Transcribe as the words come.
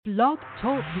Blog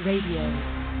Talk Radio.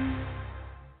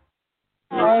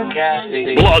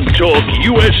 Blog Talk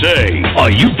USA.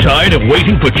 Are you tired of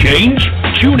waiting for change?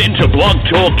 Tune into Blog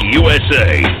Talk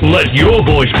USA. Let your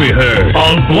voice be heard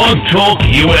on Blog Talk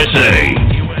USA.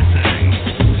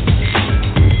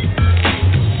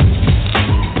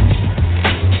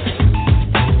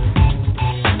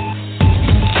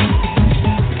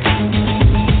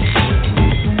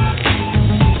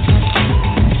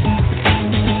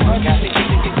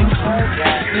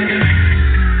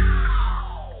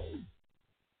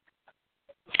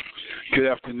 Good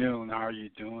afternoon. How are you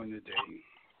doing today?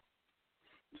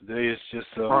 Today is just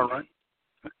all right.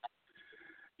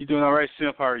 You doing all right,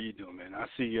 Simp? How are you doing, man? I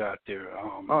see you out there.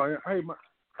 Hey,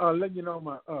 let you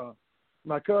know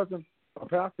my cousin, a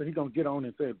pastor, he's gonna get on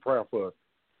and say a prayer for us.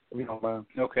 If you don't mind.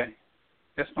 Okay,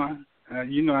 that's fine.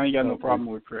 You know I ain't got no problem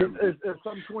with prayer. It's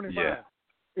something 25. Yeah.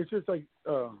 It's just like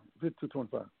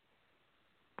 225.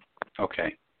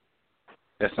 Okay,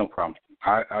 that's no problem.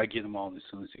 I get him on as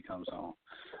soon as he comes on.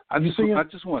 I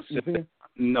just want to say,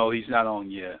 no, he's not on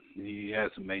yet. He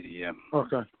hasn't made it yet.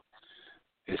 Okay.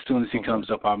 As soon as he comes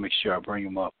up, I'll make sure I bring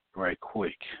him up right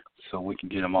quick so we can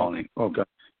get him on it. Okay.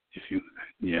 If you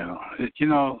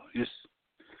know, it's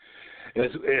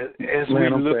as we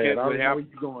look at what happened. Where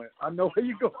you going. I know where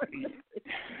you're going.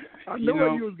 I know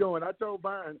where you was going. I told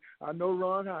Byron, I know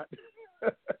Ron Hot.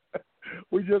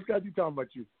 We just got you talking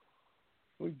about you.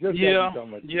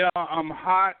 Yeah, I'm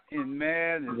hot and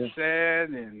mad and sad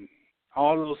and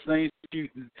all those things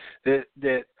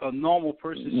that a normal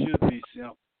person should be.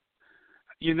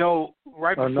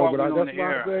 Right before I went on the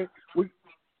air.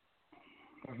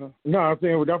 No, I'm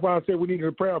saying that's why I said we need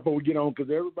a prayer before we get on, because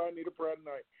everybody need a prayer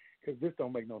tonight, because this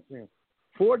don't make no sense.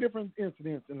 4 different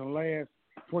incidents in the last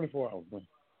 24 hours, man.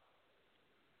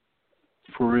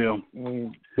 For real.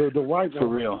 The white For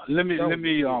real. Let me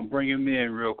bring him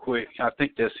in real quick. I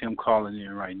think that's him calling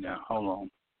in right now. Hold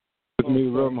on. It's me,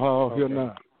 Reverend Hall, here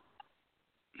now.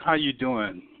 How you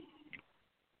doing?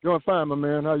 Doing fine, my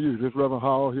man. How you? This Reverend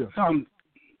Hall here.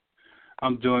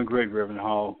 I'm doing great, Reverend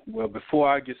Hall. Well, before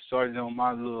I get started on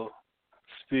my little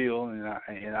spiel, and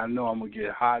I know I'm gonna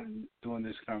get hot doing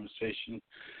this conversation,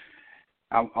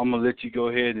 I'm gonna let you go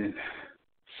ahead and.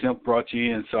 Simp brought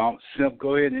you in, so Simp,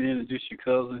 go ahead and introduce your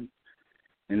cousin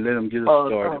and let him get us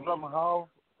started.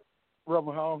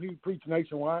 Reverend Hall, he preached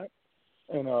nationwide,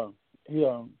 and he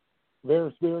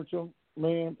very spiritual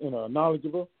man and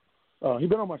knowledgeable. He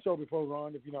been on my show before,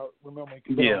 Ron. If you don't remember,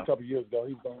 he been on a couple of years ago.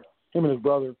 He's been him and his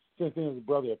brother. Since then, his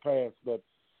brother had passed, but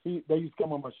they used to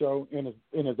come on my show and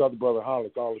his other brother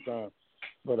Hollis all the time.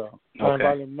 But I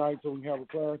invited him tonight so we can have a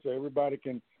prayer so everybody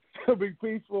can be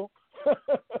peaceful.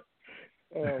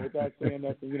 Without saying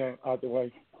nothing, out the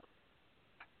way,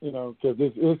 because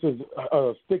this is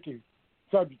a sticky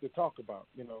subject to talk about,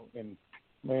 and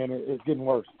man, it's getting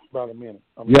worse by the minute.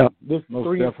 This most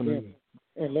 3 definitely.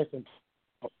 And less than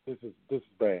this is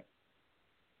bad.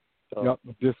 So,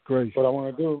 disgrace. What I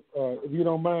want to do, if you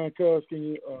don't mind, cuz, can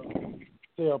you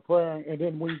say a prayer, and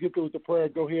then when you get through with the prayer,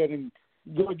 go ahead and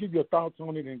give your thoughts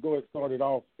on it and go ahead and start it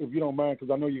off, if you don't mind,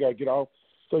 because I know you got to get off,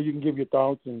 so you can give your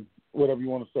thoughts and whatever you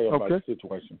want to say about the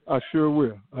situation. I sure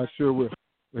will.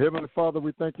 Heavenly Father,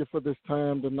 we thank you for this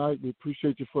time tonight. We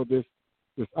appreciate you for this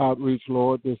outreach,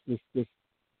 Lord, this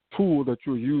tool that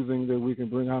you're using that we can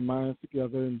bring our minds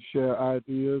together and share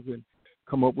ideas and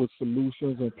come up with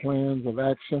solutions and plans of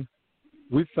action.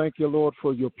 We thank you, Lord,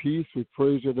 for your peace. We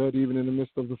praise you that even in the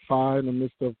midst of the fire, in the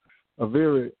midst of a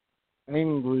very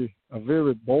angry, a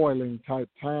very boiling type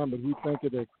time, but we thank you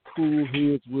that cool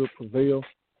heads will prevail.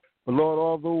 But Lord,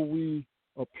 although we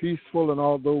are peaceful and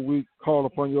although we call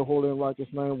upon your holy and righteous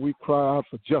name, we cry out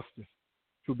for justice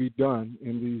to be done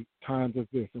in these times of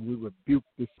this. And we rebuke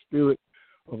the spirit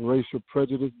of racial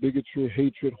prejudice, bigotry,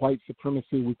 hatred, white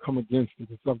supremacy. We come against it.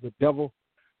 It's of the devil.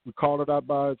 We call it out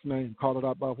by its name, call it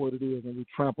out by what it is, and we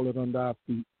trample it under our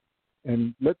feet.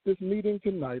 And let this meeting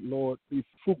tonight, Lord, be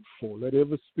fruitful. Let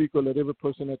every speaker, let every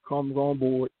person that comes on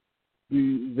board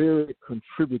be very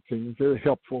contributing, very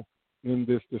helpful in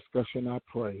this discussion, I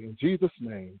pray. In Jesus'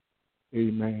 name,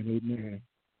 amen.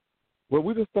 Well,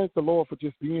 we just thank the Lord for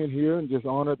just being here and just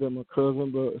honor that my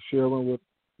cousin Sharon would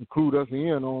include us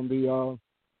in on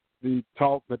the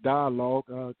talk, the dialogue.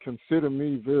 Consider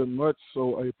me very much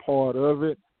so a part of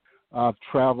it. I've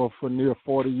traveled for near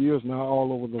 40 years now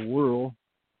all over the world,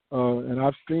 and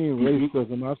I've seen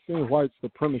racism. I've seen white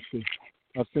supremacy.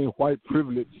 I've seen white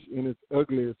privilege in its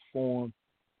ugliest form.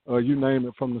 You name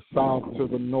it, from the south to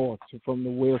the north, from the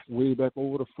west, way back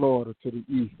over to Florida to the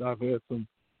east. I've had some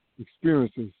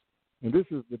experiences, and this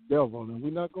is the devil, and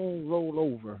we're not going to roll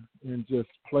over and just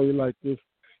play like this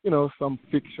some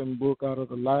fiction book out of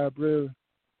the library.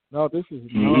 No, this is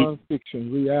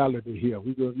nonfiction reality here.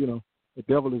 We go, the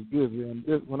devil is busy. And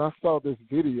when I saw this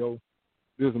video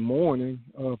this morning,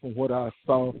 from what I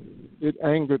saw, it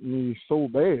angered me so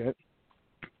bad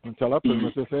until I pretty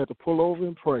much just had to pull over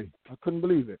and pray. I couldn't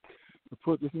believe it.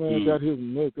 This man got his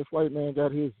neck, this white man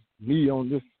got his knee on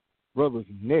this brother's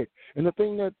neck. And the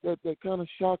thing that kind of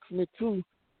shocks me too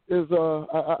is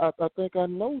I think I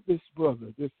know this brother,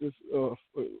 this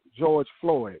George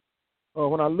Floyd.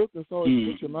 When I looked and saw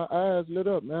his picture, my eyes lit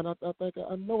up, man. I think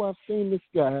I know I've seen this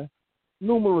guy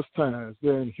numerous times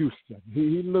there in Houston.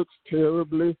 He looks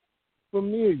terribly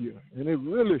familiar, and it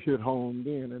really hit home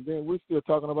then. And then we're still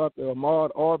talking about the Ahmaud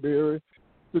Arbery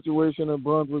situation in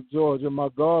Brunswick, Georgia. My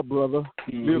god brother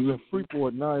lives in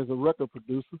Freeport now. He's a record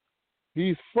producer.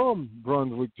 He's from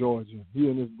Brunswick, Georgia. He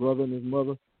and his brother and his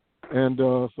mother. And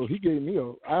so he gave me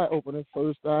an eye-opening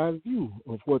first-eye view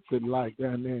of what's it like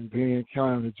down there in Glenn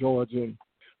County, Georgia, and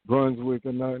Brunswick.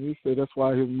 And he said that's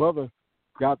why his mother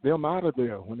got them out of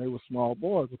there when they were small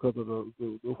boys, because of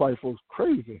the white folks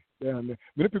crazy down there.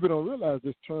 Many people don't realize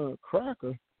this term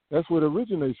cracker, that's where it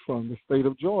originates from, the state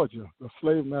of Georgia, the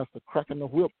slave master cracking the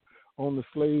whip on the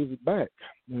slave's back.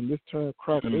 And this term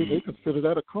cracker, they consider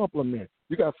that a compliment.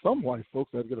 You got some white folks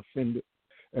that get offended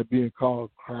at being called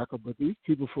cracker, but these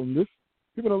people people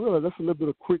don't realize that's a little bit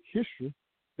of quick history.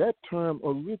 That term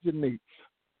originates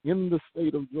in the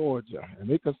state of Georgia, and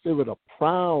they consider it a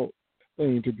proud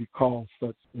thing to be called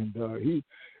such. And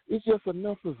it's just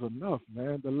enough is enough,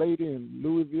 man. The lady in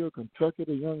Louisville, Kentucky,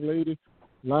 the young lady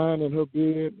lying in her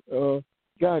bed,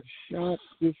 got shot.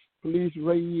 This police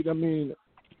raid,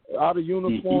 out of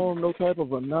uniform, no type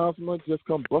of announcement, just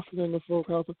come busting in the folk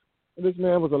house. And this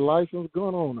man was a licensed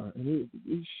gun owner, and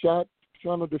he shot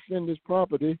trying to defend his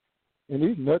property, and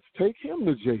these nuts take him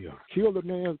to jail. Killed the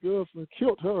man's girlfriend,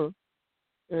 killed her,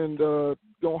 and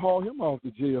gonna haul him off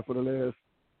to jail for the last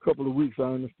couple of weeks, I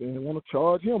understand. Want to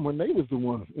charge him when they was the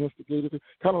ones instigated it.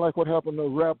 Kind of like what happened to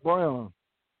Rap Brown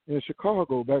in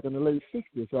Chicago back in the late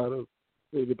 60s. Out of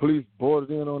the police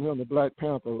boarded in on him, the Black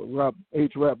Panther, Rap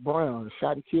Brown,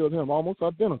 shot and killed him, almost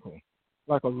identical,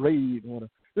 like a raid.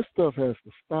 This stuff has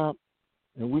to stop,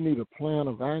 and we need a plan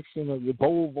of action of the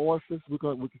bold voices. We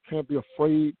can't be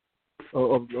afraid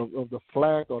of the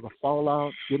flack or the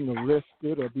fallout, getting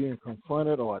arrested or being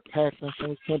confronted or attacked and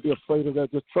things. Can't be afraid of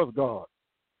that. Just trust God.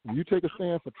 When you take a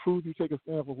stand for truth, you take a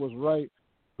stand for what's right,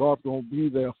 God's going to be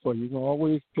there for you. He's going to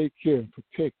always take care and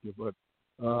protect you. But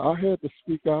I had to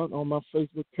speak out on my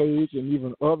Facebook page and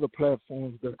even other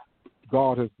platforms that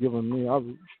God has given me. I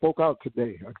spoke out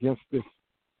today against this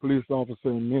police officer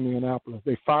in Minneapolis.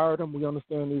 They fired him. We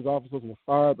understand these officers were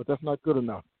fired, but that's not good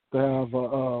enough. To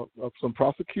have some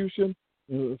prosecution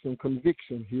and some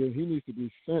conviction here, he needs to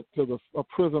be sent to a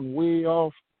prison way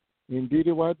off in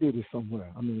Diddy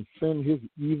somewhere. Send his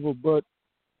evil butt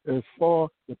as far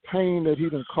the pain that he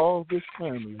done caused this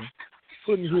family.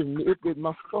 It did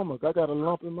my stomach. I got a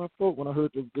lump in my throat when I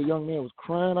heard the young man was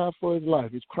crying out for his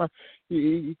life.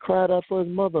 He cried out for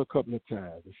his mother a couple of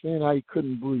times, saying how he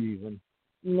couldn't breathe. And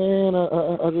man,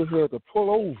 I just had to pull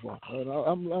over.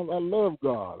 I love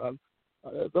God.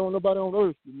 Don't nobody on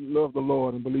earth love the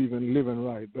Lord and believe in living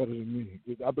right better than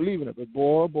me. I believe in it, but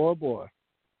boy,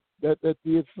 that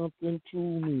did something to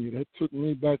me. That took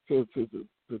me back to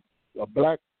a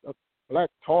black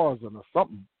Tarzan or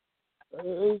something.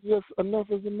 It's just enough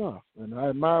is enough, and I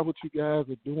admire what you guys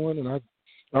are doing, and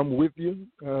I'm with you.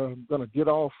 I'm gonna get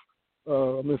off.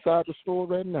 I'm inside the store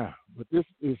right now, but this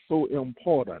is so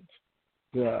important.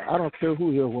 I don't care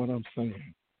who hears what I'm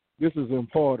saying. This is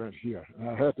important here.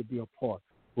 I have to be a part.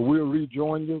 But we'll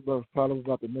rejoin you, but probably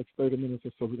about the next 30 minutes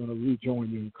or so. We're going to rejoin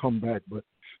you and come back. But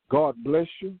God bless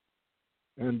you,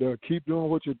 and keep doing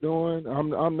what you're doing.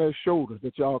 I'm that shoulder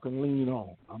that y'all can lean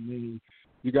on.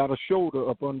 You got a shoulder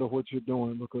up under what you're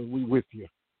doing because we with you.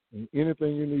 And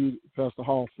anything you need, Pastor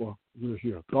Hall, for, we're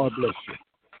here. God bless you.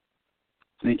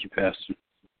 Thank you, Pastor.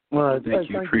 All right. Thank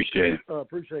you. Appreciate it.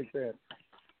 Appreciate that.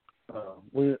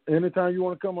 Anytime you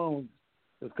want to come on,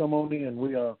 just come on in.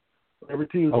 We every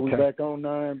Tuesday we're back on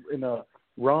 9. And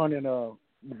Ron and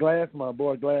Glass, my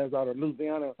boy Glass out of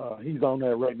Louisiana, he's on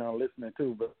there right now listening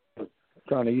too, but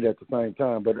trying to eat at the same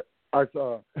time. But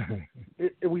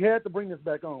we had to bring this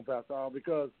back on, Pastor Al,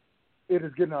 because it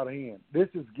is getting out of hand. This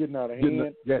is getting out of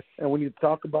hand. Yes. And we need to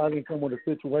talk about it and come with a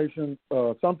situation,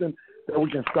 something that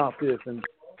we can stop this. And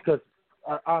because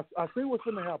I see what's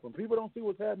going to happen. People don't see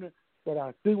what's happening, but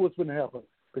I see what's going to happen.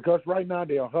 Because right now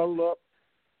they are huddled up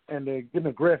and they're getting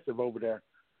aggressive over there.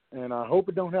 And I hope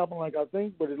it don't happen like I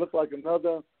think, but it looks like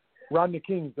another Rodney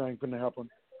King thing going to happen.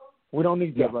 We don't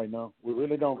need that right now. We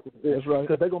really don't. That's right.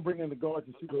 Because they're going to bring in the guards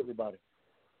and shoot everybody.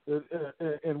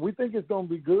 And we think it's going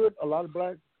to be good. A lot of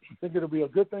blacks think it'll be a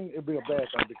good thing. It'll be a bad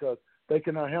thing because they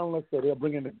cannot handle us, so they'll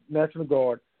bring in the National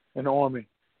Guard and the Army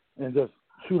and just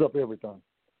shoot up everything.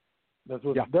 That's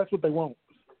what they want.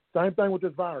 Same thing with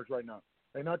this virus right now.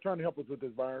 They're not trying to help us with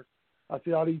this virus. I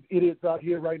see all these idiots out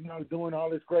here right now doing all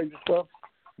this crazy stuff.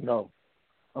 No,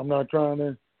 I'm not trying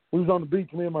to. We was on the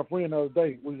beach, me and my friend the other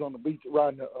day. We was on the beach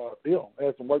riding a hill.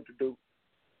 Had some work to do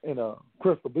in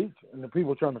Crystal Beach, and the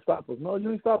people trying to stop us. No,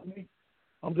 you ain't stopping me.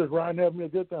 I'm just riding, having me a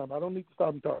good time. I don't need to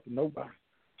stop and talk to nobody.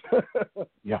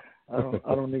 Yeah, I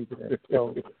don't need that.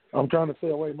 So I'm trying to stay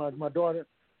away. My daughter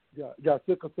got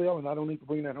sickle cell, and I don't need to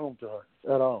bring that home to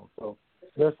her at all. So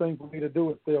the best thing for me to do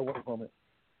is stay away from it.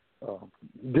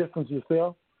 Distance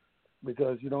yourself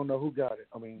because you don't know who got it.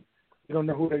 I mean, you don't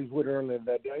know who they was with earlier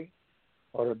that day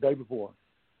or the day before.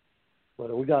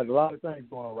 But we got a lot of things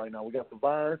going on right now. We got the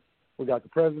virus, we got the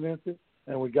presidency,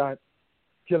 and we got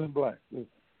killing blacks.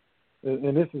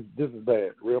 And this is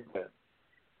bad, real bad.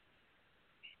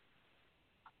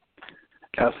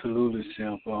 Absolutely,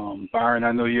 Simp. Byron,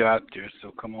 I know you're out there,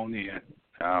 so come on in.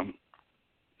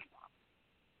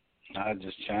 I'll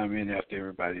just chime in after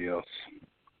everybody else.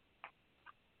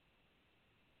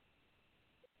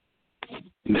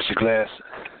 Mr. Glass.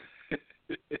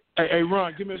 Hey,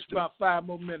 Ron, give me about 5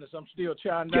 more minutes. I'm still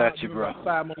chiming out. Got you, bro. About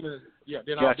 5 more minutes. Yeah,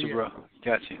 then Got I'll be you, bro.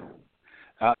 Got you.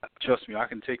 Trust me, I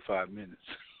can take 5 minutes.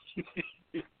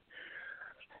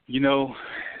 You know,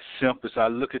 Simp, as I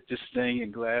look at this thing,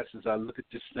 and Glass, as I look at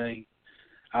this thing,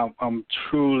 I'm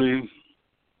truly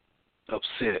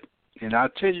upset. And I'll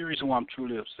tell you the reason why I'm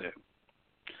truly upset.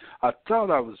 I thought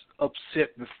I was upset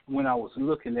when I was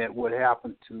looking at what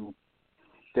happened to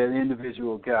that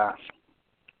individual guy.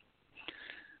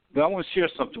 But I want to share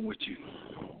something with you.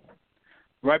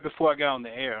 Right before I got on the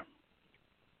air,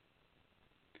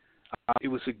 it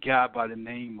was a guy by the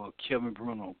name of Kevin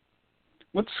Bruno.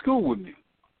 Went to school with me.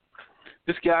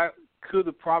 This guy could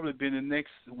have probably been the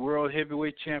next world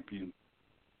heavyweight champion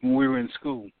when we were in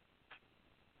school.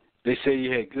 They say he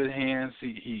had good hands,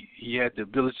 he had the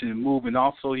ability to move, and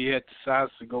also he had the size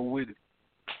to go with it.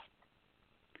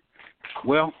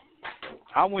 Well,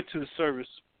 I went to the service.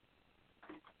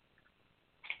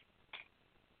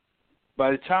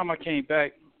 By the time I came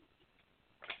back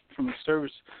from the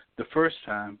service the first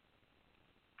time,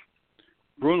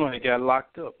 Bruno had got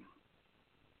locked up.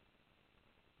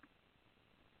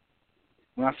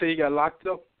 When I say he got locked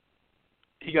up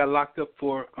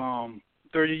for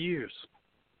 30 years.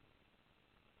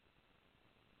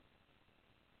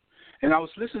 And I was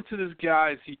listening to this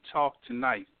guy as he talked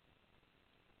tonight.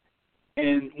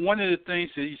 And one of the things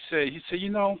that he said, you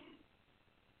know,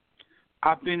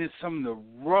 I've been in some of the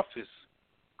roughest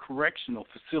correctional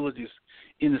facilities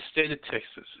in the state of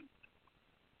Texas.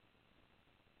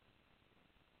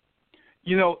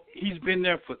 You know, he's been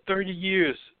there for 30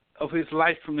 years of his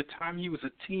life, from the time he was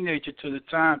a teenager to the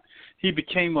time he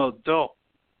became an adult.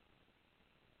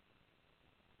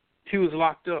 He was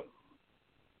locked up.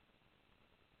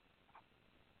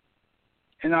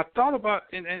 And I thought about,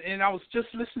 and I was just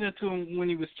listening to him when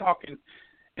he was talking,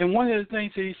 and one of the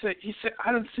things that he said,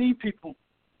 I done seen people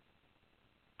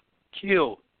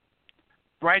killed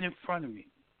right in front of me.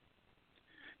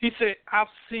 He said, I've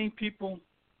seen people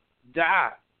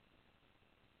die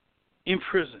in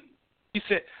prison. He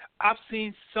said, I've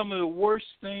seen some of the worst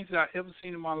things that I've ever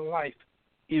seen in my life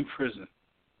in prison.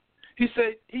 He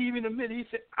said, he even admitted, he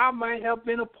said, I might have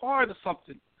been a part of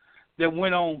something that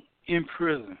went on in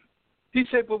prison. He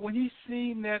said, but when he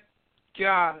seen that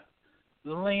guy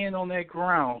laying on that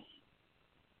ground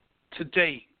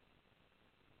today,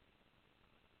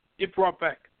 it brought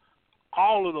back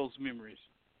all of those memories.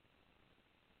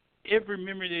 Every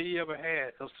memory that he ever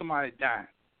had of somebody dying.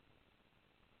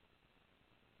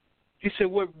 He said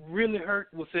what really hurt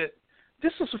was that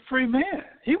this was a free man.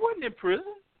 He wasn't in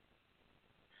prison.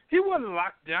 He wasn't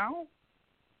locked down.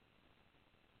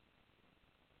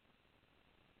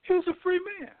 He was a free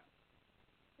man.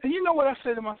 And you know what I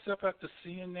said to myself after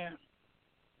seeing that?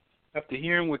 After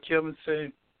hearing what Kevin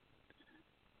said?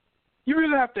 You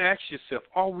really have to ask yourself,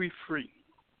 are we free?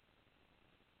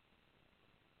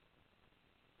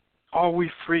 Are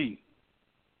we free?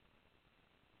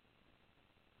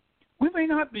 We may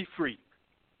not be free.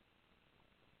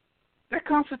 That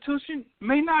Constitution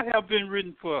may not have been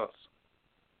written for us.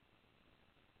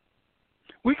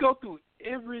 We go through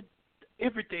every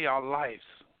day our lives.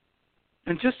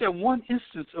 And just that one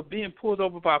instance of being pulled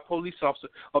over by a police officer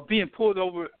or being pulled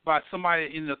over by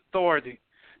somebody in authority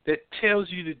that tells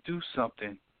you to do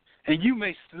something, and you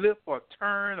may slip or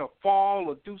turn or fall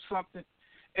or do something,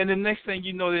 and the next thing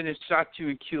you know, they done shot you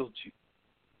and killed you.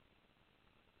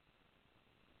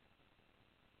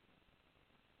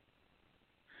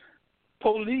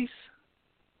 Police,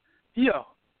 yeah,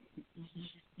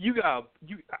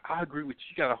 I agree with you.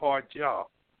 You got a hard job.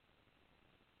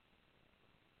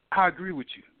 I agree with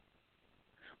you.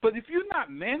 But if you're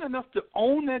not man enough to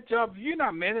own that job, if you're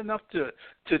not man enough to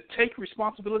take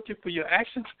responsibility for your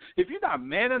actions, if you're not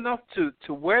man enough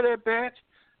to wear that badge,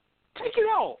 take it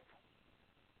off.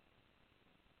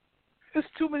 There's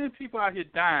too many people out here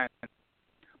dying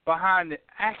behind the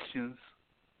actions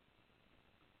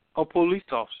of police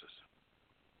officers.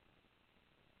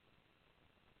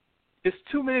 It's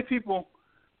too many people.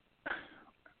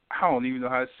 I don't even know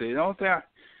how to say it. I don't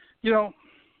think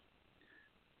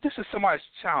this is somebody's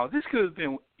child. This could have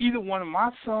been either one of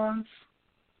my sons.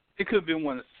 It could have been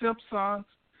one of Simp's sons.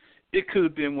 It could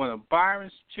have been one of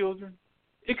Byron's children.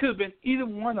 It could have been either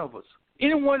one of us.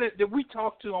 Anyone that we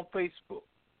talked to on Facebook.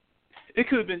 It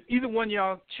could have been either one of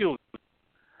y'all children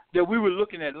that we were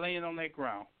looking at laying on that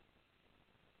ground.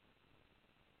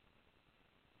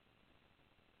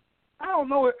 I don't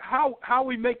know how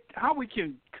we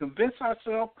can convince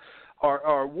ourselves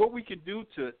or what we can do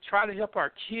to try to help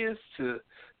our kids to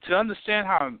understand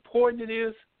how important it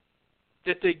is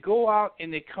that they go out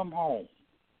and they come home.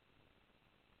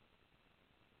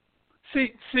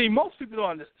 See, most people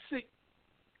don't understand. See,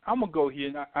 I'm going to go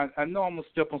here, and I know I'm going to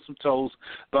step on some toes,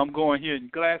 but I'm going here.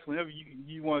 And Glass, whenever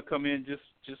you want to come in,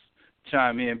 just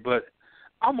chime in. But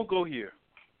I'm going to go here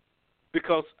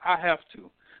because I have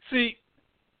to. See,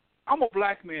 I'm a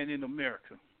black man in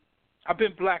America. I've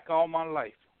been black all my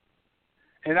life.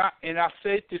 And I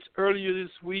said this earlier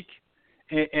this week,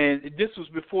 and this was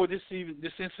before this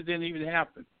incident even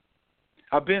happened.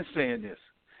 I've been saying this.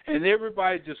 And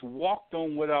everybody just walked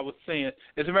on what I was saying.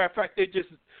 As a matter of fact,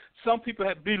 some people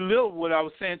had belittled what I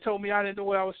was saying, told me I didn't know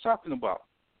what I was talking about.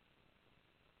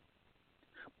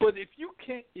 But if you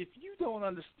don't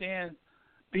understand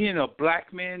being a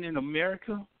black man in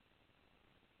America,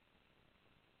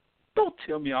 don't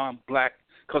tell me I'm black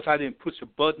because I didn't push a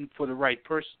button for the right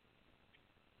person.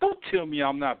 Don't tell me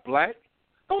I'm not black.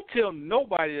 Don't tell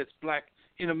nobody that's black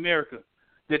in America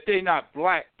that they're not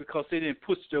black because they didn't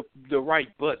push the right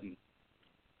button.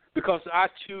 Because I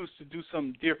choose to do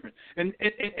something different. And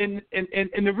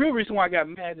the real reason why I got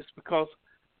mad is because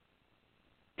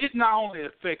it not only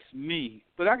affects me,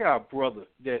 but I got a brother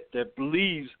that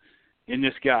believes in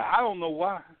this guy. I don't know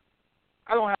why.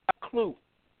 I don't have a clue.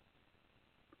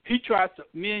 He tries to,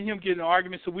 me and him get in an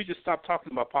argument, so we just stop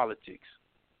talking about politics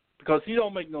because he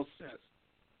don't make no sense.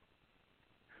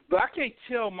 But I can't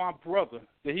tell my brother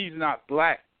that he's not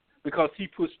black because he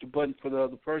pushed the button for the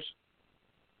other person.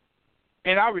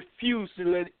 And I refuse to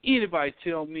let anybody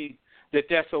tell me that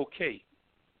that's okay,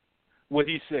 what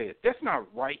he said. That's not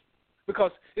right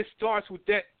because it starts with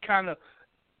that kind of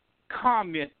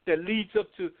comment that leads up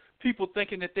to people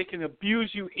thinking that they can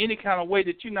abuse you any kind of way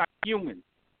that you're not human.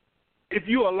 If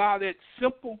you allow that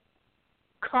simple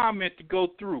comment to go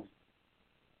through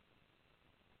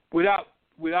without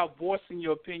voicing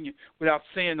your opinion, without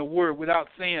saying a word, without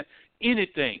saying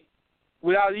anything,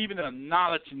 without even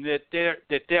acknowledging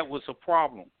that was a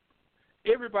problem.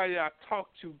 Everybody that I talk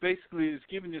to basically is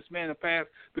giving this man a pass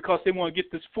because they want to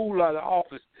get this fool out of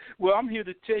office. Well, I'm here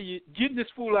to tell you, getting this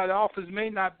fool out of office may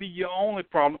not be your only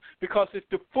problem because if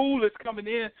the fool that's coming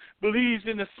in believes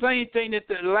in the same thing that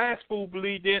the last fool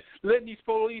believed in, letting these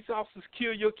police officers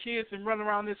kill your kids and run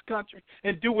around this country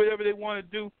and do whatever they want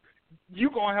to do, you're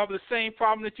going to have the same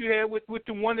problem that you had with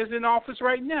the one that's in office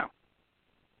right now.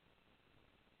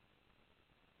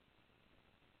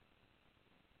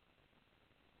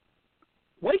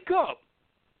 Wake up.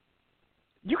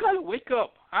 You got to wake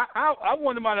up. I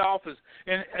want him out of office.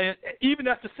 And even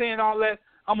after saying all that,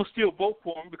 I'm going to still vote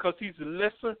for him because he's the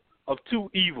lesser of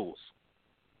two evils.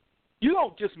 You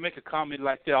don't just make a comment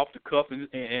like that off the cuff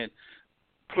and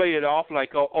play it off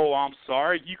like, oh, I'm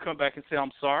sorry. You come back and say,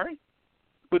 I'm sorry.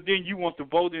 But then you want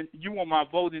my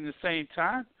vote in the same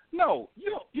time? No,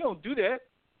 you don't do that.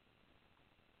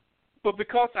 But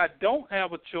because I don't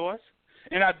have a choice,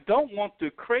 and I don't want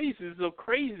the crazies of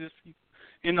crazies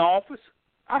in the office,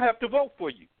 I have to vote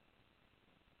for you.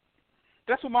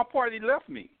 That's what my party left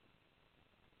me.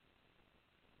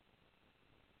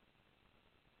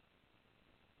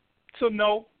 So,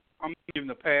 no, I'm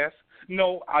giving a pass.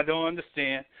 No, I don't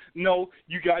understand. No,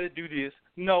 you got to do this.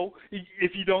 No,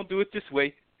 if you don't do it this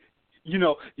way, you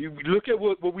look at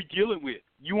what we're dealing with.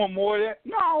 You want more of that?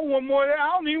 No, I don't want more of that.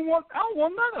 I don't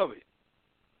want none of it.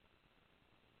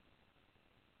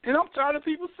 And I'm tired of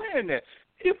people saying that.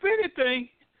 If anything,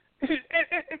 this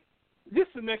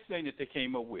is the next thing that they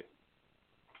came up with.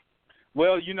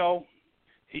 Well,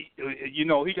 he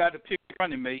got to pick a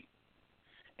running mate,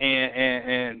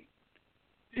 and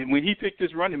when he picked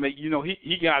his running mate,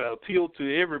 he got to appeal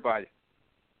to everybody.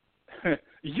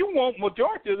 You want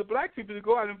majority of the black people to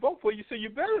go out and vote for you, so you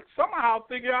better somehow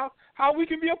figure out how we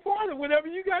can be a part of whatever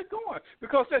you got going.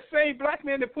 Because that same black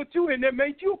man that put you in there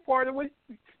made you a part of what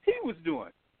he was doing.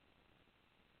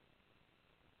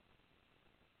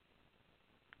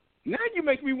 Now you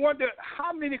make me wonder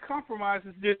how many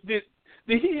compromises did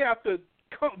he have to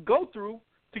go through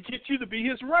to get you to be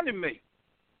his running mate?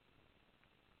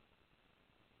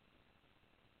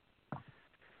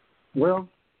 Well,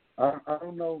 I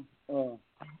don't know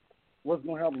what's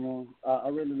going to happen, Ron. I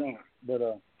really don't.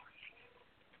 But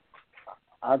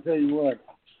I'll tell you what,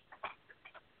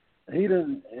 he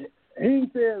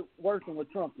ain't said worse than what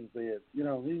Trump said.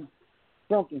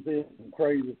 Trump said some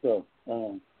crazy stuff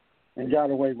and got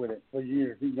away with it for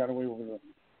years. He got away with it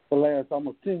for the last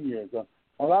almost 10 years.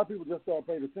 A lot of people just started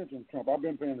paying attention to Trump. I've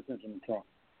been paying attention to Trump.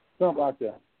 Trump out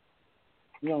there,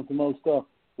 some more stuff.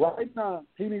 Right now,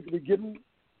 he needs to be getting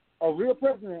a real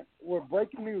president with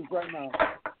breaking news right now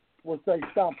will say,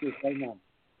 stop this right now.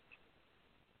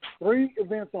 3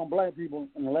 events on black people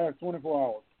in the last 24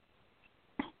 hours.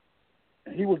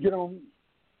 He will get on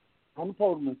the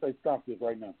podium and say, stop this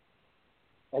right now.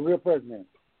 A real president.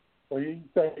 So he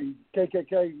say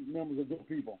KKK members are good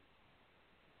people.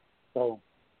 So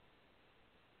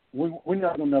we're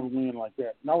not going to never win like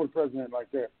that. Not with a president like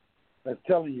that that's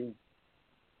telling you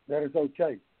that it's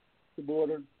okay. The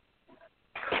border.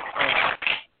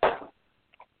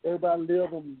 Everybody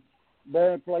live in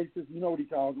bad places. You know what he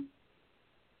calls them.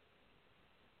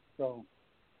 So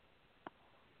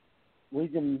we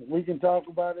can talk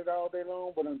about it all day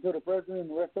long, but until the president and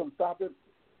the rest of them stop it,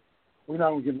 we're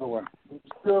not going to get nowhere. We're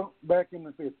still back in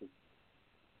the 50s.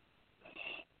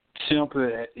 Simply,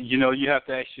 you have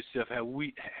to ask yourself,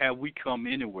 have we come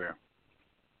anywhere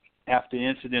after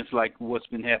incidents like what's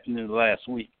been happening the last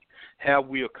week? Have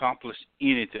we accomplished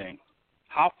anything?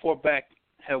 How far back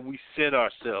have we set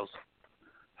ourselves?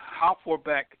 How far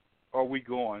back are we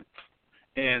going?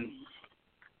 And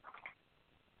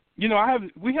I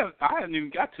haven't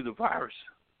even got to the virus.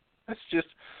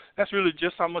 That's really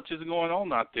just how much is going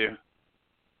on out there.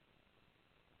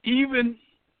 Even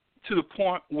to the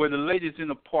point where the lady's in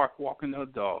the park walking her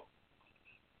dog,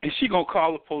 and she gonna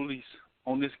call the police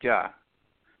on this guy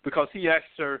because he asked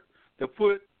her to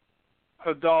put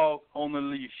her dog on the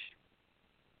leash.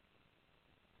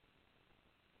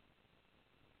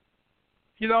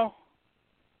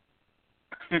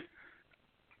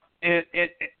 And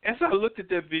as I looked at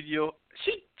that video,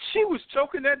 she was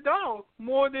choking that dog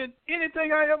more than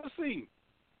anything I ever seen.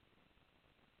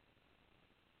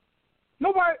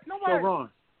 Nobody. So, Ron,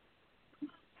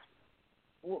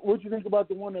 what you think about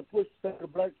the one that the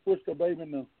blacks pushed the baby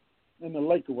in the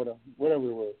lake or whatever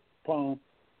it was, pond?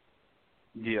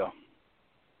 Yeah.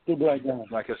 2 black guys.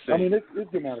 Like I say, I mean,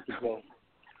 it's getting out of control.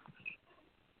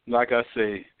 Like I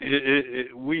say,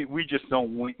 we just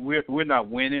don't win. We're not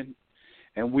winning,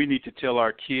 and we need to tell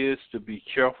our kids to be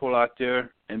careful out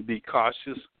there and be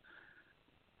cautious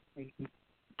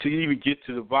to even get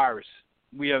to the virus.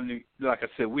 We haven't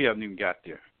even got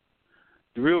there.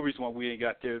 The real reason why we ain't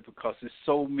got there is because there's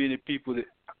so many people that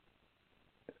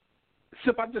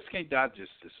I just can't digest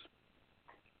this.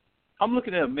 I'm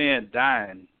looking at a man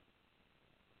dying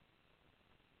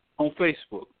on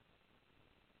Facebook.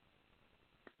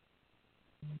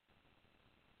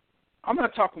 I'm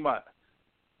not talking about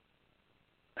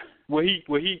where he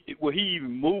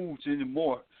even moves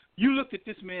anymore. You look at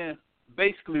this man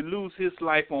basically lose his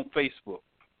life on Facebook.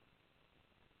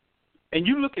 And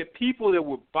you look at people that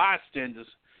were bystanders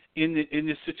in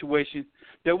this situation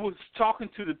that was talking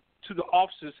to the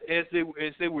officers as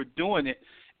they were doing it,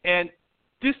 and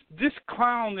this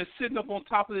clown that's sitting up on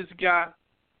top of this guy.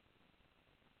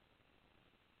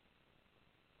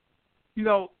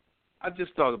 I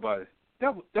just thought about it.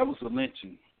 That was a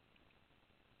lynching.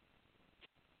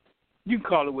 You can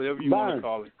call it whatever you want to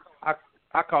call it.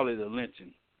 I call it a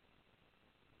lynching.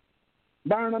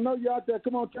 Byron, I know you're out there.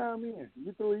 Come on, chime in.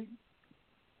 You 3.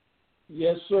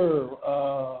 Yes, sir.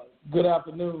 Good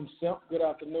afternoon, Simp. Good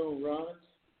afternoon, Ron.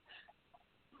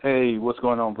 Hey, what's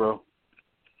going on, bro?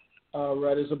 All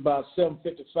right, it's about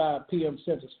 7:55 p.m.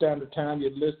 Central Standard Time.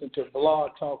 You're listening to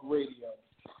Blog Talk Radio.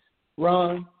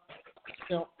 Ron,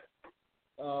 Simp,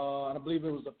 I believe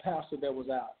it was a pastor that was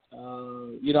out.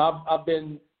 I've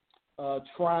been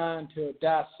trying to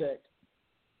dissect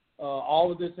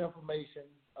all of this information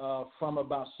from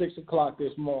about 6 o'clock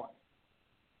this morning.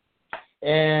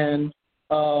 And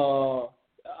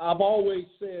I've always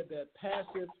said that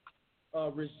passive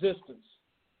resistance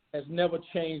has never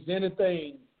changed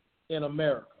anything in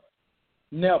America.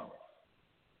 Never.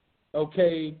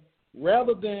 Okay?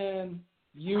 Rather than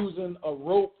using a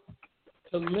rope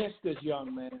to lynch this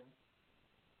young man,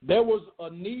 there was a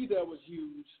knee that was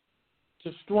used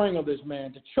to strangle this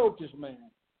man, to choke this man.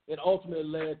 It ultimately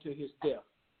led to his death.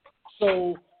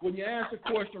 So when you ask the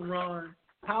question, Ron,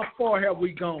 how far have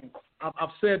we gone? I've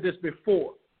said this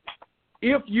before.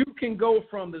 If you can go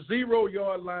from the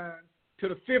 0-yard line to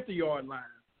the 50-yard line,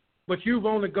 but you've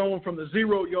only gone from the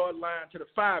 0-yard line to the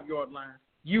 5-yard line,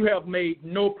 you have made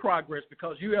no progress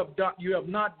because you have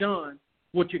not done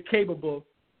what you're capable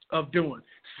of doing.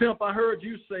 Simp, I heard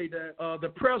you say that the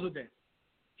president,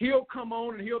 he'll come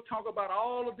on and he'll talk about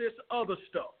all of this other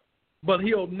stuff, but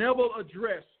he'll never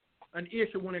address an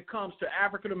issue when it comes to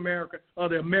African American or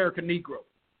the American Negro.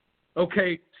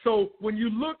 Okay, so when you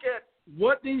look at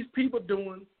what these people are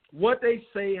doing, what they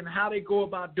say, and how they go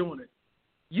about doing it,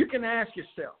 you can ask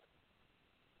yourself,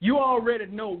 you already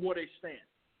know where they stand.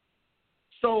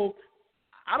 So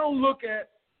I don't look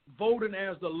at voting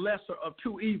as the lesser of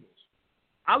two evils.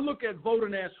 I look at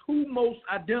voting as who most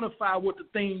identify with the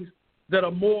things that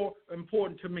are more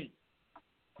important to me.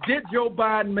 Did Joe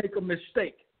Biden make a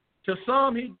mistake? To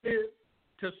some he did,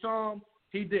 to some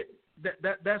he didn't.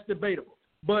 That's debatable.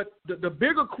 But the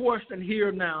bigger question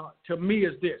here now to me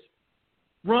is this.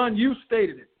 Ron, you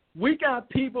stated it. We got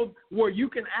people where you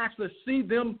can actually see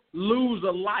them lose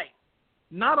a life,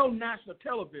 not on national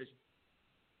television,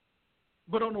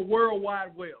 but on the World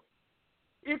Wide Web.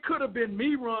 It could have been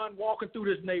me, Ron, walking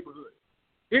through this neighborhood.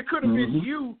 It could have been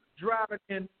you driving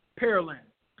in Pearland.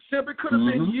 Simply could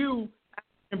have been you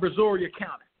in Brazoria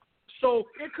County. So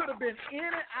it could have been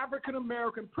any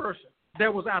African-American person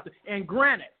that was out there. And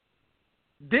granted,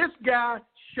 this guy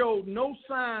showed no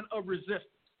sign of resistance.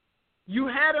 You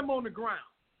had him on the ground.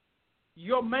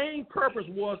 Your main purpose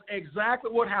was exactly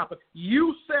what happened.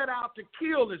 You set out to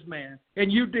kill this man,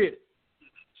 and you did it.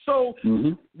 So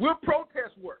will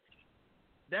protest work?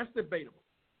 That's debatable.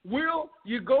 Will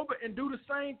you go and do the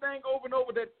same thing over and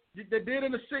over that they did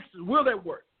in the 60s? Will that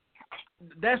work?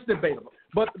 That's debatable.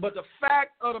 But the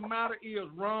fact of the matter is,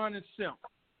 Ron and Simp,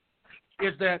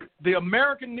 is that the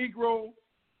American Negro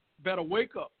better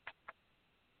wake up.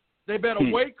 They better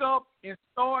wake up and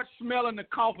start smelling the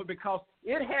coffee because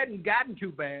it hadn't gotten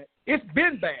too bad. It's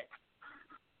been bad.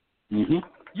 You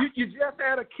just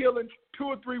had a killing 2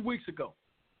 or 3 weeks ago.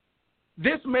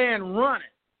 This man running.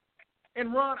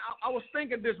 And, Ron, I was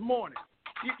thinking this morning,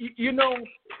 you know,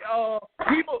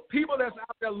 people that's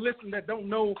out there listening that don't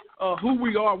know who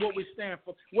we are, what we stand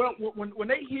for, well, when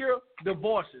they hear the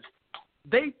voices,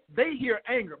 they hear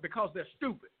anger because they're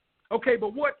stupid. Okay,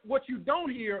 but what you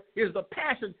don't hear is the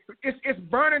passion. It's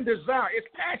burning desire. It's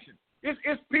passion.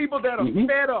 It's people that are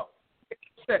fed up.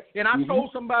 And I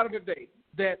told somebody today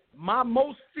that my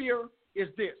most fear is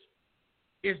this,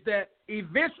 is that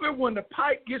eventually when the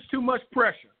pipe gets too much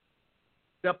pressure,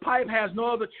 the pipe has no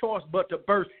other choice but to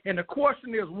burst. And the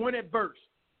question is, when it bursts,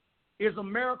 is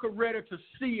America ready to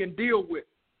see and deal with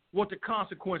what the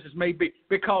consequences may be?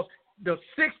 Because the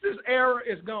 60s era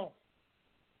is gone.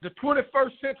 The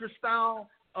 21st century style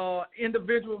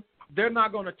individual, they're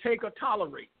not going to take or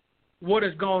tolerate what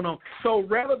is going on. So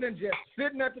rather than just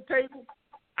sitting at the table,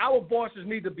 our voices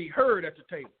need to be heard at the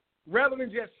table. Rather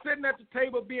than just sitting at the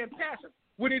table being passive,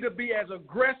 we need to be as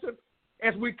aggressive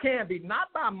as we can be,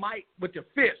 not by might with your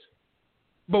fist,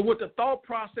 but with the thought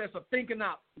process of thinking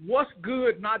out what's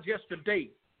good not just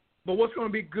today, but what's going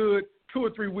to be good 2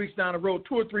 or 3 weeks down the road,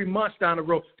 2 or 3 months down the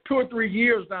road, 2 or 3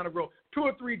 years down the road, 2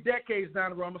 or 3 decades down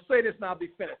the road. I'm going to say this and I'll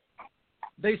be finished.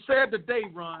 They said today,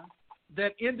 Ron,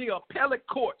 that in the appellate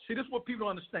court, see, this is what people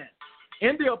understand.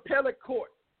 In the appellate court,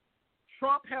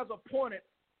 Trump has appointed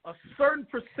a certain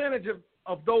percentage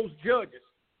of those judges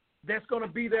that's going to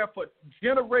be there for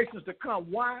generations to come.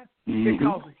 Why?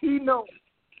 Because he knows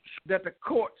that the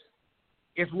courts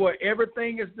is where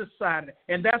everything is decided.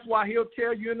 And that's why he'll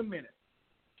tell you in a minute,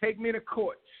 take me to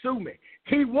court, sue me.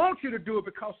 He wants you to do it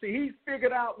because, see, he's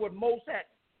figured out what most happens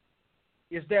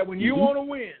is that when you want to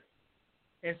win,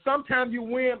 and sometimes you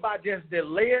win by just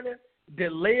delaying it,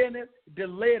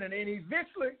 and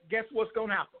eventually, guess what's going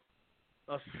to happen?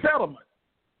 A settlement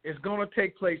is going to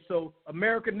take place. So,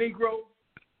 American Negro,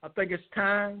 I think it's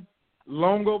time,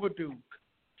 long overdue,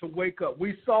 to wake up.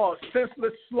 We saw a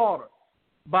senseless slaughter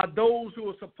by those who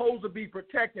are supposed to be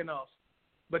protecting us,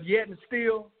 but yet and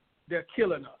still, they're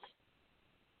killing us.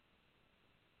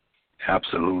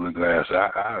 Absolutely, Glass.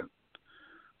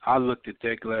 I looked at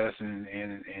that, Glass,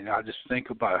 and I just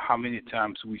think about how many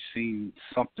times we've seen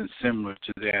something similar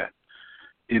to that.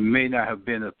 It may not have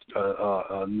been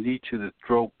a knee to the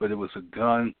throat, but it was a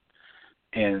gun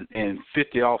and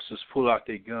 50 officers pull out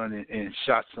their gun and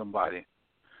shot somebody,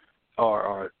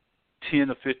 or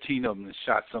 10 or 15 of them and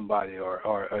shot somebody,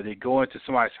 or they go into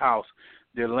somebody's house,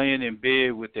 they're laying in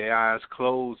bed with their eyes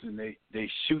closed, and they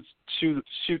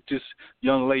shoot this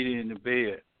young lady in the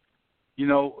bed. You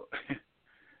know,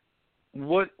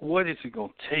 what is it going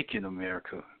to take in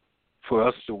America for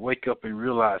us to wake up and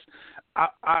realize?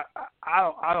 I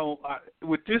don't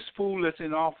with this fool that's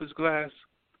in office, Glass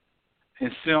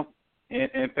and Simp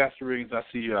and Pastor Riggins, I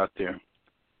see you out there.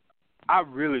 I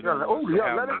really don't want to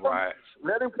have no riots.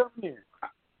 Let him come in.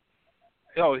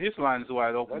 Oh, his line is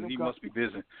wide open. He must be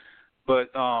busy. But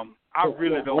I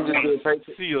really don't want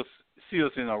to see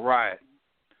us in a riot.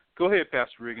 Go ahead,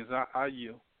 Pastor Riggins. I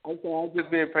yield. Okay, I'm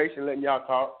just being patient, letting y'all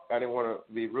talk. I didn't want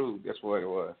to be rude. That's what it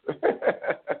was.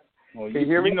 Well, Can you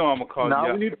hear me? You know I'm going to call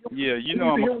you. Yeah, you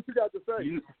know I'm going to hear what you got to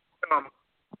say.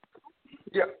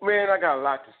 Yeah, man, I got a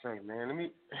lot to say, man.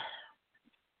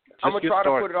 I'm going to try to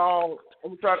put it all.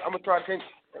 I'm going to try to think.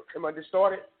 Am I just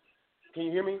started? Can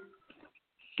you hear me?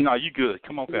 No, you good.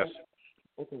 Come on, Pastor.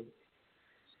 Okay.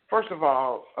 First of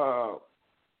all,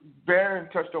 Barron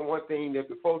touched on one thing, that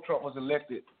before Trump was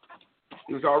elected,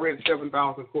 there was already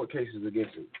 7,000 court cases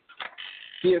against him.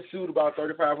 He had sued about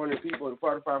 3,500 people, and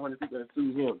 3,500 people had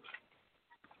sued him.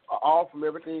 All from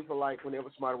everything from like whenever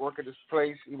somebody work at this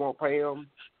place, he won't pay them,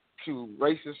 to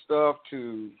racist stuff,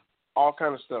 to all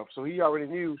kind of stuff. So he already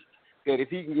knew that if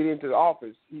he can get into the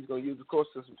office, he's going to use the court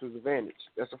system to his advantage.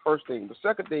 That's the first thing. The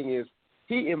second thing is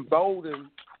he emboldened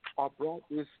or brought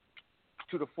this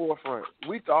to the forefront.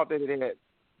 We thought that it had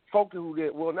folks who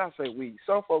did, well, not say we,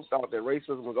 some folks thought that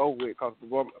racism was over with because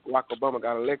Barack Obama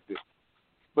got elected.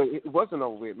 But it wasn't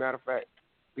over with. Matter of fact,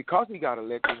 because he got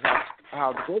elected,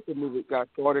 how the Brexit movement got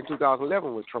started in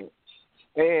 2011 with Trump.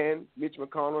 And Mitch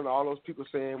McConnell and all those people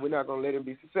saying we're not going to let him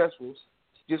be successful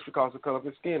just because of the color of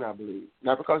his skin, I believe.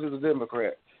 Not because he was a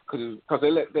Democrat, because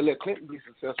they let Clinton be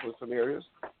successful in some areas.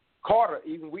 Carter,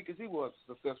 even weak as he was,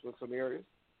 successful in some areas.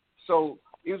 So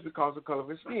it was because of the color of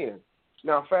his skin.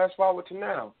 Now, fast forward to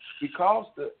now, because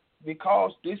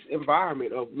this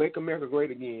environment of Make America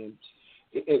Great Again,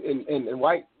 and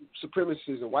white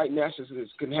supremacists and white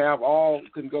nationalists can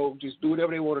go just do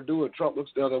whatever they want to do, and Trump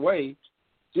looks the other way.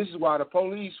 This is why the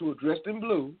police, who are dressed in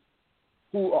blue,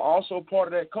 who are also part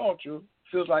of that culture,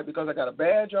 feels like because I got a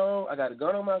badge on, I got a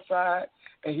gun on my side,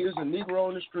 and here's a Negro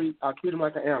on the street, I'll treat him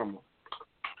like an animal.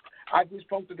 I just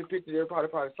posted the picture everybody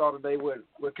probably saw today where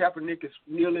Kaepernick is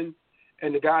kneeling,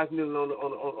 and the guy's kneeling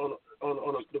on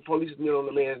the police is kneeling on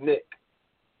the man's neck.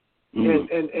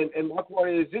 Mm-hmm. And my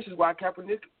point is, this is why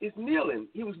Kaepernick is kneeling.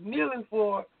 He was kneeling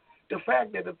for the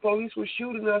fact that the police were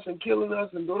shooting us and killing us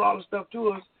and doing all the stuff to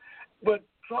us, but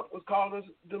Trump was calling us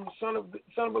the son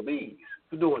of a bees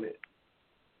for doing it.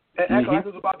 And acting like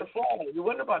it was about the flag. It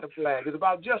wasn't about the flag. It was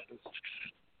about justice.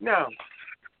 Now,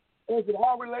 as it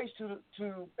all relates to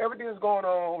everything that's going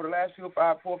on over the last 4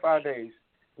 or 5 days,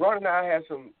 Ron and I had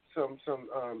some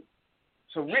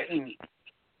written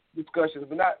discussions,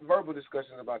 but not verbal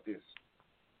discussions about this.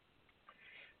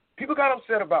 People got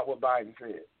upset about what Biden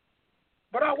said,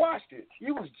 but I watched it.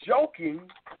 He was joking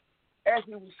as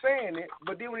he was saying it,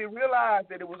 but then when he realized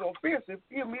that it was offensive,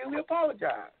 he immediately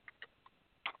apologized.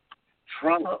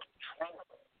 Trump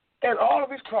and all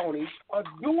of his cronies are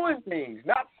doing things,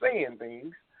 not saying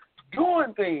things,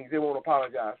 doing things they won't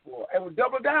apologize for, and will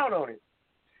double down on it.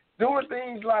 Doing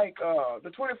things like the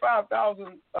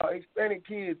 25,000 Hispanic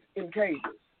kids in cages.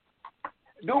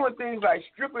 Doing things like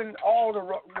stripping all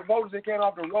the voters that came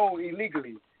off the road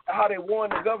illegally, how they won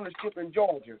the governorship in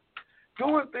Georgia.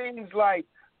 Doing things like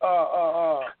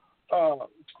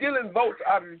stealing votes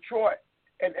out of Detroit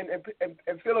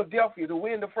and Philadelphia to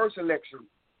win the first election,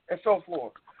 and so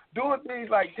forth. Doing things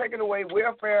like taking away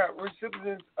welfare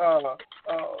recipients'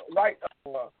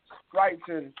 rights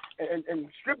and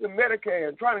stripping Medicare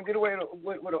and trying to get away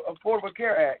with an Affordable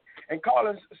Care Act and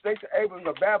calling Stacey Abrams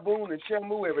a baboon and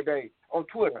Shamu every day on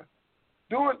Twitter.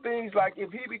 Doing things like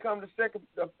if he becomes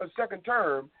a second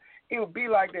term, it would be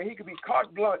like that he could be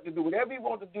carte blanche to do whatever he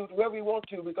wants to do, whoever he wants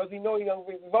to, because he knows he's going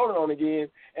to be voted on again,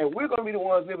 and we're going to be the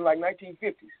ones living like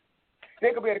 1950s.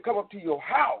 They could be able to come up to your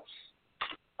house.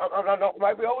 I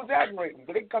might be over-exaggerating,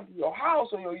 but they can come to your house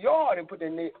or your yard and put their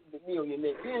knee on your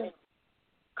neck.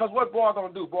 Because what boy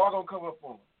going to do? Boy going to cover up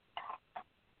for him.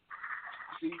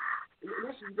 See,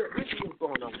 this is what's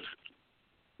going on.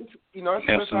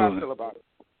 That's how I feel about it.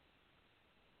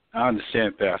 I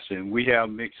understand, Pastor, and we have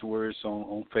mixed words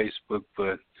on Facebook,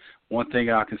 but one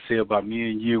thing I can say about me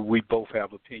and you, we both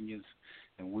have opinions,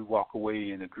 and we walk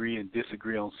away and agree and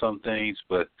disagree on some things,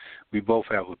 but we both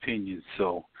have opinions.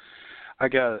 So I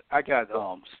got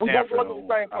We both Stanford went to the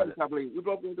same on. place, I believe. We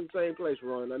both went to the same place,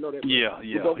 Ron. I know that. Yeah.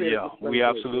 We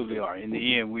absolutely are. In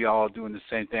the end, we all doing the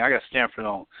same thing. I got Stanford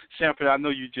on. Stanford, I know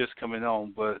you just coming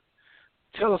on, but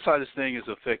tell us how this thing is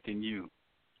affecting you.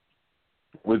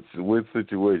 Which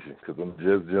situation? Because I'm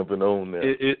just jumping on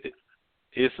there.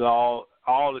 It's all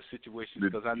the situations,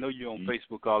 because I know you're on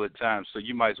Facebook all the time, so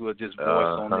you might as well just voice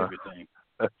on everything.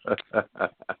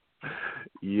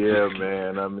 Yeah,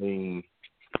 man. I mean,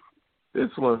 this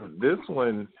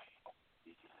one.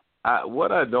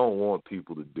 What I don't want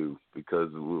people to do,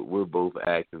 because we're both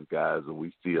active guys and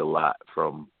we see a lot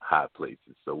from high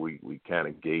places, so we kind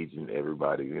of gauging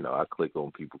everybody. You know, I click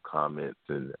on people's comments,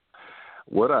 and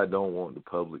what I don't want the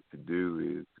public to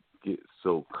do is get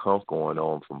so going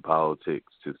on from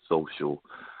politics to social,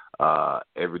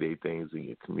 everyday things in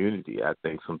your community. I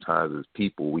think sometimes as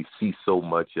people, we see so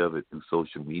much of it through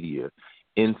social media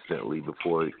instantly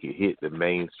before it can hit the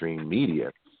mainstream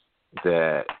media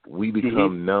that we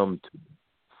become numb to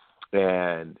it.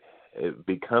 And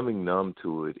becoming numb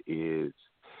to it is,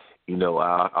 you know,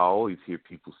 I always hear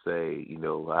people say, you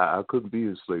know, I couldn't be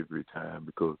in slavery time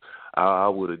because I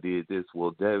would have did this.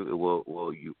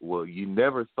 You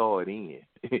never saw it end.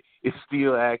 It's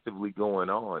still actively going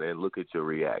on, and look at your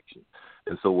reaction.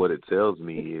 And so what it tells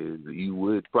me is you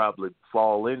would probably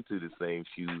fall into the same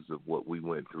shoes of what we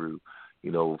went through,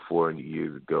 you know, 400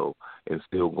 years ago, and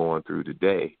still going through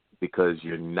today, because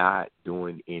you're not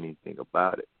doing anything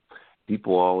about it.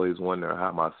 People always wonder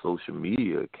how my social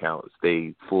media account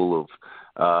stays full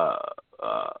of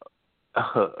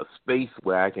a space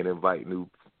where I can invite new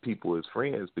people as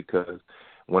friends, because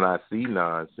when I see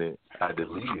nonsense, I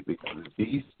delete it, because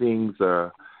these things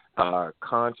are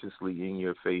consciously in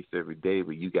your face every day,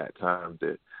 but you got time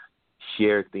to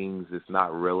share things that's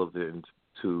not relevant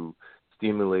to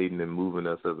stimulating and moving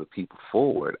us as a people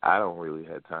forward. I don't really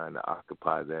have time to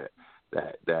occupy that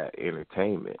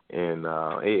entertainment. And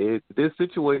this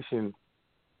situation,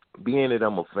 being that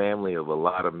I'm a family of a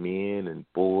lot of men and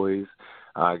boys,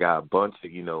 I got a bunch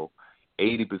of,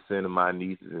 80% of my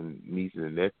nieces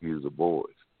and nephews are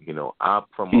boys. I'm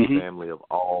from a family of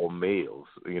all males.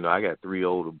 I got 3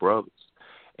 older brothers,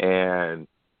 and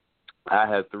I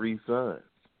have 3 sons.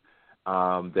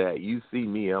 That you see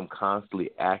me, I'm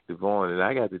constantly active on, and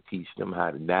I got to teach them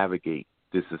how to navigate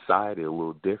this society a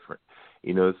little different.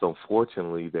 It's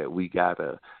unfortunately that we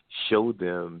gotta show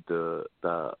them the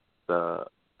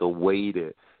way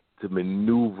to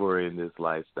maneuver in this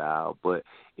lifestyle. But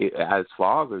as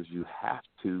fathers, you have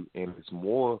to, and it's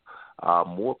more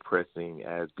pressing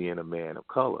as being a man of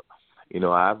color.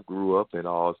 I've grew up in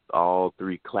all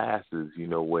 3 classes,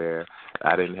 where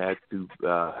I didn't have to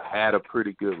had a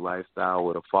pretty good lifestyle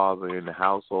with a father in the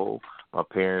household. My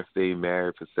parents stayed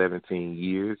married for 17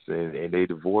 years, and they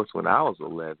divorced when I was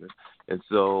 11. And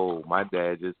so my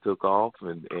dad just took off,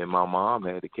 and my mom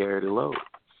had to carry the load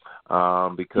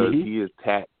because he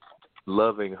attacked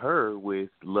loving her with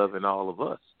loving all of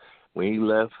us. When he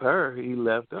left her, he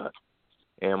left us.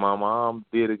 And my mom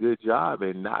did a good job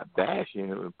in not bashing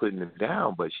him and putting him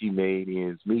down, but she made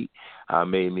ends meet.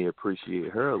 Made me appreciate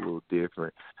her a little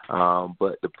different.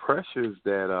 But the pressures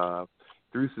that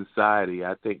through society,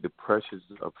 I think the pressures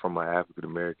from an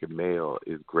African-American male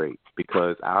is great,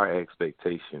 because our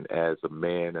expectation as a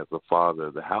man, as a father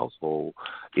of the household,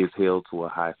 is held to a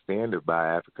high standard by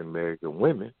African-American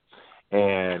women.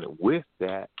 And with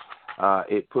that,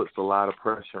 it puts a lot of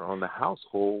pressure on the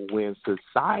household when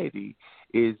society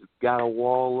is got a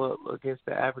wall up against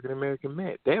the African-American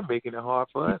men. They're making it hard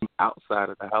for us outside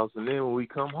of the house. And then when we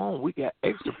come home, we got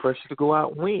extra pressure to go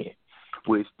out and win,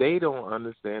 which they don't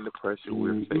understand the pressure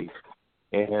we're facing.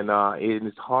 And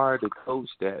it's hard to coach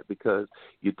that, because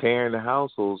you're tearing the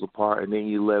households apart, and then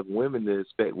you let women to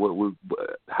expect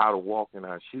how to walk in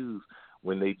our shoes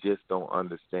when they just don't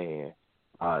understand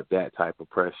that type of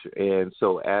pressure. And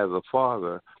so as a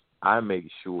father, I make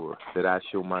sure that I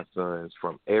show my sons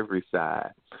from every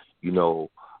side,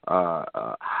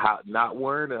 how not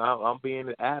worried. I'm being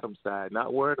the Adam side,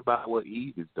 not worried about what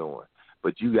Eve is doing.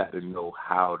 But you got to know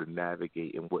how to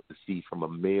navigate and what to see from a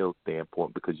male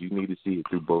standpoint, because you need to see it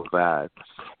through both eyes.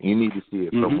 You need to see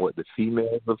it from what the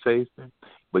females are facing,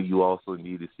 but you also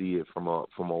need to see it from a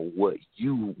what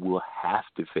you will have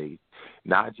to face,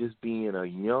 not just being a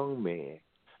young man,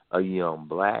 a young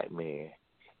black man.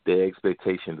 The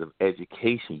expectations of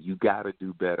education, you got to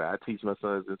do better. I teach my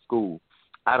sons in school,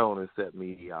 I don't accept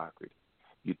mediocrity.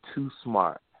 You're too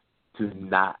smart to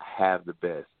not have the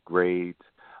best grades,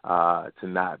 to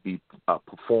not be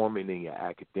performing in your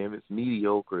academics.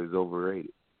 Mediocre is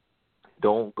overrated.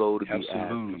 Don't go to be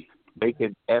average. Make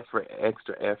an effort,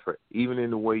 extra effort, even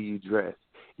in the way you dress.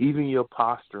 even your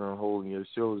posture and holding your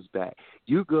shoulders back,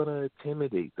 you're going to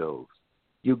intimidate those.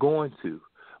 You're going to.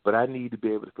 But I need to be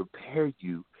able to prepare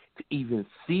you to even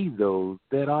see those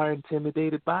that are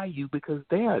intimidated by you because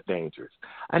they are dangerous.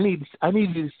 I need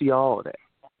you to see all that.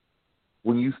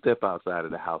 When you step outside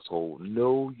of the household,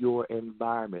 know your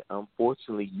environment.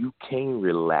 Unfortunately, you can't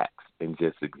relax and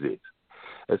just exist.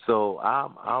 And so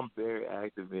I'm very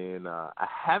active in. I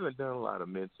haven't done a lot of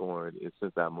mentoring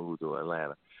since I moved to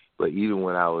Atlanta, but even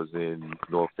when I was in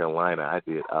North Carolina, I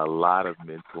did a lot of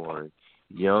mentoring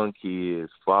young kids,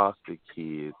 foster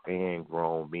kids, and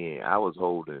grown men. I was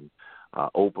holding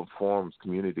open forums,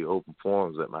 community open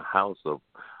forums at my house of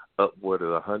upward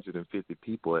of 150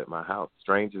 people at my house,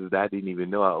 strangers that I didn't even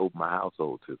know I opened my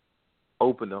household to.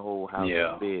 Opened the whole house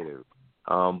and fed.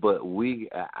 But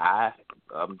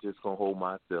I'm just going to hold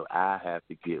myself. I have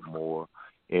to get more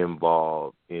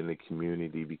involved in the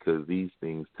community because these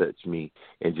things touch me,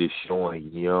 and just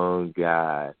showing young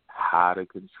guys how to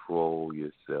control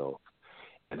yourself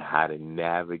and how to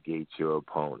navigate your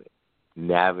opponent,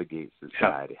 navigate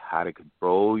society, how to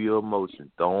control your emotions.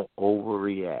 Don't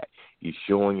overreact. You're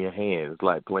showing your hand. It's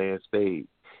like playing spades.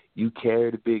 You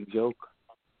carry the big joker.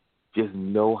 Just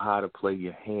know how to play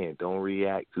your hand. Don't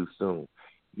react too soon.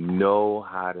 Know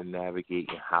how to navigate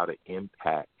and how to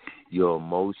impact your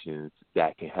emotions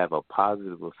that can have a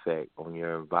positive effect on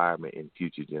your environment in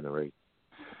future generations.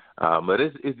 But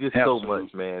it's just so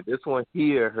much, man. This one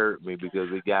here hurt me because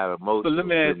it got emotional to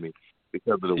me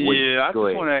because of the weight. Yeah, I just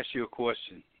want to ask you a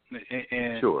question.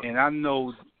 Sure. And I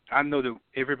know that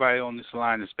everybody on this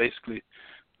line is basically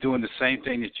doing the same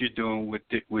thing that you're doing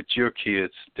with your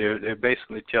kids. They're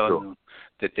basically telling them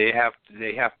that they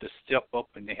have to step up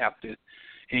and they have to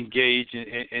engage,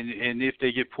 and if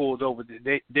they get pulled over,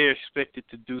 they're expected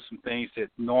to do some things that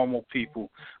normal people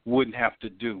wouldn't have to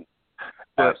do.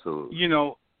 But, absolutely. You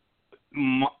know,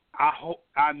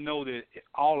 I know that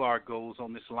all our goals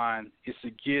on this line is to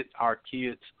get our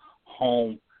kids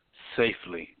home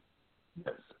safely.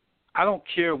 Yes. I don't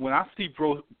care when I see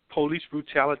police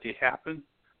brutality happen,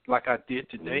 like I did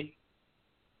today,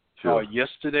 or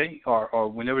yesterday, or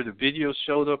whenever the video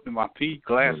showed up in my feed.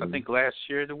 Glass, I think Glass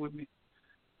shared it with me.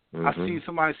 I seen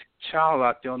somebody's child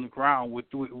out there on the ground with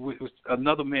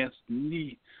another man's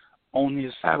knee on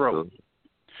his throat.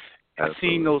 I've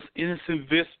seen those innocent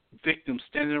victims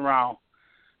standing around,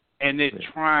 and they're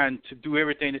trying to do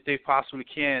everything that they possibly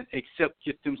can except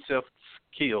get themselves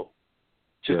killed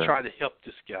to try to help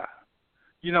this guy.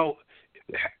 You know,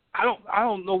 I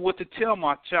don't know what to tell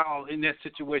my child in that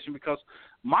situation because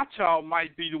my child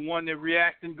might be the one that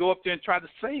react and go up there and try to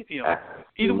save him.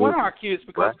 Either one of our kids,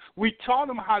 because we taught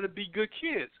them how to be good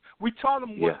kids. We taught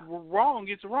them what's wrong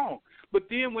is wrong. But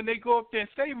then when they go up there and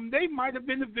save them, they might have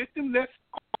been the victim that's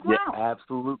on the ground. Yeah,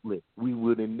 absolutely. We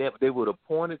would have never. They would have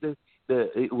pointed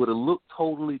it would have looked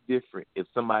totally different if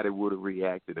somebody would have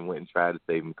reacted and went and tried to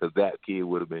save him because that kid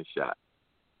would have been shot.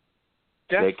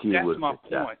 That's my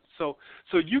point. So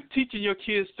you teaching your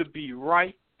kids to be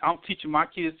right. I'm teaching my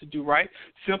kids to do right.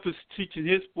 Simple's teaching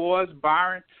his boys,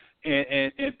 Byron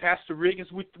and Pastor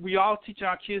Riggins. We all teach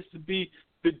our kids to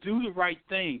do the right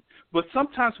thing. But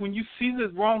sometimes when you see the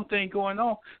wrong thing going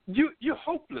on, you're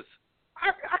hopeless.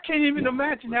 I can't even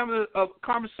imagine having a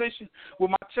conversation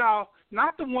with my child,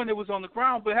 not the one that was on the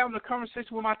ground, but having a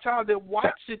conversation with my child that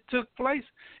watched it took place,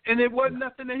 and there wasn't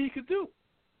nothing that he could do.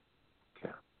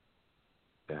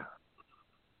 Yeah.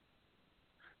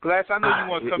 Glass, I know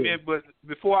you want to come in, but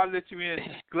before I let you in,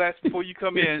 Glass, before you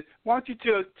come in, why don't you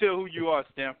tell who you are,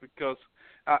 Stanford? Because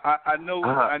I know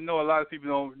a lot of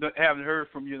people haven't heard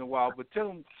from you in a while, but tell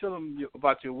them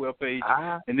about your webpage,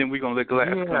 and then we're gonna let Glass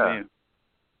come in.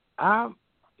 I'm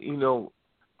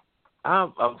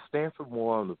Stanford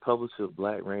Moore. I'm the publisher of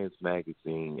Black Reigns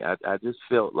Magazine. I just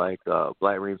felt like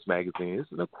Black Reigns Magazine is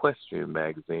an equestrian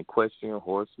magazine, equestrian,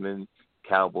 horseman,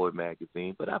 cowboy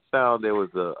magazine, but I found there was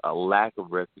a lack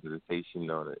of representation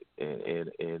on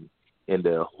it in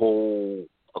the whole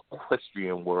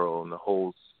equestrian world and the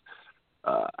whole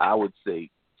I would say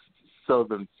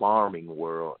southern farming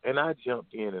world. And I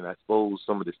jumped in and I suppose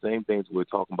some of the same things we're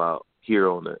talking about here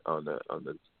on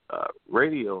the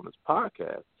radio on this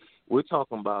podcast. We're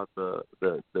talking about the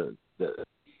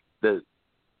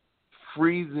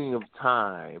freezing of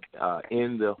time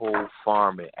in the whole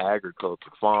farming, agriculture,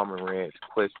 farm and ranch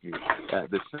question.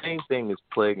 The same thing is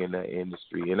plaguing that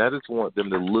industry, and I just want them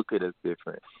to look at us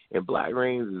different. And Black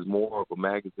Reigns is more of a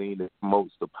magazine that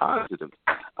promotes the positive.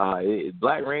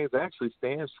 Black Reigns actually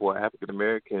stands for African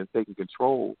Americans taking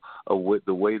control of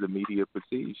the way the media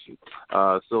perceives you.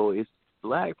 So it's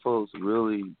Black folks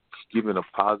really giving a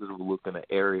positive look in an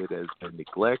area that's been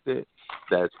neglected,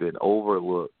 that's been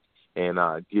overlooked, and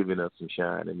giving us some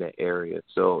shine in that area.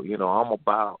 So, I'm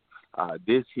about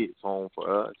this hits home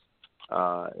for us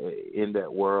in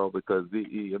that world because,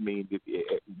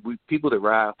 people that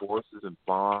ride horses and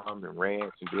farm and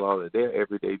ranch and do all that, they're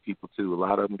everyday people too. A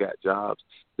lot of them got jobs.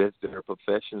 That's their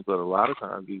professions, but a lot of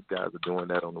times these guys are doing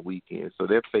that on the weekends. So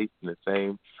they're facing the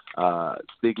same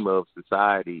stigma of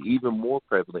society, even more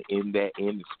prevalent in that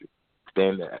industry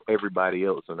than everybody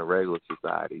else in the regular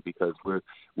society, because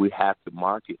we have to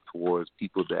market towards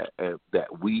people that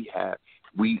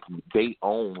they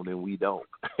own and we don't.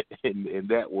 in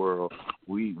that world,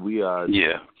 we are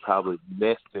probably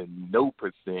less than no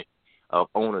percent of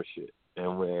ownership,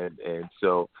 and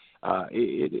so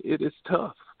it is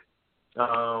tough.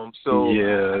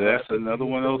 That's another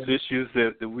one of those issues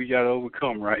that we got to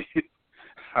overcome, right?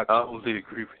 I totally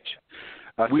agree with you.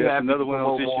 That's another one of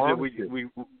those issues that we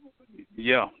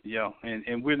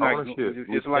and we're not.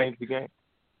 It's like the game.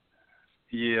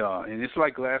 Yeah, and it's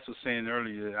like Glass was saying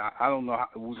earlier. I don't know.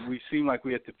 We seem like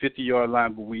we're at the 50-yard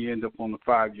line, but we end up on the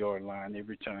 5-yard line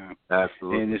every time.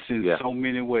 Absolutely. And it's in so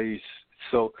many ways.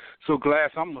 So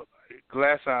Glass, I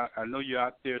know you're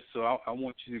out there, so I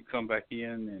want you to come back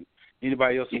in. And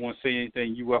anybody else who wants to say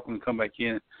anything, you're welcome to come back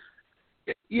in.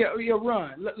 Yeah,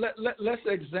 Ron. Let's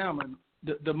examine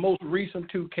the most recent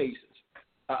two cases.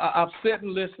 I've sat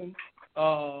and listened.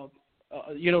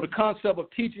 The concept of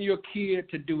teaching your kid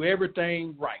to do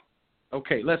everything right.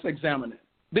 Okay, let's examine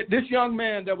it. This young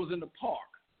man that was in the park,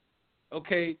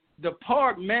 okay, the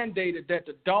park mandated that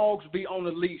the dogs be on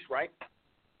the leash, right?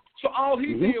 So all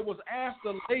he did was ask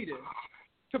the lady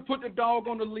to put the dog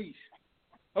on the leash.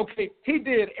 Okay, he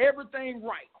did everything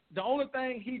right. The only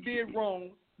thing he did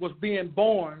wrong was being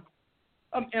born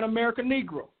an American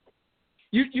Negro.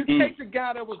 You take the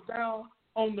guy that was down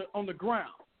on the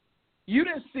ground. You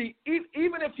didn't see,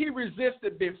 even if he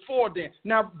resisted before then.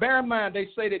 Now, bear in mind, they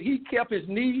say that he kept his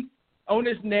knee on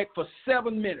his neck for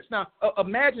 7 minutes. Now,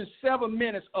 imagine 7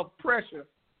 minutes of pressure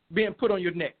being put on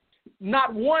your neck.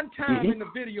 Not one time in the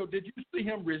video did you see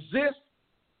him resist.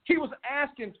 He was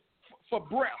asking for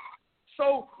breath.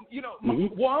 So,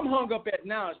 what I'm hung up at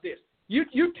now is this.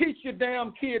 You teach your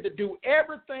damn kid to do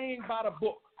everything by the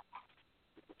book,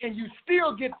 and you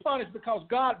still get punished because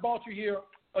God brought you here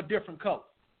a different color.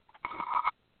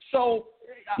 So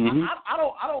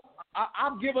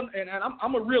I've given, and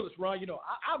I'm a realist, Ron.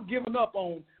 I've given up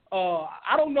on.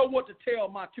 I don't know what to tell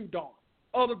my two daughters,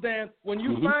 other than when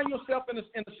you find yourself in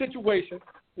a situation,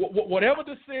 whatever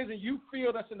decision you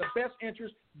feel that's in the best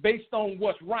interest based on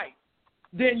what's right,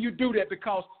 then you do that.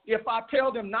 Because if I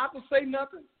tell them not to say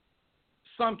nothing,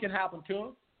 something can happen to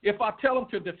them. If I tell them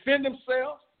to defend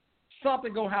themselves,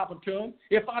 something gonna happen to them.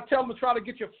 If I tell them to try to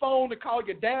get your phone to call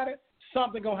your daddy,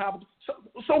 something gonna happen.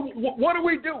 So what do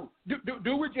we do?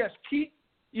 Do we just keep,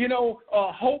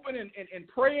 hoping and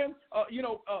praying?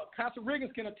 Pastor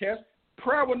Riggins can attest.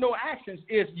 Prayer with no actions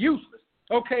is useless.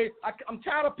 Okay, I'm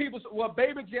tired of people saying, well,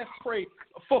 baby, just pray.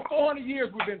 For 400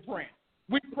 years we've been praying.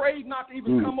 We prayed not to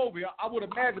even come over here, I would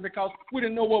imagine, because we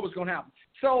didn't know what was going to happen.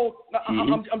 So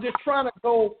I'm just trying to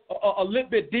go a little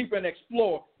bit deeper and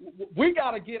explore. We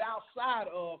got to get outside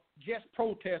of just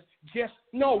protest.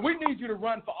 We need you to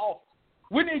run for office.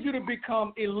 We need you to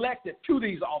become elected to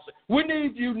these offices. We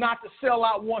need you not to sell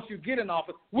out once you get in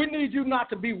office. We need you not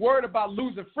to be worried about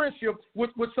losing friendship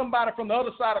with somebody from the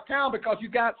other side of town because you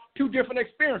got two different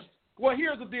experiences. Well,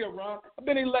 here's the deal, Ron. I've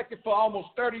been elected for almost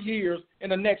 30 years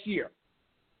in the next year.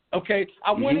 Okay,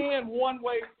 I went in one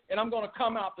way, and I'm going to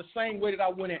come out the same way that I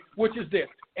went in, which is this.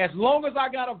 As long as I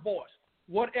got a voice,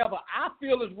 whatever I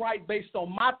feel is right based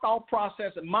on my thought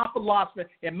process and my philosophy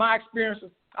and my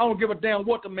experiences, I don't give a damn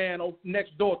what the man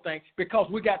next door thinks, because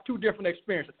we got two different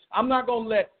experiences. I'm not going to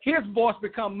let his voice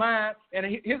become mine, and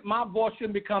my voice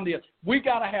shouldn't become his. We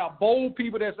got to have bold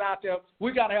people that's out there.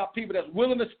 We got to have people that's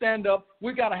willing to stand up.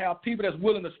 We got to have people that's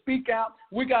willing to speak out.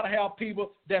 We got to have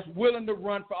people that's willing to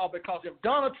run for office, because if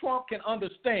Donald Trump can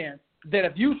understand that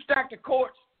if you stack the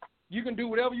courts, you can do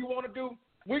whatever you want to do,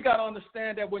 we got to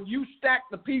understand that when you stack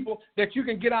the people that you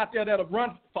can get out there that'll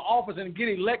run for office and get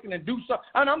elected and do something.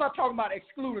 And I'm not talking about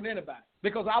excluding anybody,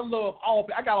 because I love all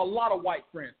people. I got a lot of white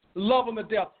friends, love them to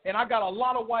death, and I got a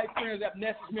lot of white friends that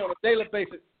message me on a daily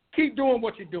basis. Keep doing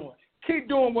what you're doing. Keep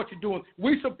doing what you're doing.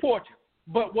 We support you.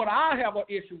 But what I have an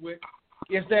issue with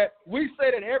is that we say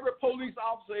that every police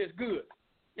officer is good,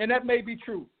 and that may be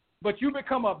true. But you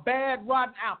become a bad,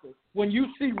 rotten apple when you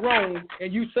see wrong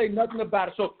and you say nothing about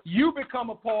it. So you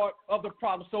become a part of the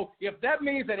problem. So if that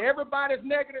means that everybody's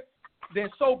negative, then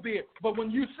so be it. But when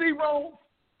you see wrong,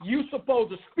 you're supposed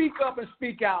to speak up and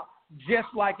speak out, just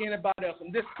like anybody else.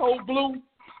 And this code blue,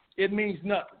 it means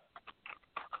nothing.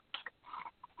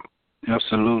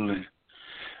 Absolutely.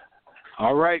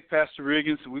 All right, Pastor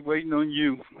Riggins, we're waiting on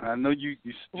you. I know you're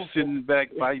sitting back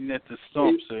biting at the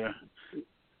stumps there.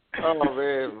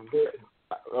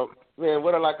 Oh, man,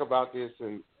 what I like about this,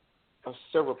 and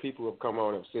several people have come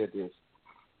on and said this,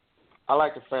 I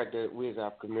like the fact that we as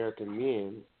African-American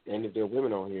men, and if there are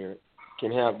women on here,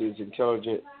 can have these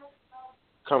intelligent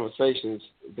conversations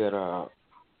that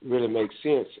really make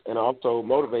sense and also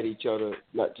motivate each other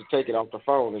not to take it off the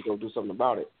phone and go do something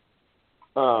about it.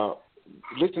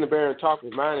 Listening to Baron talk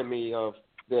reminded me of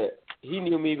that he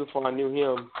knew me before I knew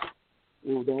him.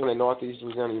 We were down at Northeast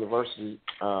Louisiana University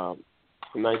from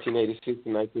 1986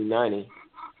 to 1990.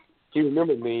 He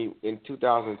remembered me in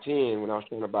 2010 when I was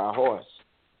trying to buy a horse.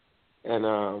 And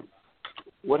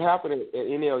what happened at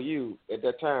NLU at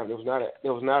that time, there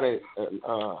was not a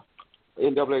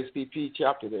NAACP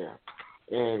chapter there.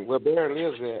 And where Baron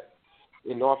lives at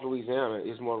in North Louisiana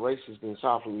is more racist than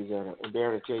South Louisiana. And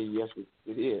Baron will tell you, yes,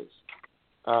 it is.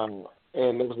 And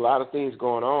there was a lot of things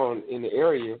going on in the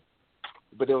area,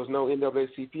 but there was no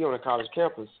NAACP on the college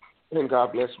campus. And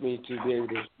God blessed me to be able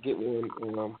to get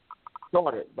one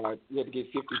started. But you had to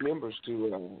get 50 members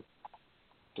to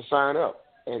sign up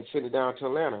and send it down to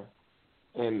Atlanta.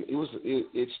 And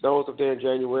it snows up there in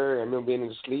January. I remember being in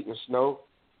the sleet and the snow,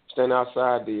 standing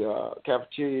outside the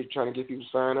cafeteria trying to get people to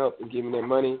sign up and give me their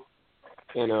money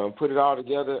and put it all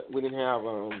together. We didn't have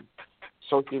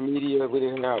social media. We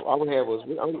didn't have, all we had was,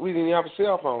 we didn't have a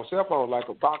cell phone. Cell phone like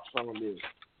a box phone is.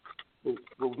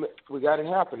 We got it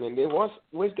happen. And then once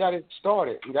we got it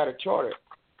started, we got it charted.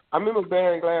 I remember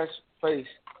Baron Glass' face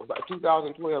about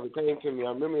 2012. It came to me. I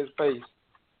remember his face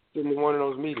sitting in one of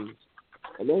those meetings.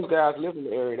 And those guys lived in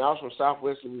the area, and I was from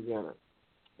Southwest Louisiana.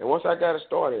 And once I got it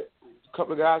started, a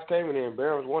couple of guys came in there, and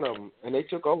Baron was one of them, and they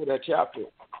took over that chapter.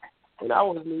 And I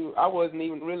wasn't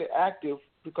even really active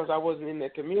because I wasn't in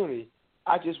that community.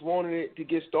 I just wanted it to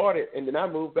get started, and then I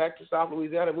moved back to South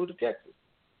Louisiana, moved to Texas.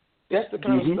 That's the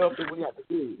kind of stuff that we have to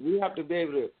do. We have to be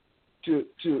able to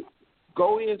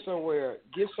go in somewhere,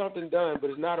 get something done, but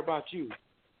it's not about you.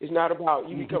 It's not about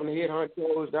you becoming the head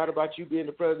honcho. It's not about you being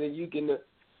the president, you getting the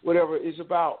whatever. It's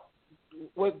about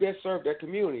what best served that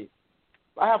community.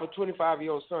 I have a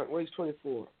 25-year-old son. Well, he's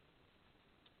 24.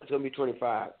 He's going to be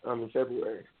 25 in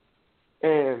February.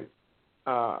 And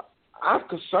I'm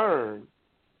concerned,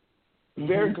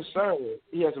 very concerned.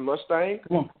 He has a Mustang.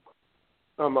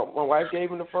 My wife gave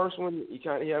him the first one. He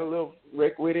had a little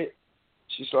wreck with it.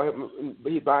 She saw him.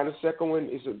 He's buying the second one.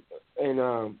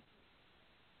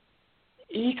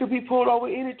 He could be pulled over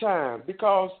any time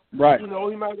because he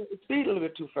might speed a little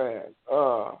bit too fast.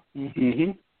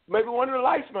 Maybe one of the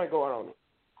lights might go out on him.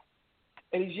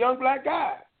 And he's a young black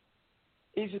guy.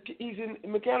 He's in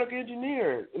mechanical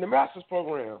engineering in the master's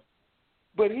program.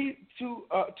 But to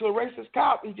a racist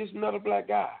cop, he's just another black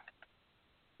guy.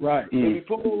 Right. And he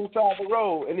pulled on the side of the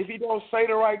road. And if he don't say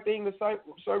the right thing the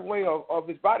certain way of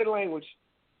his body language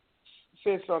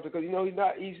says something, because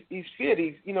he's fit,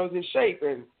 he's in shape,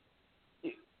 and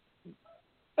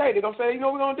hey, they're gonna say,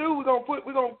 what we're gonna do? We're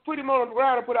gonna put him on the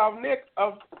ground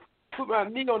and put my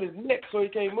knee on his neck so he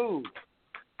can't move.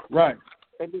 Right.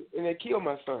 And they kill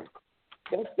my son.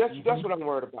 That's what I'm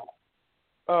worried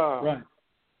about. Right.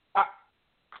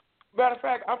 Matter of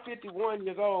fact, I'm 51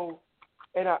 years old,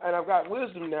 and I've got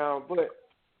wisdom now. But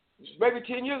maybe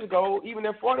 10 years ago, even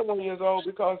at 41 years old,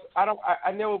 because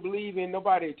I never believe in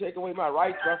nobody taking away my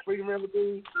rights, my freedom, and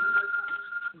everything.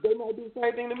 They might do the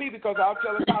same thing to me because I'll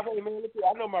tell them, hey man, look,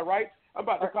 I know my rights. I'm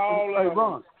about to call. Hey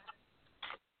Ron.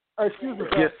 Excuse me.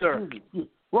 Yes, sir. Excuse me.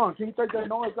 Ron, can you take that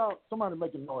noise out? Somebody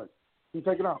making noise. Can you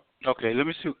take it out? Okay, let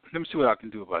me see what I can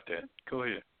do about that. Go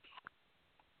ahead.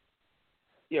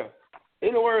 Yeah. In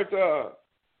other words,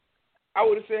 I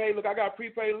would have said, hey, look, I got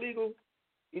prepaid legal.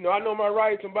 I know my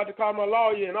rights. I'm about to call my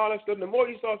lawyer and all that stuff. And the more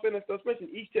you start saying that stuff, especially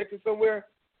in East Texas somewhere,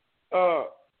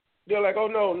 they're like, oh,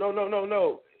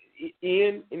 no.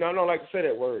 Ian, I don't like to say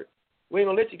that word. We ain't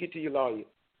going to let you get to your lawyer.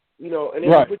 And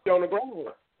then they put you on the ground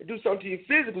and do something to you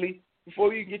physically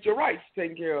before you get your rights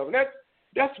taken care of. And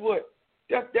that's what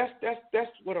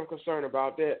I'm concerned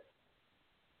about, that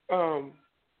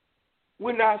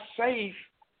we're not safe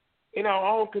in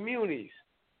our own communities.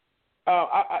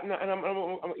 I'm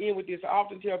in with this. I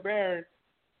often tell Baron,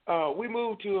 we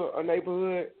moved to a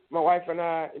neighborhood, my wife and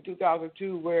I, in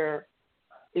 2002, where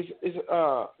it's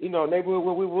a neighborhood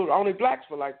where we were only blacks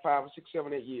for like 5 or 6,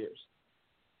 7, 8 years,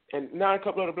 and now a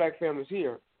couple other black families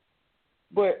here.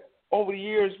 But over the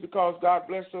years, because God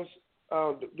blessed us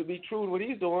to be true to what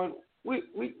He's doing,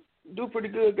 we do pretty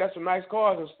good. Got some nice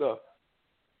cars and stuff.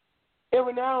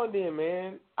 every now and then,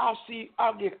 man, I'll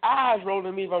get eyes rolling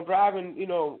at me if I'm driving,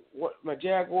 my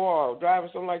Jaguar or driving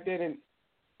something like that, and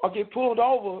I'll get pulled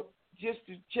over just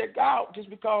to check out, just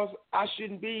because I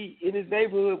shouldn't be in this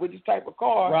neighborhood with this type of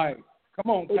car. Right.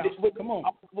 Come on, Pastor. Come on.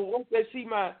 But once they see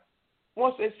my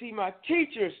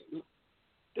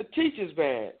the teacher's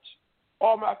badge,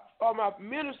 or my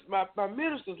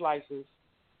minister's license,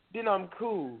 then I'm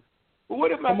cool. But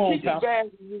what if my teacher's badge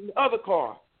is in the other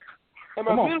car, and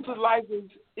my minister's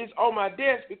license is on my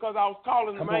desk because I was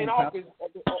calling the main office,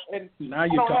 and I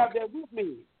don't have that with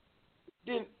me?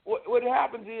 Then what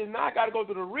happens is now I got to go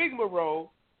through the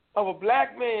rigmarole of a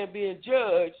black man being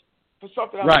judged for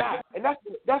something I'm not, and that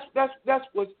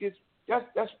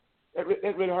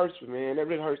really hurts me, man. That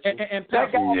really hurts me. And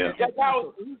that guy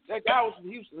was from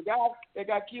Houston. The guy that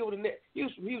got killed he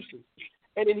was from Houston,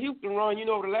 and in Houston, Ron,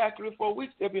 over the last 3 or 4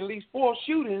 weeks, there've been at least 4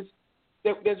 shootings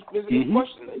there's in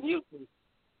question in Houston.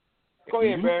 Go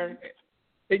ahead, Barry.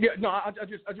 Yeah, no, I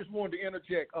just wanted to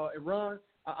interject, Ron.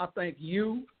 I think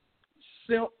you,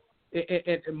 Simp,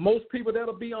 and most people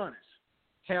that'll be honest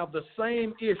have the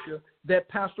same issue that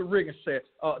Pastor Riggins said.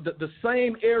 The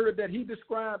same area that he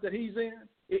described that he's in.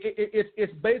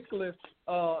 It's basically,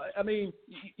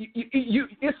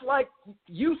 it's like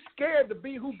you scared to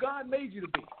be who God made you to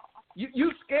be.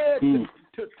 You scared to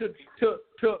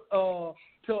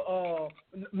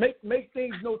make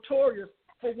things notorious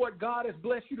for what God has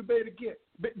blessed you to be able to get,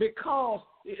 because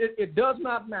it does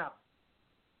not matter.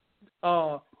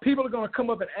 People are going to come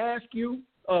up and ask you,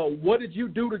 what did you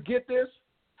do to get this?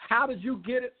 How did you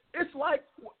get it? It's like,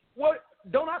 what?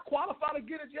 Don't I qualify to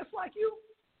get it just like you?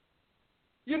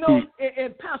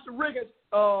 And Pastor Riggins,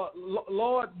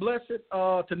 Lord bless it,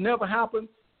 to never happen.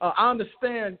 I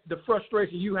understand the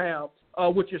frustration you have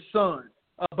with your son,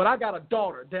 but I got a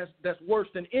daughter that's worse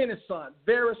than any son.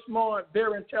 Very smart,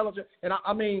 very intelligent, and I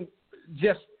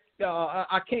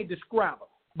can't describe her.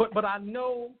 But I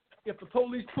know if the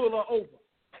police pull her over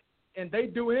and they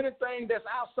do anything that's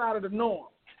outside of the norm,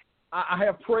 I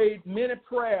have prayed many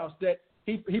prayers that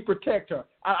he protect her.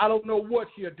 I don't know what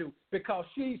she'll do, because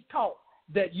she's taught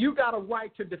that you got a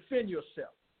right to defend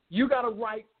yourself. You got a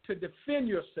right to defend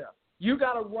yourself. You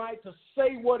got a right to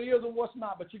say what is and what's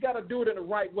not, but you got to do it in the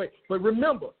right way. But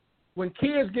remember, when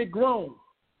kids get grown,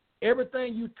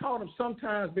 everything you taught them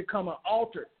sometimes become an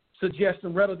altered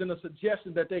suggestion rather than a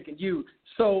suggestion that they can use.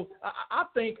 So I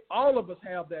think all of us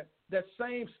have that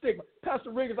same stigma.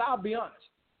 Pastor Riggins, I'll be honest.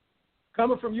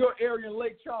 Coming from your area in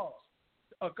Lake Charles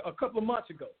a couple of months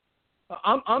ago,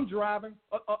 I'm driving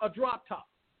a drop top.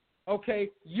 Okay,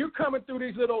 you coming through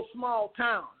these little small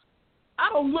towns. I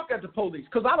don't look at the police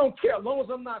because I don't care as long as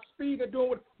I'm not speeding or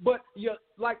doing it. But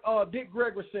like Dick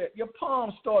Gregory said, your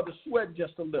palms start to sweat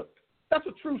just a little. That's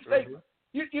a true statement.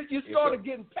 You started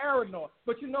getting paranoid.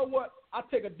 But you know what? I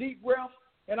take a deep breath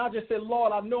and I just say,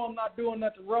 Lord, I know I'm not doing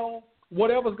nothing wrong.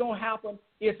 Whatever's going to happen,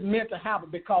 it's meant to happen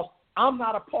because I'm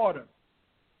not a part of it.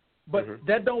 But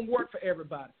that don't work for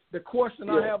everybody. The question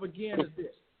I have again is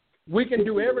this. We can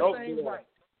do everything right.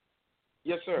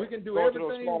 Yes, sir. We can do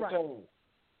everything right.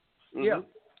 Yeah.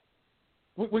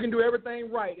 We can do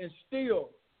everything right and still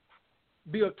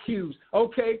be accused.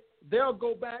 Okay, they'll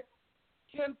go back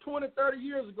 10, 20, 30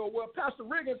 years ago. Well, Pastor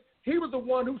Riggins, he was the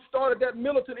one who started that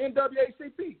militant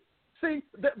NAACP. See,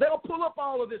 they'll pull up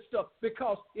all of this stuff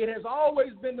because it has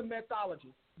always been the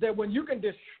methodology that when you can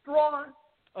destroy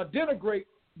or denigrate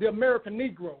the American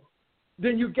Negro,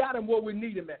 then you got him where we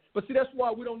need him at. But see, that's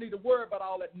why we don't need to worry about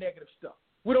all that negative stuff.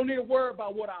 We don't need to worry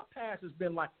about what our past has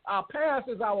been like. Our past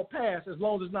is our past as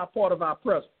long as it's not part of our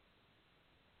present.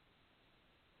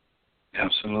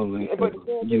 Absolutely. But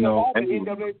the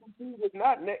NAACP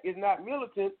is not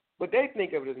militant, but they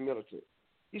think of it as militant.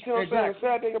 You see what I'm saying? The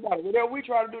sad thing about it, whatever we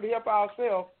try to do to help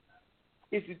ourselves,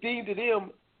 it's deemed to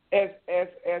them as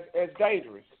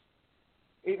dangerous.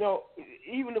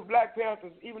 Even the Black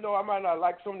Panthers, even though I might not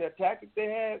like some of their tactics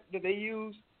that they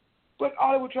use, but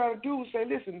all they were trying to do was say,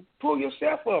 listen, pull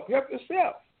yourself up, help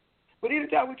yourself. But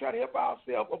anytime we try to help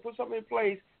ourselves or put something in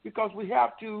place because we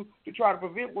have to try to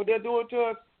prevent what they're doing to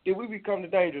us, then we become the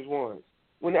dangerous ones,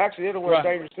 when actually they're the ones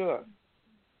dangerous to us.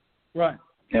 Right.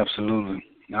 Absolutely.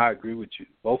 I agree with you,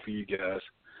 both of you guys.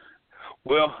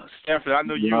 Well, Stanford, I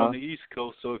know you're on the East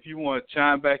Coast, so if you want to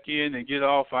chime back in and get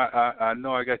off, I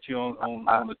know I got you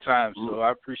on the time, so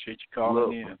I appreciate you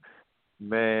calling in.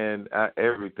 Man,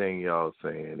 everything y'all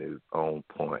saying is on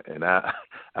point, and I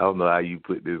don't know how you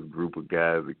put this group of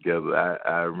guys together.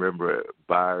 I remember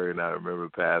Byron, I remember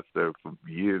Pastor from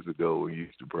years ago when you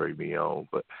used to bring me on,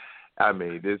 but I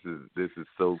mean, this is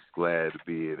so glad to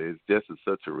be in. It's just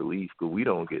such a relief because we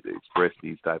don't get to express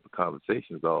these type of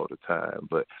conversations all the time.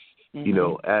 But You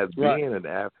know, as being an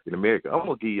African American, I'm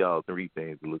gonna give y'all 3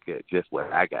 things to look at. Just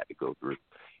what I got to go through.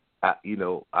 I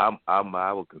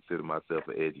would consider myself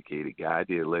an educated guy. I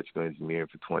did electrical engineering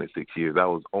for 26 years. I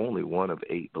was only one of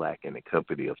 8 black in a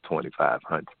company of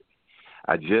 2,500.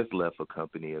 I just left a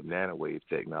company of nanowave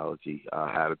technology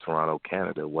out of Toronto,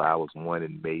 Canada, where I was one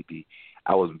in maybe.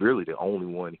 I was really the only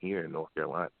one here in North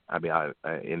Carolina. I mean,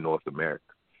 in North America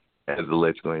as an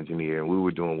electrical engineer, and we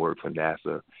were doing work for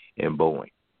NASA and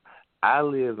Boeing. I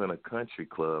live in a country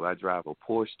club. I drive a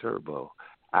Porsche Turbo.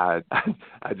 I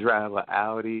drive an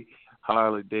Audi,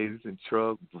 Harley Davidson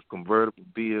truck, convertible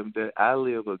BMW. I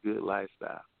live a good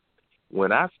lifestyle.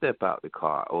 When I step out the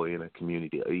car or in a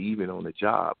community or even on a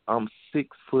job, I'm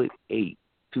 6'8",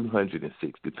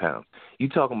 260 pounds. You're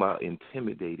talking about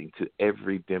intimidating to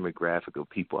every demographic of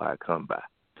people I come by.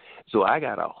 So I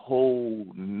got a whole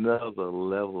nother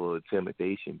level of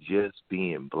intimidation just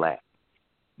being black.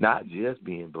 Not just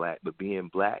being black, but being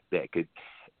black that could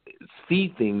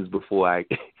see things before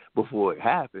it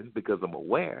happens because I'm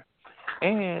aware,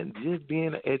 and just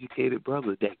being an educated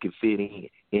brother that can fit in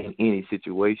any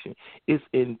situation. It's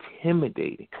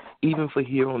intimidating, even for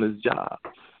here on this job.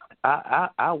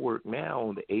 I work now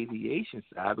on the aviation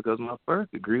side because my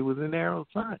first degree was in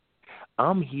aeroscience.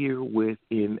 I'm here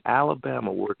in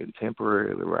Alabama working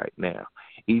temporarily right now,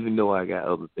 even though I got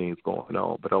other things going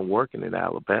on. But I'm working in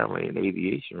Alabama in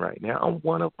aviation right now. I'm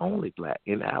one of only black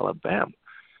in Alabama.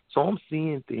 So I'm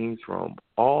seeing things from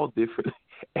all different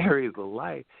areas of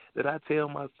life that I tell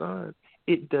my sons,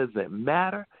 it doesn't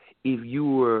matter if you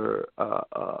were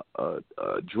a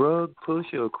drug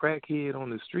pusher or crackhead on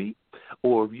the street,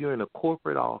 or if you're in a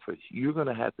corporate office, you're going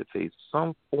to have to face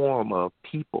some form of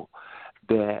people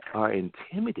that are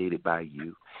intimidated by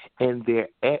you, and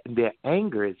their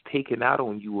anger is taken out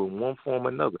on you in one form or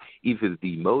another. Either it's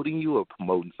demoting you or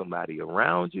promoting somebody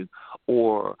around you,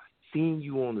 or seeing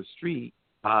you on the street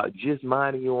just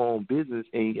minding your own business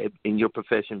in your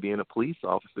profession being a police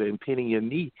officer and pinning your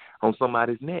knee on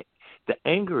somebody's neck. The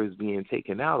anger is being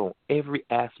taken out on every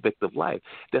aspect of life.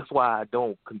 That's why I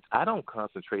don't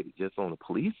concentrate it just on the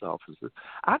police officer.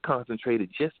 I concentrate it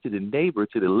just to the neighbor,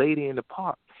 to the lady in the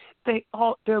park.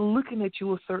 They're looking at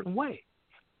you a certain way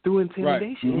through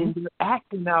intimidation, and they're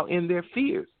acting out in their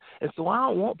fears. And so I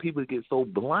don't want people to get so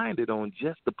blinded on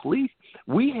just the police.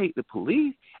 We hate the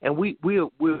police, and we're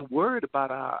worried about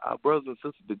our brothers and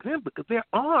sisters because they're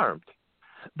armed.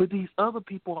 But these other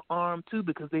people are armed too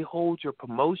because they hold your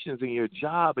promotions and your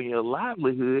job and your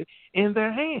livelihood in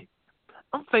their hands.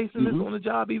 I'm facing this on the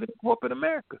job, even in corporate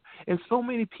America. And so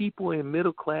many people in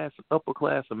middle class, upper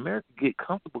class America get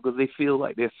comfortable because they feel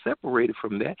like they're separated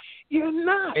from that. You're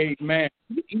not. Amen.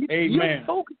 You're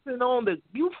focusing on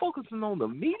the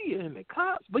media and the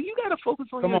cops, but you got to focus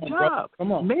on your job,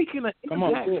 making an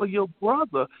impact for your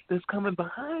brother that's coming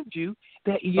behind you.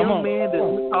 That young man that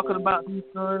we're talking about, these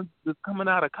sons that's coming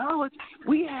out of college,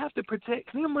 we have to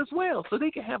protect them as well, so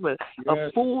they can have a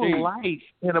full life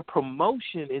and a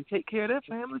promotion and take care of their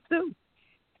family too.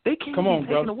 They can't be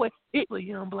taken away. It's a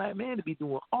young black man to be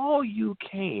doing all you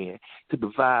can to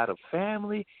provide a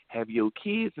family, have your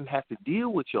kids, and have to deal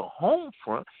with your home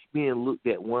front being looked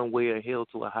at one way or held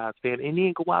to a high standard, and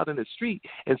then go out in the street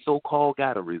and so-called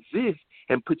got to resist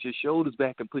and put your shoulders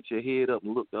back and put your head up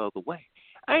and look the other way.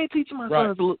 I ain't teaching my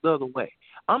sons to look the other way.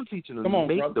 I'm teaching them to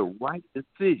make the right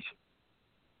decision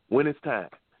when it's time.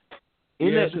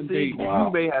 In that decision, you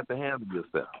may have to handle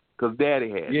yourself because Daddy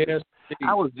has. Yes.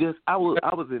 I moved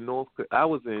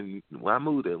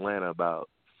to Atlanta about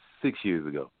 6 years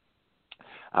ago.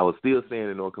 I was still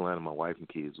staying in North Carolina. My wife and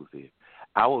kids was here.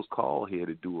 I was called here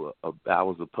to do I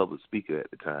was a public speaker at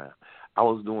the time. I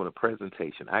was doing a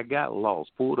presentation. I got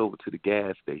lost, pulled over to the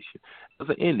gas station. It was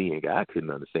an Indian guy. I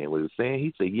couldn't understand what he was saying.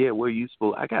 He said, "Yeah, where are you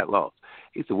supposed?" I got lost.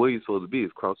 He said, "Where are you supposed to be?"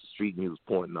 It's across the street, and he was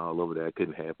pointing all over there. I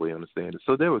couldn't halfway understand it.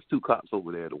 So there was 2 cops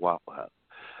over there at the Waffle House.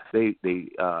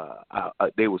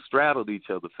 They were straddled each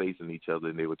other, facing each other,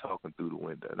 and they were talking through the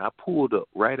window. And I pulled up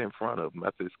right in front of them. I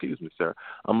said, "Excuse me, sir,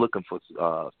 I'm looking for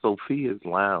Sophia's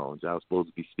Lounge. I was supposed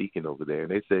to be speaking over there."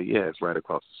 And they said, "Yeah, it's right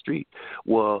across the street."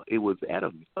 Well, it was at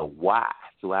a Y,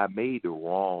 so I made the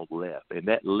wrong left, and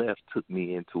that left took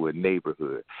me into a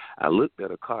neighborhood. I looked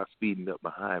at a car speeding up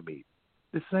behind me.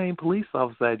 The same police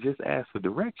officer I just asked for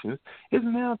directions is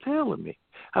now telling me.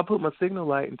 I put my signal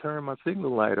light and turned my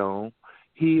signal light on.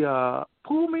 He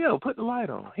pulled me up, put the light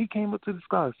on. He came up to the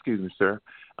car. "Excuse me, sir,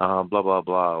 blah, blah,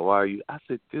 blah. Why are you?" I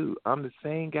said, "Dude, I'm the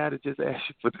same guy that just asked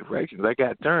you for directions. I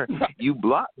got turned. You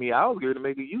blocked me. I was going to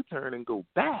make a U-turn and go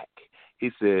back." He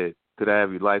said, could I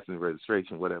have your license,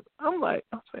 registration, whatever? I'm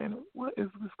saying, what is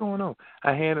this going on?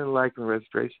 I handed the license and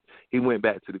registration. He went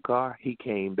back to the car. He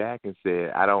came back and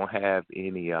said, I don't have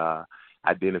any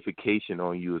identification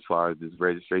on you as far as this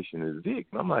registration of the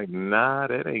vehicle. I'm like, nah,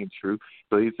 that ain't true.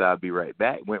 So he said, I'll be right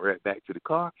back. Went right back to the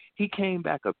car. He came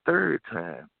back a third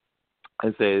time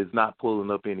and said, it's not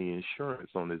pulling up any insurance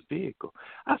on this vehicle.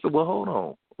 I said, well, hold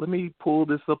on. Let me pull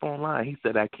this up online. He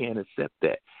said, I can't accept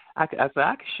that. I said,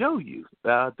 I can show you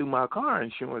through my car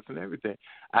insurance and everything.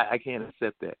 I can't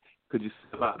accept that. Could you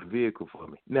step out the vehicle for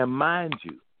me? Now, mind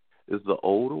you, this is an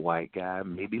older white guy,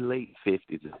 maybe late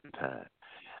 50s at the time.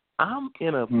 I'm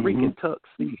in a freaking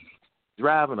tuxedo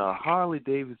driving a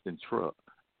Harley-Davidson truck.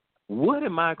 What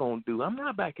am I going to do? I'm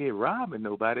not back here robbing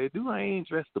nobody. I ain't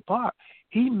dressed the part.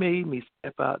 He made me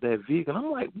step out that vehicle.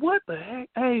 I'm like, what the heck?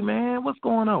 Hey, man, what's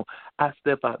going on? I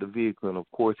step out the vehicle, and, of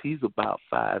course, he's about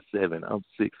 5'7". I'm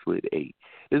 6'8".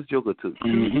 This joker took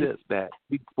 2 steps back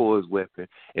before his weapon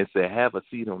and said, have a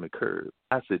seat on the curb.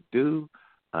 I said, dude,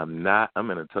 I'm in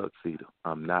a tuxedo.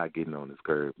 I'm not getting on this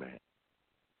curb, man.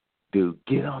 Dude,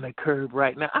 get on the curb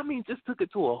right now. I mean, just took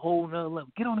it to a whole nother level.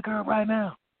 Get on the curb right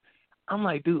now. I'm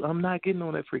like, dude, I'm not getting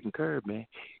on that freaking curb, man.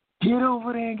 Get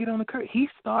over there and get on the curb. He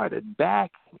started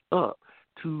backing up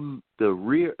to the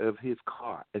rear of his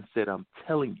car and said, I'm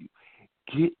telling you,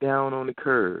 get down on the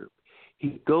curb.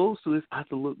 He goes to his, I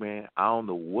said, look, man, I don't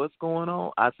know what's going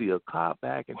on. I see a cop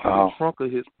back into the trunk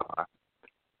of his car.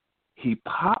 He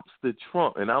pops the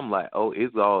trunk, and I'm like, oh,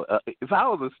 it's all if I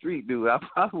was a street dude, I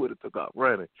probably would have took off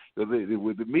running. Because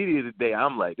with the media today,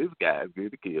 I'm like, this guy is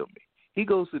going to kill me. He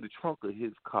goes to the trunk of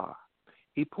his car.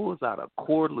 He pulls out a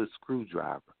cordless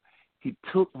screwdriver. He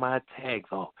took my tags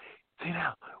off. Sit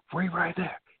down. Wait right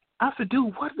there. I said,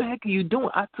 dude, what the heck are you doing?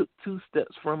 I took 2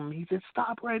 steps from him. He said,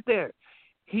 stop right there.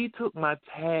 He took my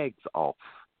tags off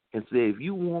and said, if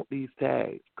you want these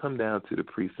tags, come down to the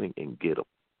precinct and get them.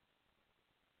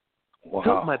 Wow.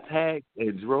 Took my tags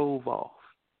and drove off.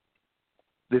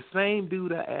 The same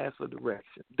dude I asked for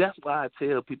direction. That's why I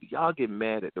tell people, y'all get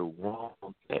mad at the wrong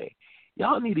thing.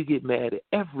 Y'all need to get mad at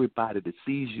everybody that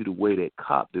sees you the way that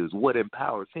cop does. What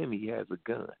empowers him, he has a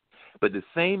gun. But the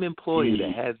same employee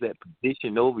that has that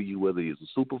position over you, whether he's a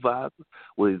supervisor,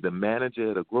 whether he's the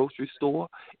manager at a grocery store,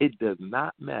 it does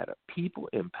not matter. People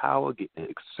in power get to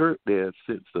exert their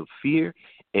sense of fear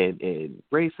and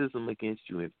racism against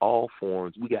you in all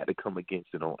forms. We got to come against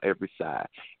it on every side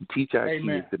and teach our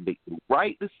kids to make the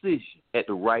right decision at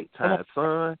the right time.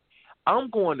 Son, I'm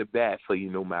going to bat for you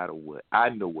no matter what. I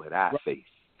know what I face.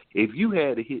 If you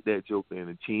had to hit that joker in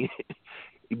the chin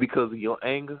because of your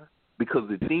anger, because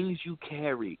the things you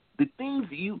carry, the things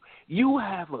you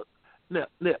have now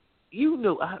you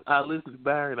know, I listen to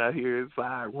Byron out here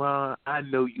inside, Ron. I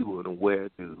know you are aware,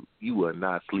 dude. You are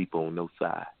not sleep on no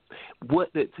side. What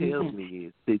that tells me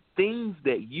is the things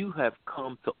that you have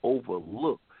come to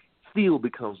overlook still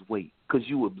becomes weight because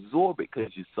you absorb it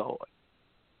because you saw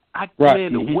it.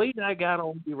 Man, the weight I got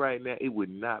on me right now, it would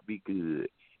not be good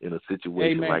in a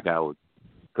situation like I was,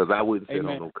 because I wouldn't sit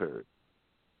on no curb.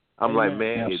 I'm like,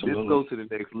 man, if this goes to the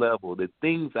next level, the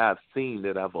things I've seen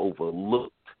that I've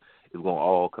overlooked is going to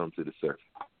all come to the surface.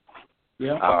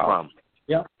 Yeah, I promise.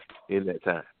 Yeah, in that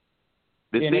time.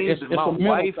 The things that my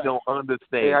wife don't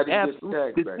understand,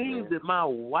 the things that my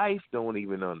wife don't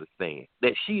even understand,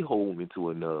 that she hold me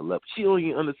to another level. She don't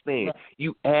even understand. Right.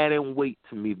 You adding weight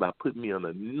to me by putting me on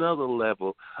another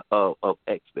level of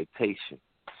expectation.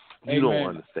 You don't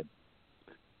understand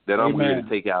that I'm here to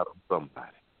take out on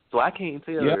somebody. So I can't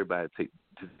tell everybody to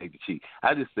take the cheat.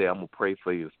 I just say I'm going to pray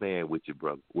for you and stand with you,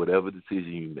 brother, whatever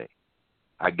decision you make.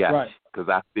 I got you because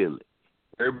I feel it.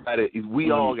 Everybody,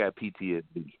 we all got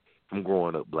PTSD from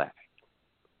growing up black.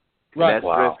 Right. And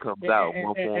that stress comes out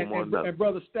one form or another. And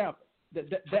Brother Stafford,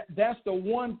 that's the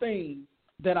one thing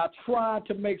that I try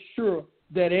to make sure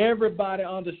that everybody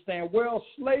understands. Well,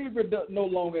 slavery no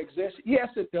longer exists. Yes,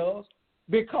 it does,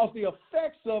 because the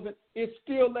effects of it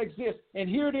still exists. And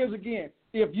here it is again.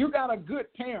 If you got a good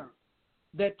parent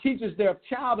that teaches their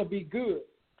child to be good,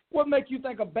 what makes you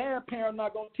think a bad parent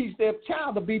not going to teach their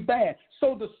child to be bad?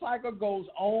 So the cycle goes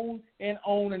on and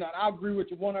on, and I agree with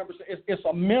you 100%. It's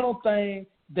a mental thing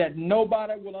that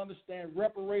nobody will understand.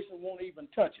 Reparation won't even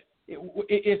touch it.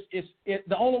 It's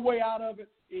the only way out of it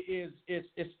is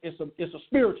it's a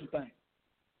spiritual thing.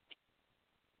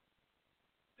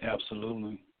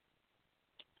 Absolutely.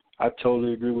 I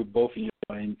totally agree with both of you.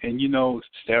 And you know,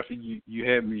 Stafford,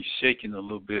 you had me shaking a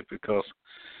little bit because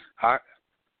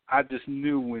I just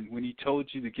knew when he told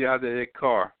you to get out of that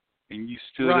car and you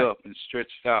stood up and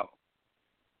stretched out,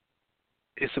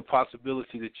 it's a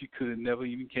possibility that you could have never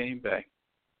even came back.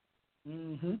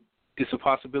 Mm-hmm. it's a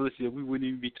possibility that we wouldn't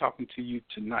even be talking to you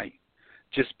tonight,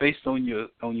 just based on your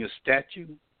stature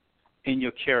and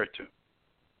your character.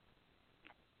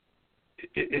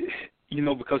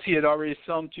 Because he had already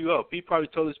summed you up. He probably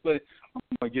told us, "But I'm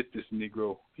gonna get this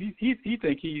Negro. He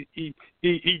think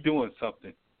he doing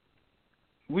something.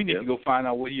 We need to go find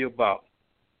out what he about."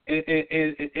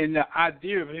 And the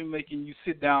idea of him making you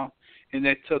sit down in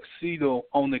that tuxedo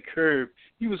on the curb,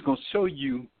 he was gonna show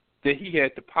you that he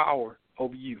had the power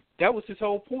over you. That was his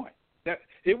whole point. That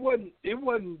it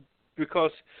wasn't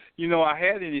because I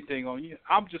had anything on you.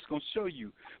 I'm just gonna show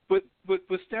you. But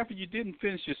Stanford, you didn't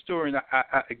finish your story.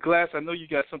 And Glass, I know you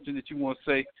got something that you want to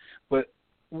say, but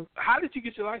how did you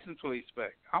get your license plates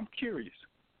back? I'm curious.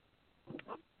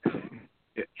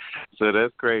 So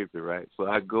that's crazy, right? So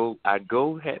I go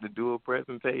had to do a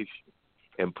presentation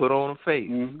and put on a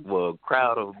face for a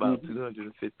crowd of about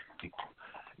 250 people.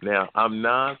 Now I'm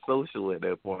non-social at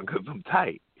that point because I'm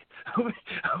tight.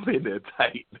 I'm in there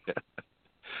tight.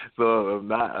 So I'm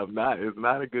not. It's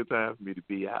not a good time for me to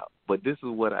be out. But this is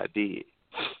what I did,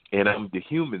 and I'm the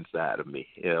human side of me.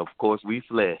 And of course, we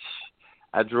flesh.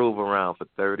 I drove around for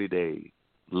 30 days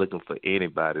looking for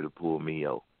anybody to pull me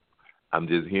over. I'm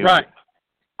just human. Right.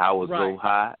 I was so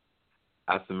hot.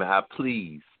 I said, man, I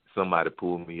please somebody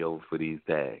pull me over for these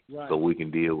tags so we can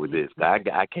deal with this.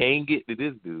 I can't get to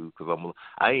this dude because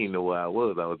I ain't know where I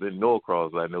was. I was in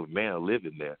Norcross. I know man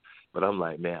living there. But I'm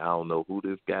like, man, I don't know who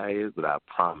this guy is, but I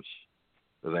promise you,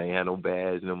 because I ain't had no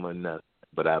badge, no money, nothing.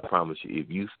 But I promise you, if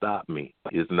you stop me,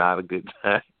 it's not a good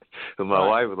time. So my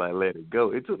wife was like, let it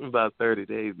go. It took me about 30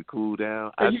 days to cool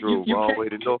down. I drove all the way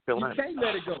to North Carolina. You can't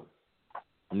let it go.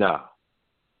 No.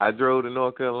 I drove to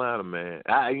North Carolina, man.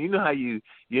 You know how you're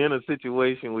in a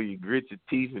situation where you grit your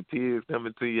teeth and tears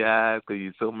coming to your eyes because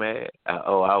you're so mad? I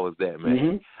was that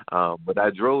man. But I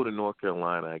drove to North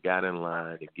Carolina. I got in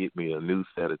line to get me a new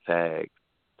set of tags.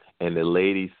 And the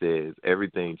lady says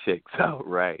everything checks out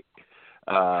right.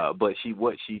 But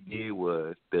what she did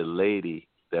was the lady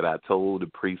that I told the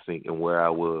precinct and where I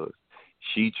was,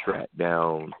 she tracked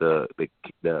down the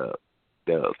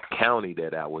county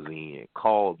that I was in,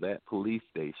 called that police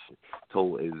station,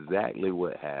 told exactly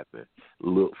what happened,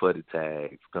 looked for the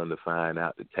tags, come to find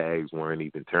out the tags weren't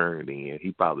even turned in.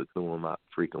 He probably threw them out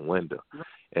the freaking window.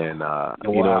 And, you know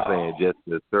what I'm saying, just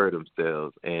to assert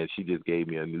themselves. And she just gave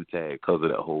me a new tag because of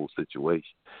that whole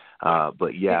situation.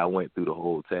 But, yeah, I went through the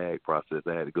whole tag process.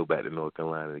 I had to go back to North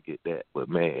Carolina to get that. But,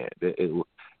 man,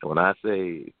 when I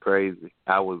say crazy,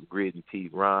 I was gritting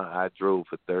teeth. Ron, I drove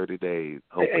for 30 days.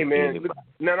 Hey, man,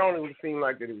 not only would it seem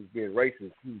like that it was being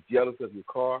racist, he was jealous of your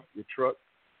car, your truck,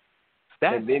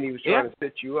 and then he was trying to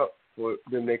set you up for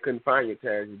then they couldn't find your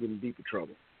tags and get in deeper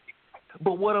trouble.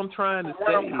 But what I'm trying to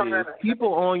say is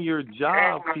people on your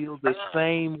job feel the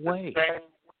same way.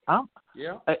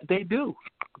 They do.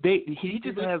 He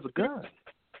just has a gun.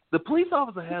 The police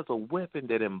officer has a weapon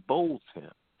that emboldens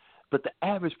him. But the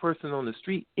average person on the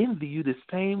street envy you the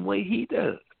same way he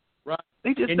does. Right.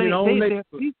 They just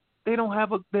they don't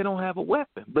have a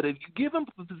weapon. But if you give them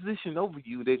a position over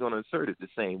you, they're gonna assert it the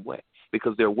same way.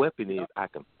 Because their weapon is I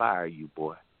can fire you,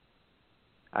 boy.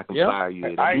 I can fire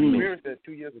you. I experienced that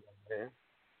 2 years ago, man.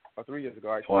 Or 3 years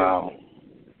ago, actually. Wow.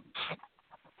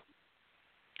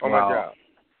 On my job.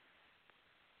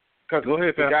 Go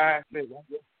ahead,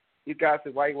 These guys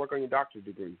said, why you work on your doctorate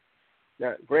degree?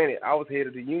 Now, granted, I was head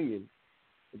of the union,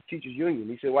 the teachers' union.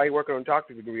 He said, why you working on a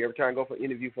doctorate degree every time I go for an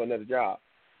interview for another job?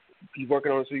 You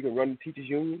working on it so you can run the teachers'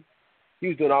 union? He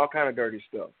was doing all kind of dirty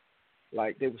stuff.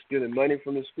 Like they were stealing money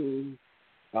from the school.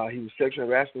 He was sexually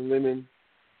harassing women.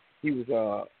 He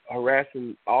was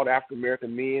harassing all the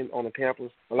African-American men on the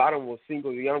campus. A lot of them were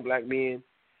single young black men.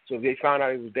 So if they found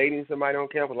out he was dating somebody on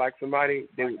campus, like somebody,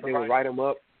 they would write him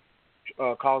up,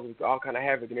 causing all kind of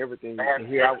havoc and everything. And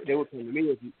here they would come to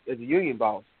me as a union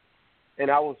boss,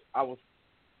 and I was,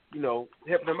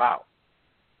 helping them out.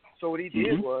 So what he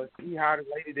did was he hired a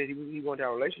lady that he wanted to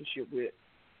have a relationship with,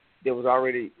 that was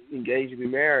already engaged to be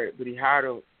married, but he hired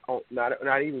her,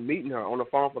 not even meeting her, on the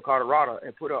phone for Colorado,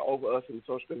 and put her over us in the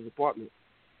social studies department,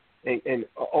 and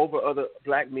over other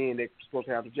black men that were supposed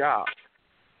to have a job.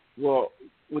 Well,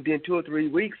 within 2 or 3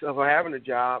 weeks of her having a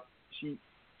job, she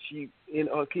and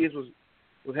her kids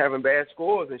was having bad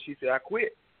scores, and she said, I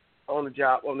quit on the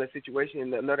job, on that situation,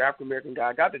 and another African-American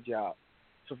guy got the job.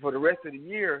 So for the rest of the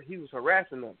year, he was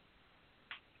harassing them.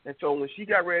 And so when she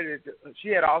got ready, she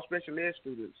had all special ed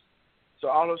students, so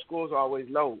all her scores are always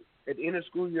low. At the end of the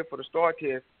school year for the STAR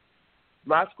test,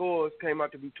 my scores came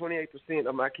out to be 28%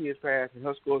 of my kids passed, and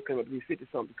her scores came out to be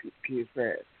 50-something kids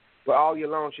passed. But all year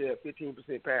long, she had 15%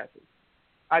 passing.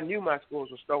 I knew my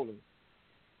scores were stolen.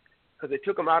 because they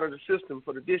took him out of the system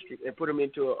for the district and put him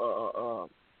into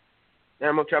and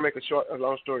I'm going to try to make a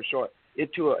long story short,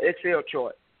 into an Excel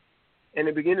chart. And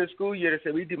at the beginning of the school year, they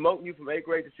said, we demote you from 8th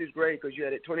grade to 6th grade because you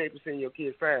had 28% of your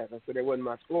kids pass. I said, that wasn't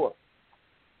my score.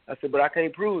 I said, but I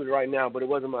can't prove it right now, but it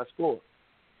wasn't my score.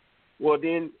 Well,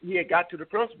 then he had got to the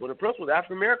principal. The principal was an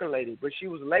African-American lady, but she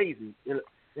was lazy. And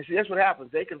see, that's what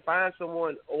happens. They can find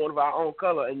someone one of our own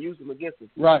color and use them against us.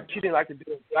 Right. She didn't like to do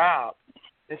a job.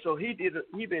 And so he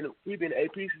been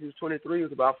AP since he was 23. He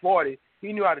was about 40.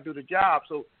 He knew how to do the job,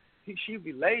 so she'd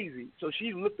be lazy. So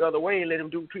she looked the other way and let him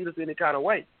treat us any kind of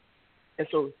way. And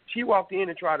so she walked in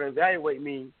and tried to evaluate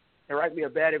me and write me a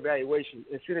bad evaluation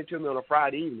and send it to me on a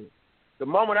Friday evening. The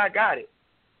moment I got it,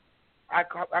 I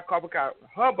called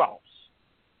her boss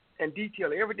and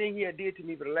detailed everything he had did to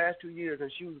me for the last 2 years,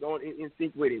 and she was going in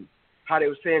sync with him. How they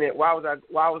were saying that why was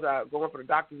I going for the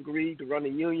doctor's degree to run the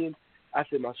union? I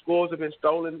said my scores have been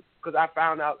stolen because I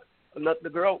found out the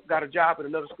girl got a job in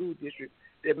another school district.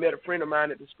 They met a friend of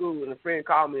mine at the school, and a friend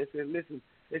called me and said, listen,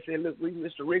 they said, look,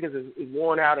 Mr. Riggins is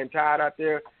worn out and tired out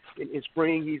there in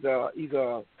spring. We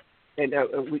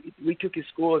took his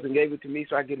scores and gave it to me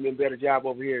so I could get him a better job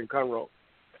over here in Conroe.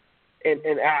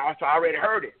 And I already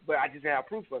heard it, but I just didn't have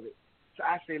proof of it. So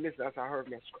I said, listen,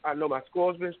 I know my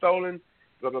score's been stolen,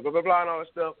 blah, blah, blah, blah, blah, and all that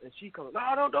stuff. And she comes,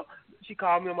 no, don't. She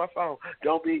called me on my phone.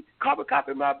 Don't be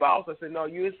copying my boss. I said, no,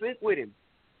 you're in sync with him.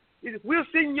 He said, we'll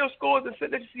send you your scores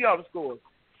and let you see all the scores.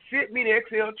 Send me the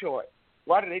Excel chart.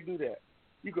 Why did they do that?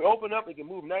 You could open up and can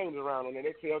move names around on that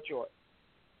Excel chart.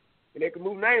 And they can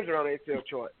move names around the Excel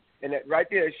chart. And that right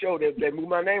there, it showed that they moved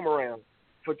my name around.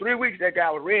 For 3 weeks, that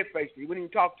guy was red-faced. He wouldn't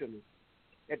even talk to me.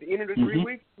 At the end of the 3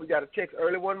 weeks, we got a text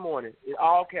early one morning in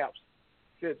all caps.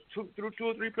 Said through 2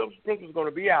 or 3 principals going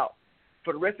to be out.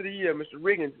 For the rest of the year, Mr.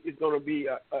 Riggins is going to be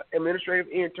an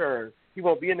administrative intern. He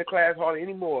won't be in the class hardly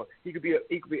anymore. He could be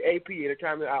AP at the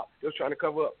time out. They was trying to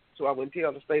cover up, so I wouldn't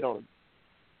tell the state on him.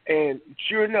 And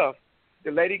sure enough,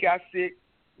 the lady got sick,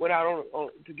 went out on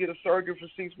to get a surgery for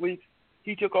 6 weeks.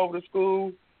 He took over the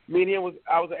school. Me and him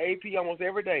I was an AP almost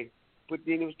every day. But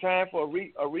then it was time for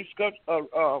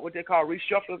what they call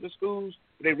reshuffle of the schools.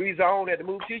 They rezoned, had to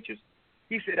move teachers.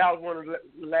 He said I was one of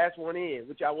the last one in,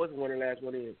 which I wasn't one of the last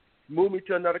one in. Moved me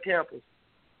to another campus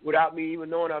without me even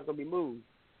knowing I was going to be moved.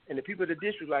 And the people at the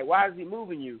district were like, why is he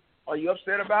moving you? Are you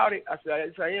upset about it? I said,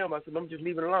 yes, I am. I said, I'm just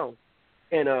leaving it alone.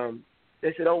 And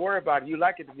they said, don't worry about it. You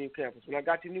like it, the new campus. When I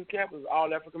got to the new campus,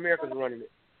 all African Americans were running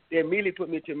it. They immediately put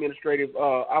me to administrative.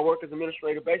 I work as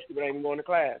administrator basically, but I ain't even going to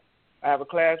class. I have a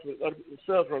class with other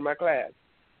subs run my class.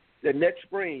 The next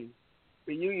spring,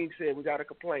 the union said we got a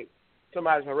complaint.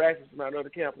 Somebody's harassing somebody on another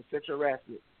campus, sexual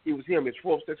harassment. It was him, his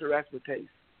 4th sexual harassment case.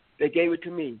 They gave it to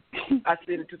me. I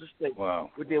sent it to the state. Wow.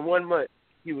 Within 1 month,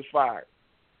 he was fired.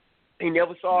 He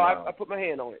never saw I put my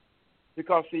hand on it.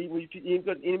 Because, see,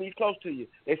 the enemy's close to you.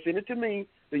 They sent it to me.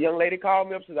 The young lady called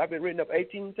me up and said, I've been written up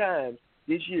 18 times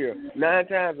this year, 9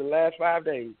 times in the last 5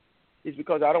 days. It's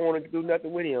because I don't want to do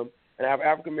nothing with him. And I have an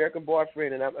African-American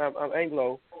boyfriend, and I'm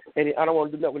Anglo, and I don't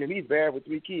want to do nothing with him. He's married with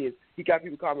 3 kids. He got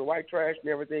people calling me white trash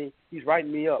and everything. He's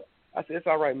writing me up. I said, it's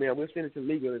all right, man. We'll send it to the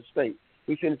legal of the state.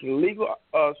 We send it to the legal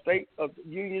state of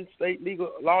union, state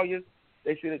legal lawyers.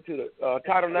 They sent it to the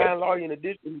Title IX lawyer in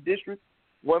the district.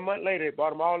 1 month later, they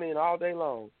brought them all in all day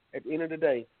long. At the end of the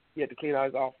day, he had to clean out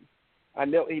his office.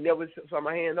 He never saw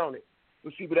my hand on it.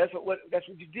 But see, that's what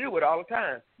you deal with all the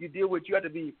time. You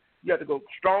have to go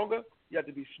stronger. You have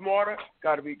to be smarter.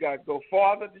 Got to go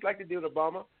farther, just like they did with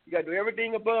Obama. You got to do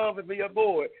everything above and be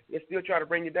aboard. They still try to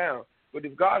bring you down. But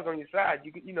if God's on your side,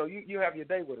 you have your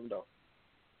day with him, though.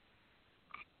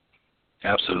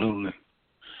 Absolutely.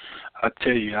 I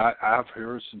tell you, I've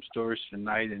heard some stories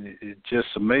tonight, and it just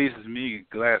amazes me,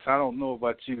 Glass. I don't know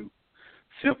about you.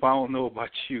 Simp, I don't know about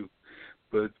you.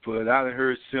 But I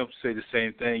heard Simp say the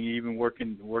same thing, even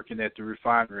working at the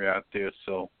refinery out there.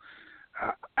 So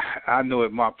I know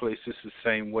at my place it's the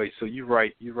same way. So you're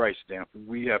right, Stanford.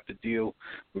 We have to deal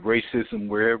with racism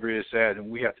wherever it's at, and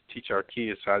we have to teach our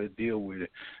kids how to deal with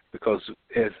it. Because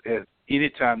as any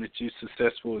time that you're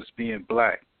successful as being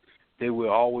black, they will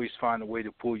always find a way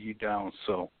to pull you down.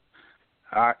 So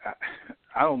I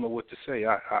don't know what to say.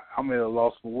 I'm at a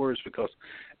loss for words, because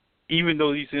even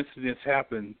though these incidents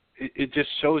happen, it just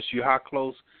shows you how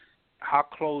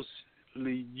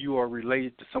closely you are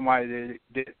related to somebody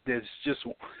that's just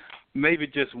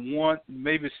maybe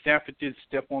Stanford didn't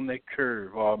step on that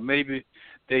curve, or maybe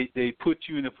they put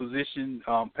you in a position,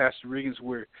 Pastor Riggins,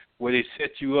 where they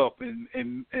set you up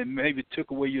and maybe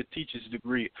took away your teacher's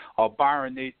degree. Or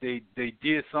Byron, they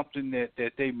did something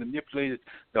that they manipulated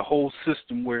the whole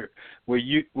system where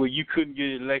you couldn't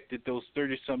get elected those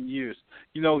 30-some years.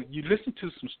 You know, you listen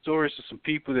to some stories of some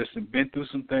people that's been through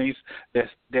some things, that's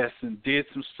did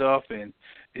some stuff, and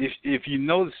if you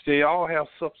notice, they all have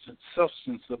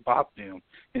substance about them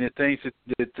and the things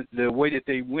that the way that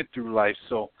they went through life.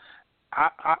 So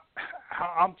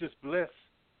I'm just blessed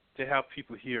to have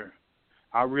people here.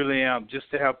 I really am.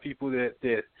 Just to have people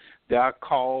that I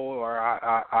call, or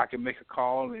I can make a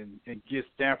call and get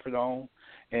Stanford on,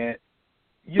 and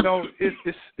you know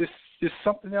it's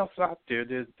something else out there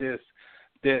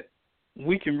that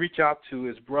we can reach out to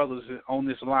as brothers on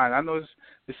this line. I know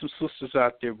there's some sisters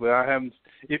out there, but I haven't.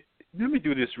 Let me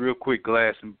do this real quick,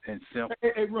 Glass and Simp.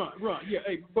 Hey, Ron, yeah.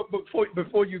 Hey, but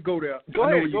before you go there, go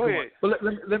ahead. But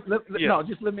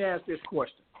let me ask this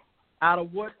question: out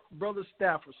of what Brother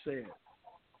Stafford said,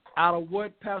 out of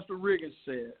what Pastor Riggins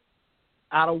said,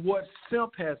 out of what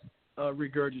Simp has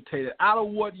regurgitated, out of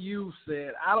what you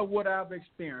said, out of what I've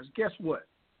experienced, guess what?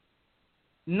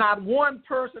 Not one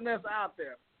person that's out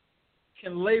there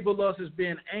can label us as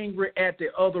being angry at the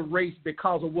other race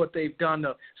because of what they've done.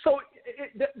 So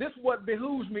this is what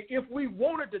behooves me. If we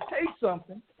wanted to take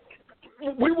something,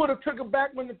 we would have took it back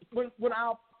when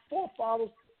our forefathers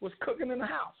was cooking in the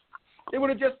house. They would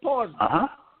have just paused it. Uh-huh.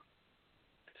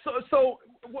 So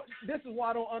this is why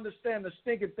I don't understand the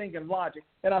stinking thinking logic.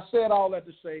 And I said all that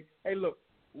to say, hey, look,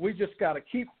 we just got to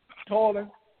keep toiling.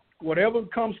 Whatever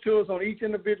comes to us on each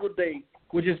individual day,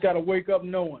 we just got to wake up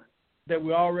knowing that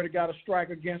we already got a strike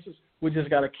against us. We just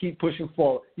got to keep pushing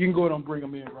forward. You can go ahead and bring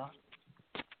them in, Ron.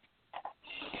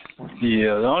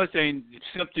 Yeah, the only thing,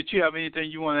 Simp, did you have anything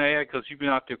you want to add? Because you've been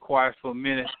out there quiet for a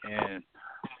minute, and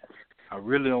I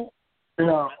really don't.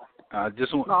 Yeah. I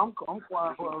just want. No, I'm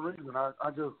quiet for a reason.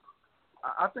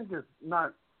 I think it's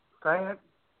not sad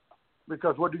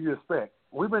because what do you expect?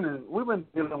 We've been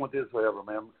dealing with this forever,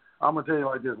 man. I'm gonna tell you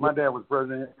like this. My dad was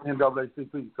president of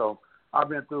NAACP, so I've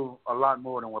been through a lot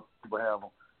more than what people have.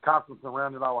 Cops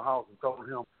surrounded our house and told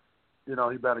him, you know,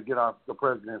 he better get out the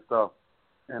president stuff.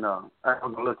 And I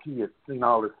was a little kid, seeing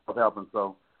all this stuff happen.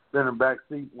 So then in the back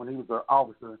seat, when he was an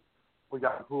officer, we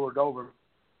got pulled over,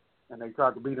 and they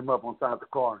tried to beat him up on the side of the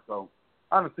car. So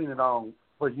I've seen it all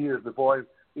for years before it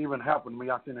even happened to me.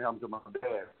 I've seen it happen to my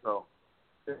dad. So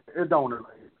it don't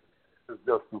relate. It's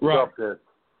just some stuff that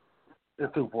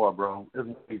it's too far, bro. It's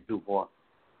way too far.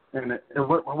 And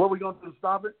what we going to do to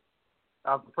stop it?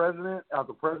 After president, a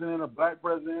black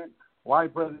president,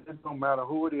 white president, don't matter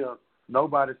who it is,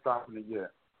 nobody's stopping it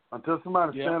yet. Until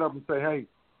somebody stand up and say, hey,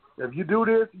 if you do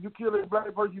this, you kill a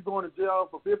black person, you're going to jail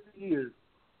for 50 years,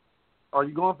 or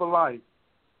you're going for life,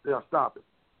 they'll stop it.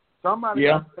 Somebody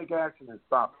has to take action and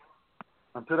stop it.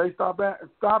 Until they stop it,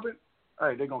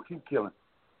 hey, they're going to keep killing.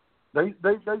 They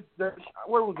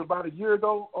what was it, about a year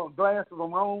ago, Glass, if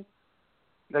I'm wrong,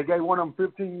 they gave one of them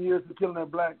 15 years for killing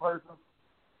that black person.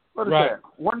 What is that?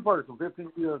 One person,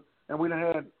 15 years, and we done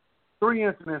had 3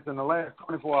 incidents in the last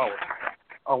 24 hours.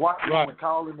 A white woman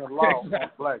calling the law on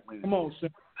black men. Come on, sir.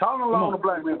 Calling the law on a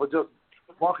black man for just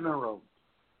walking in the road.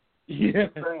 Yeah.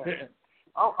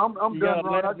 I'm done,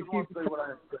 Ron. I just want to say what I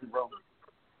have to say, bro.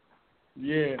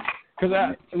 Yeah.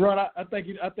 Because Ron, I think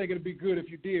it'd be good if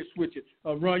you did switch it.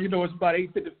 Ron, you know it's about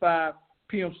 8:55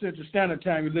 p.m. Central Standard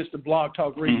Time. You listen to Blog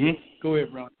Talk Radio. Go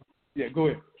ahead, Ron. Yeah, go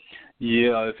ahead.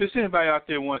 Yeah, if there's anybody out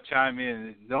there who want to chime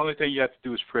in, the only thing you have to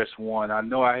do is press 1. I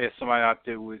know I had somebody out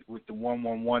there with the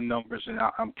 111 numbers, and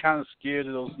I'm kind of scared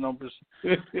of those numbers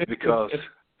because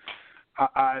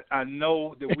I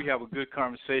know that we have a good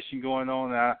conversation going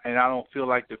on, and I don't feel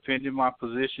like defending my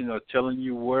position or telling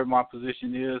you where my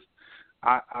position is.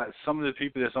 Some of the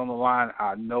people that's on the line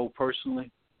I know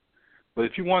personally, but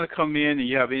if you want to come in and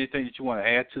you have anything that you want to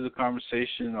add to the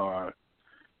conversation or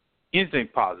anything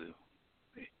positive,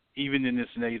 even in this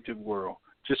negative world,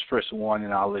 just press 1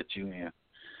 and I'll let you in.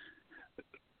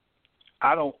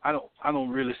 I don't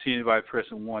really see anybody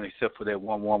pressing 1 except for that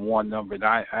 111 number, and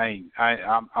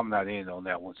I'm not in on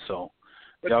that one. So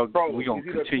we're gonna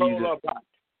continue to.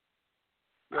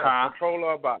 Troll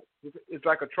or bot. It's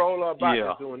like a troll or a bot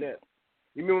that's doing that.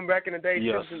 You remember back in the day,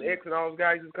 Simpson X and all those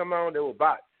guys used to come on, they were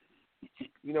bots.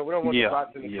 You know, we don't want the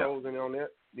bots and the trolls in on that.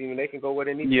 Even they can go where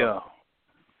they need to go.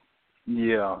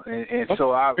 Yeah, and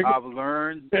so I've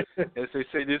learned, as they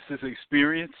say, this is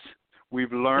experience.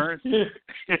 We've learned,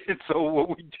 and so what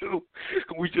we do,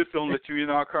 we just don't let you in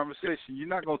our conversation. You're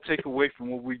not going to take away from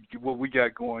what we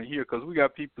got going here, because we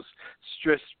got people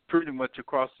stretched pretty much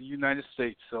across the United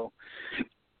States. So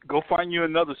go find you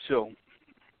another show.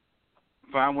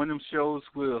 find one of them shows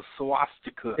with a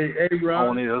swastika Ron,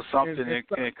 on it or something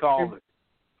and call it.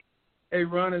 Hey,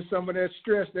 Ron, and some of that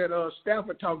stress that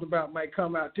Stafford talked about might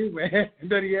come out too, man,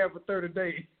 that he had for 30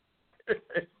 days.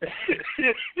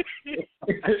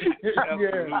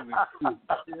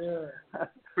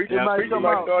 People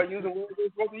might start using words they're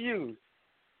supposed to use.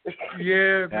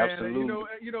 Yeah, man. Absolutely.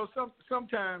 You know,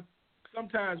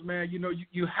 sometimes, man,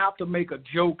 you have to make a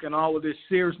joke in all of this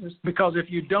seriousness, because if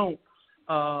you don't,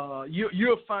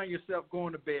 you'll find yourself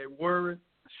going to bed worried,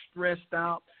 stressed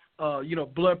out,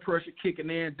 blood pressure kicking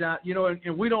in, down,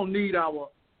 and we don't need our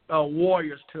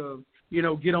warriors to,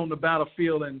 get on the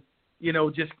battlefield and,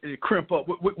 just crimp up.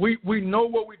 We know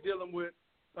what we're dealing with.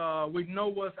 We know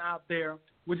what's out there.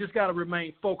 We just got to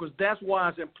remain focused. That's why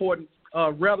it's important,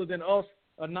 rather than us,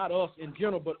 not us in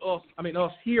general, but us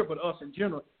here, but us in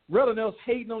general. Rather than us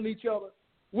hating on each other,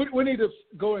 we need to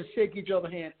go and shake each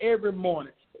other's hand every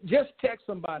morning. Just text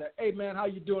somebody, hey, man, how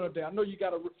you doing today? I know you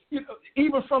got to,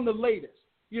 even from the latest,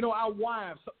 our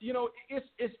wives,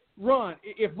 it's run.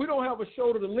 If we don't have a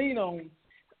shoulder to lean on,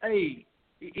 hey,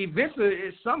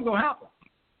 eventually something's going to happen.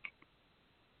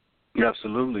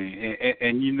 Absolutely.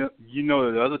 And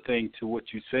the other thing to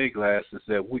what you say, Glass, is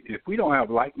that if we don't have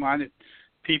like-minded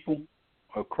people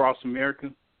across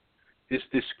America,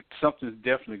 something's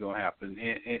definitely going to happen.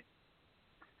 And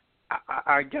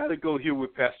I got to go here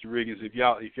with Pastor Riggins if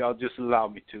y'all just allow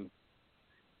me to.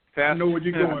 Pastor, I know where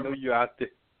you're going. I know you're out there.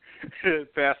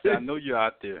 Pastor, I know you're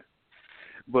out there.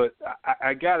 But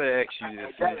I got to ask you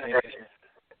this.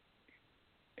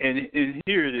 And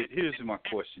here's my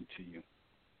question to you.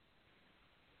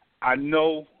 I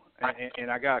know,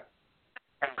 and I got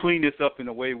to clean this up in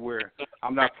a way where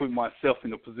I'm not putting myself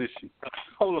in a position.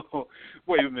 Hold on.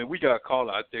 Wait a minute. We got a call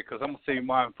out there because I'm going to save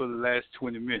mine for the last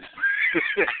 20 minutes.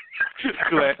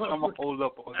 Glass, I'm going to hold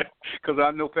up on it because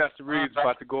I know Pastor Reed's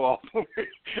about to go off on me.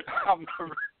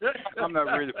 I'm not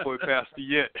ready for it, Pastor,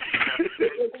 yet.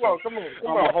 Come on. I'm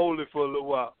going to hold it for a little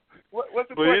while. What's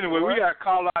the but question, anyway, what? We got a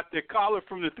call out there. Caller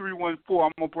from the 314.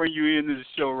 I'm going to bring you into the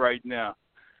show right now.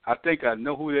 I think I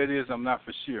know who that is. I'm not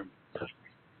for sure.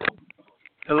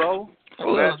 Hello?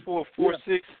 Last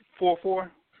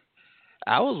 44644.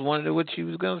 I was wondering what you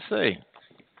was going to say.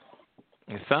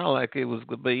 It sounded like it was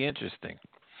going to be interesting.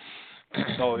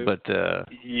 But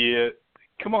yeah.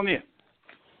 Come on in.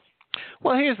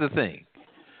 Well, here's the thing.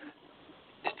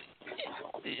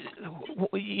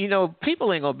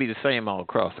 People ain't going to be the same all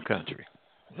across the country.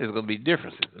 There's going to be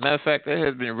differences. As a matter of fact, there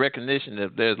has been recognition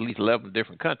that there's at least 11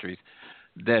 different countries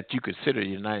that you consider the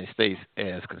United States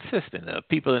as consistent.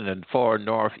 People in the far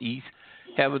northeast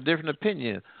have a different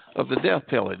opinion of the death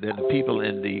penalty than the people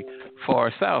in the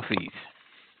far southeast.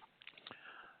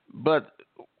 But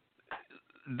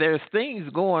there's things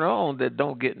going on that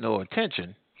don't get no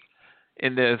attention,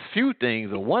 and there's few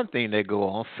things or one thing that go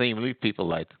on seemingly people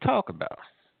like to talk about.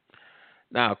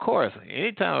 Now, of course,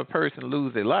 anytime a person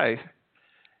loses their life,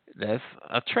 that's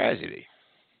a tragedy.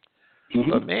 Mm-hmm.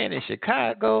 But, man, in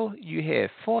Chicago, you had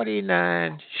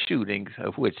 49 shootings,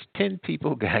 of which 10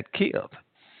 people got killed.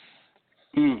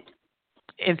 Mm.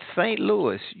 In St.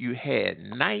 Louis, you had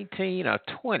 19 or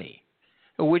 20,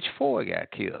 of which 4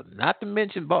 got killed. Not to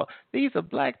mention, these are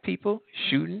black people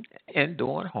shooting and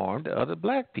doing harm to other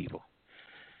black people.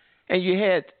 And you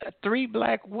had 3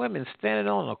 black women standing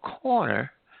on a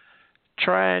corner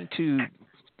trying to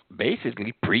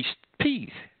basically preach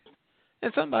peace.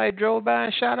 And somebody drove by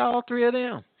and shot all 3 of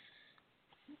them.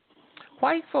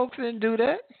 White folks didn't do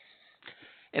that.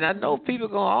 And I know people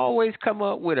going to always come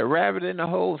up with a rabbit in the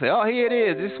hole and say, oh, here it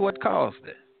is. This is what caused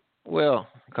it. Well,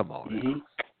 come on. Mm-hmm.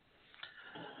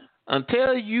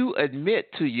 Until you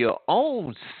admit to your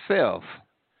own self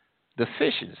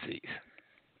deficiencies,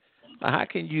 how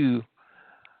can you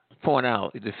point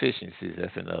out the deficiencies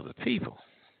that's in other people?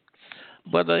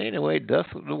 But anyway, that's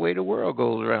the way the world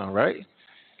goes around, right?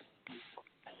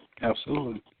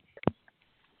 Absolutely.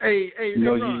 Hey,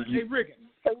 Ron, hey, Rick.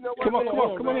 Hey, come on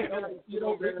in.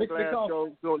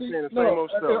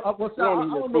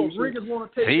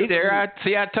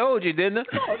 I told you, didn't I?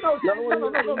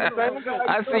 No.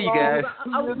 I see you guys.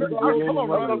 I remember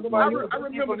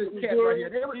this cat right here.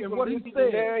 And what he said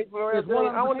is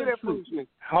one I want to hear that foolishness.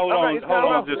 Hold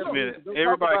on just a minute.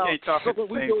 Everybody can't talk at the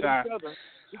same time.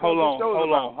 Hold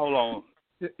on.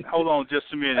 Hold on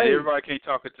just a minute. Hey. Everybody can't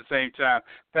talk at the same time.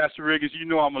 Pastor Riggins, you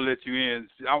know I'm going to let you in.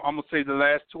 I'm going to say the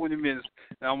last 20 minutes,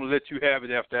 and I'm going to let you have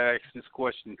it after I ask this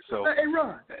question. So, Hey,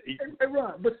 Ron.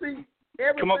 But see,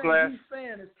 everything he's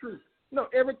saying is true. No,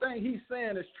 everything he's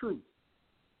saying is true.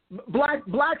 Black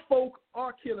folk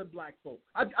are killing black folk.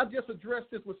 I just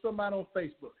addressed this with somebody on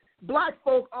Facebook. Black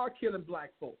folk are killing black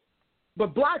folk.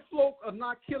 But black folk are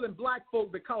not killing black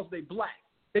folk because they black.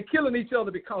 They're killing each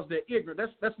other because they're ignorant.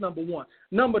 That's number one.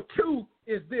 Number two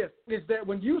is that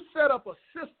when you set up a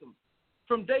system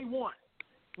from day one,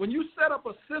 when you set up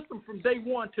a system from day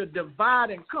one to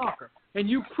divide and conquer, and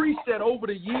you preach that over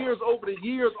the years,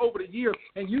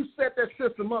 and you set that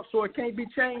system up so it can't be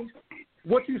changed,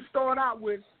 what you start out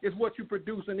with is what you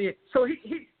produce in the end. So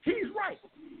he's right.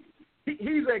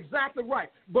 He's exactly right.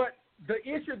 But the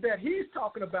issue that he's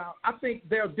talking about, I think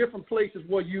there are different places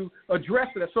where you address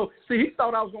it. So, see, he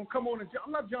thought I was going to come on and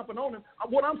I'm not jumping on him.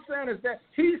 What I'm saying is that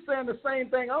he's saying the same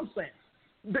thing I'm saying.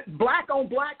 Black on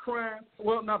black crime,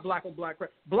 well, not black on black crime.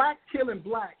 Black killing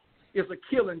black is a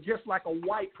killing, just like a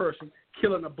white person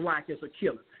killing a black is a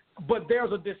killing. But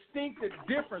there's a distinctive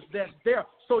difference that's there.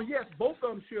 So, yes, both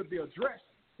of them should be addressed.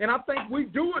 And I think we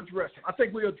do address them. I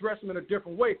think we address them in a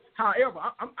different way. However,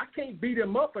 I can't beat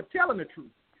him up for telling the truth.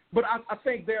 But I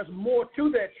think there's more to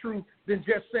that truth than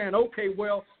just saying, okay,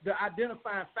 well, the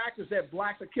identifying factors that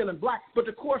blacks are killing black. But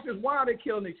the question is, why are they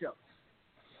killing each other?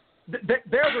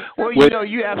 Well,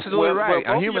 you're absolutely right.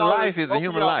 A human life is a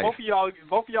human life.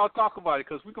 Both of y'all talk about it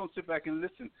because we're gonna sit back and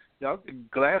listen. Y'all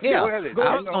glad. Yeah,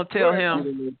 I'm gonna tell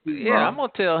him. Yeah, I'm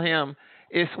gonna tell him.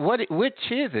 Which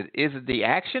is it? Is it the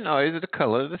action or is it the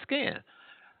color of the skin?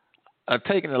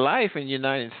 Taking a life in the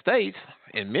United States,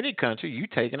 in many countries, you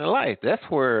taking a life. That's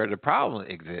where the problem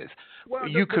exists. Well,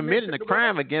 you committing a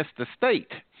crime against the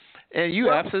state, and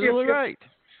you're absolutely right.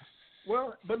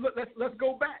 Well, but look, let's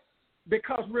go back.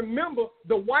 Because remember,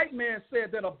 the white man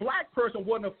said that a black person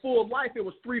wasn't a full life, it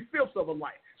was 3/5 of a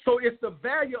life. So it's the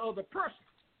value of the person.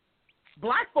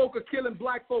 Black folk are killing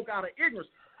black folk out of ignorance,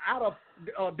 out of,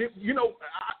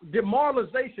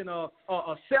 demoralization,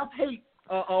 self-hate,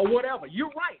 or whatever. You're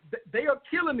right. They are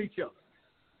killing each other.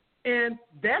 And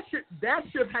that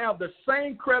should have the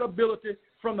same credibility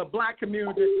from the black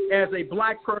community as a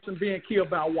black person being killed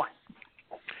by a white.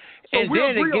 So and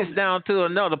then it gets down to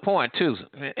another point, too.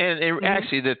 And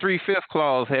actually, the 3/5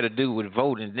 clause had to do with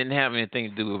voting. It didn't have anything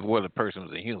to do with whether the person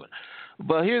was a human.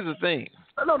 But here's the thing.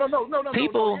 No.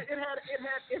 People, It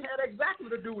had exactly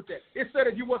to do with that. It said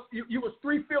that you was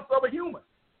 3/5 of a human.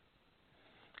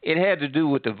 It had to do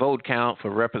with the vote count for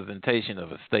representation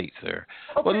of a state, sir.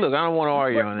 Okay. But look, I don't want to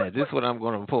argue on that. This is what I'm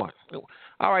going to point.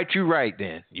 All right, you're right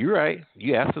then. You're right.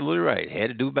 You're absolutely right. It had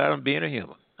to do about him being a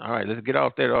human. All right, let's get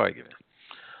off that argument.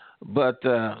 But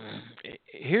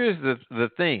here's the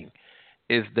thing: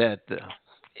 is that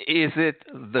is it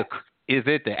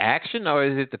the action or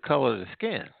is it the color of the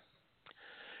skin?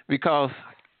 Because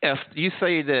if you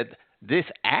say that this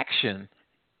action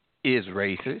is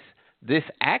racist, this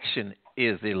action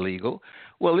is illegal,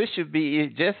 well, it should be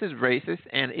just as racist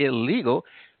and illegal,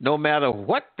 no matter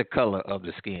what the color of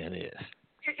the skin is.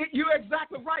 You're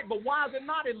exactly right, but why is it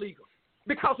not illegal?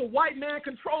 Because a white man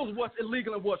controls what's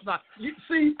illegal and what's not. You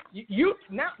see,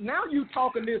 now you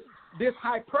talking this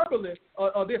hyperbole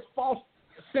or this false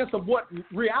sense of what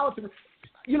reality.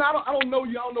 You know, I don't know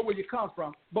you. I don't know where you come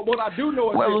from. But what I do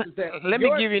know is that. Let me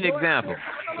give you an example.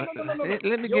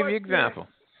 Let me give you an example.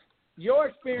 Your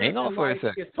experience in life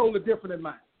is totally different than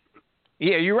mine.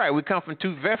 Yeah, you're right. We come from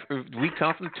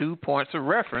two points of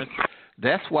reference.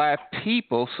 That's why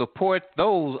people support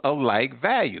those of like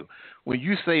value. When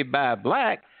you say buy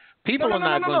black, people are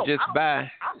not going to just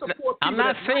buy. I'm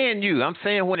not saying you. I'm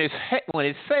saying when it's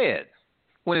said,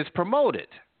 when it's promoted.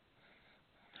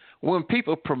 When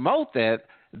people promote that,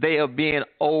 they are being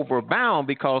overbound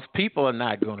because people are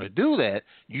not going to do that.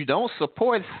 You don't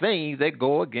support things that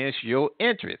go against your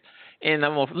interest. And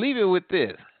I'm going to leave it with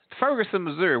this. Ferguson,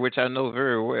 Missouri, which I know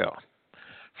very well.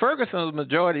 Ferguson is a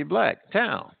majority black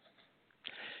town.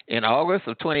 In August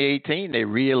of 2018, they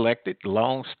reelected the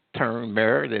long-term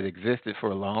mayor that existed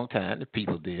for a long time. The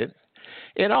people did.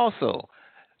 And also,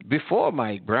 before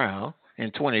Mike Brown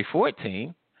in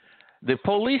 2014, the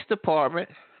police department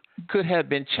could have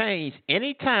been changed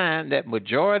any time that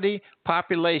majority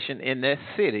population in that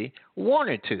city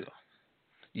wanted to.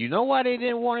 You know why they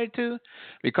didn't want it to?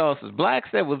 Because the blacks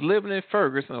that was living in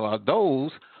Ferguson are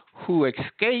those who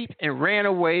escaped and ran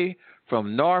away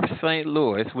from North St.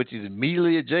 Louis, which is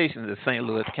immediately adjacent to St.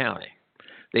 Louis County.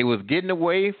 They was getting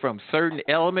away from certain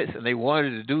elements and they wanted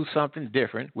to do something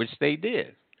different, which they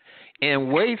did. And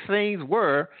the way things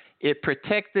were, it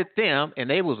protected them and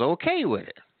they was okay with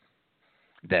it.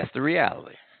 That's the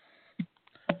reality.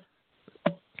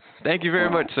 Thank you very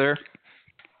much, sir.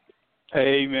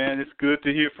 Hey, man, it's good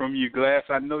to hear from you, Glass.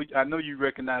 I know you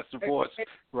recognize the voice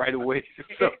right away.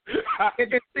 So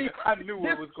I knew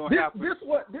what was going to happen. This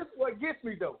what gets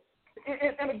me though,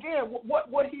 and again,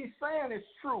 what he's saying is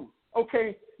true.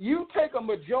 Okay, you take a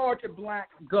majority black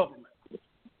government,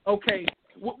 okay,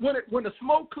 when the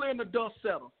smoke clear and the dust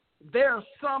settles, there's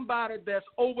somebody that's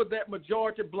over that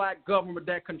majority black government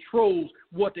that controls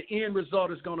what the end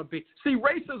result is going to be. See,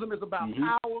 racism is about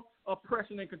power,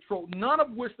 oppression, and control, none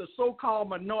of which the so-called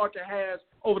minority has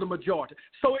over the majority.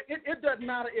 So it doesn't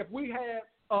matter if we had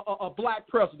a black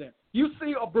president. You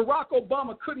see, Barack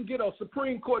Obama couldn't get a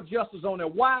Supreme Court justice on there.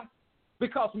 Why?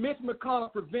 Because Mitch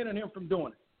McConnell prevented him from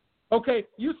doing it. Okay,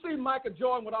 you see Michael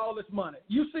Jordan with all this money.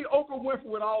 You see Oprah Winfrey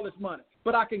with all this money.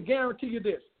 But I can guarantee you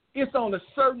this. It's only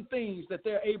certain things that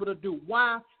they're able to do.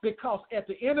 Why? Because at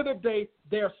the end of the day,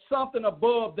 there's something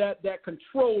above that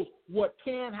controls what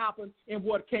can happen and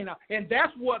what cannot. And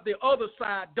that's what the other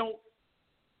side don't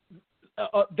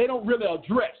really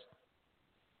address.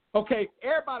 Okay,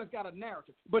 everybody's got a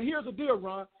narrative. But here's the deal,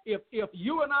 Ron. If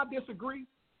you and I disagree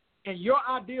and your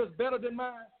idea is better than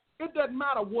mine, it doesn't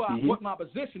matter what my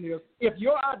position is. If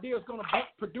your idea is going to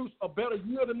produce a better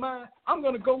yield than mine, I'm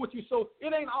going to go with you. So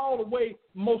it ain't all the way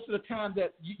most of the time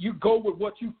that you go with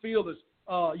what you feel is,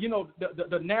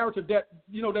 the narrative that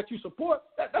that you support.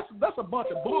 That's a bunch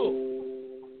of bull.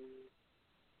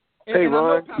 Hey,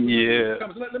 Ron. Let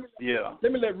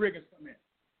me let Riggins come in.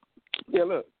 Yeah,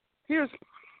 look.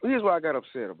 Here's what I got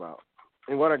upset about,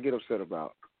 and what I get upset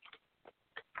about.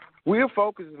 We're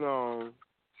focusing on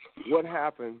what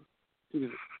happened to this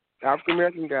African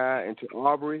American guy and to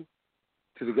Aubrey,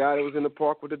 to the guy that was in the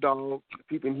park with the dog, the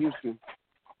people in Houston.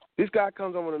 This guy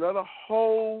comes on with another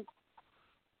whole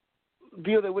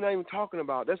deal that we're not even talking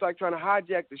about. That's like trying to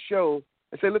hijack the show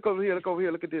and say, look over here,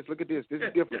 look at this, this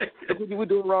is different. Look what we're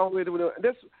doing wrong with it.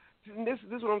 This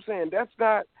is what I'm saying.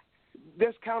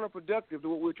 That's counterproductive to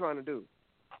what we're trying to do.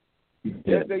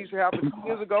 That used to happen 2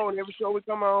 years ago, and every show we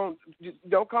come on,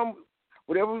 don't come,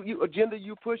 whatever agenda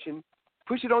you pushing,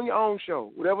 push it on your own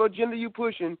show. Whatever agenda you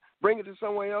pushing, bring it to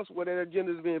somewhere else where that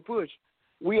agenda is being pushed.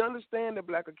 We understand that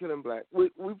black are killing black.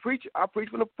 I preach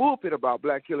from the pulpit about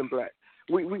black killing black.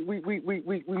 We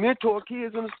mentor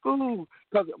kids in the school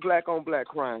because of black on black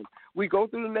crime. We go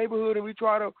through the neighborhood and we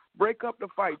try to break up the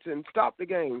fights and stop the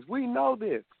gangs. We know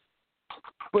this.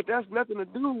 But that's nothing to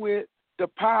do with the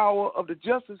power of the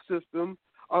justice system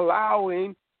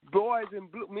allowing boys in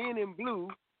blue, men in blue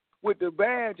with the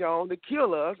badge on to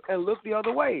kill us and look the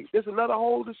other way. It's another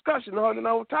whole discussion,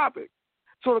 another topic.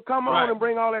 So to come on and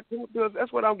bring all that to us,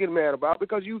 that's what I'm getting mad about,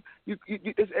 because you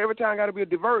it's every time got to be a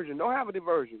diversion. Don't have a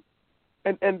diversion.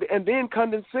 And then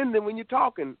condescending when you're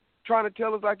talking, trying to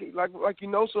tell us like you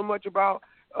know so much about.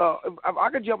 I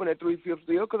could jump in that 3/5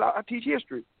 deal because I teach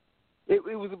history.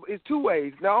 It's two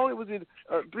ways. Not only was it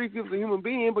 3/5 a human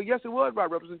being, but yes, it was by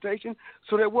representation.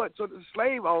 So that so the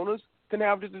slave owners can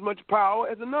have just as much power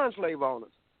as the non-slave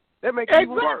owners. That makes it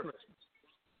even worse.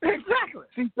 Exactly.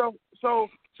 See,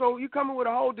 so you coming with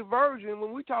a whole diversion when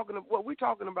what we're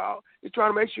talking about is trying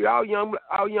to make sure our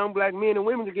young black men and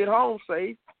women can get home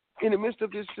safe in the midst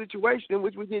of this situation in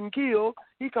which we're getting killed.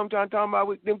 He come talking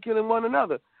about them killing one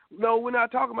another. No, we're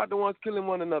not talking about the ones killing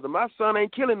one another. My son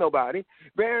ain't killing nobody.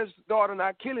 Barron's daughter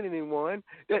not killing anyone.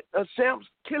 Samp's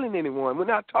killing anyone. We're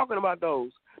not talking about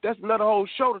those. That's another whole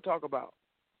show to talk about.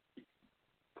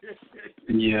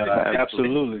 Yeah,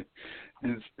 absolutely.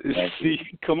 See,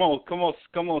 come on,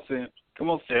 Sam. Come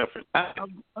on, Sanford.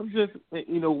 I'm just,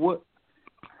 what?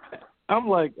 I'm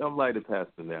like the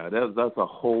pastor now. That's a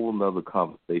whole nother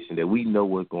conversation that we know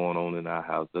what's going on in our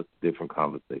house. That's a different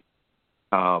conversation.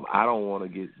 I don't want to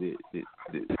get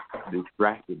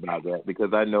distracted by that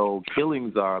because I know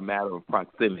killings are a matter of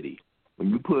proximity. When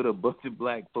you put a bunch of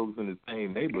black folks in the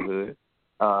same neighborhood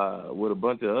with a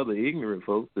bunch of other ignorant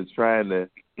folks that's trying to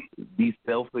be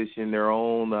selfish in their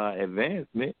own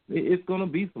advancement, it's going to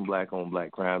be some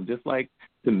black-on-black crime. Just like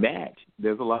to match,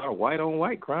 there's a lot of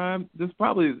white-on-white crime that's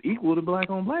probably equal to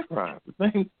black-on-black crime.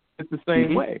 It's the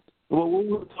same way. Well, what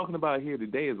we're talking about here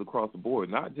today is across the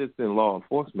board, not just in law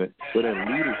enforcement, but in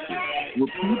leadership. With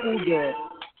people that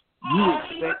you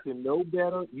expect to know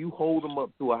better, you hold them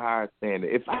up to a higher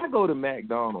standard. If I go to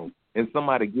McDonald's and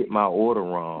somebody get my order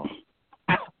wrong,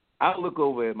 I look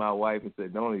over at my wife and say,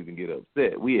 don't even get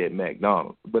upset. We at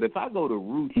McDonald's. But if I go to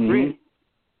Ruth's Chris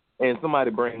and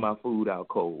somebody bring my food out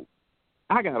cold,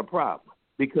 I got a problem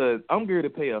because I'm going to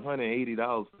pay $180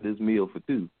 for this meal for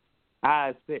two. I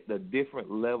expect a different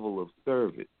level of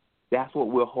service. That's what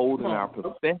we're holding our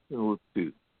professionals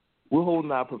to. We're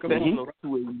holding our professionals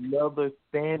to another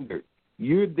standard.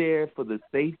 You're there for the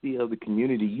safety of the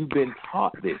community. You've been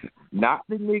taught this, not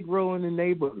the Negro in the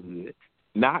neighborhood,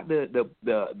 not the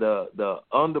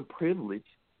underprivileged.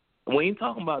 We ain't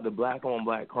talking about the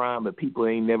black-on-black crime that people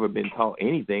ain't never been taught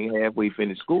anything halfway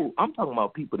finished school. I'm talking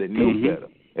about people that know better.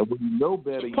 And when you know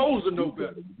better, you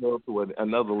go to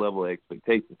another level of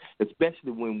expectation,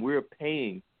 especially when we're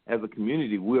paying as a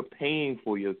community. We're paying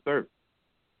for your service.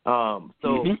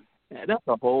 That's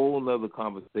a whole other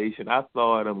conversation. I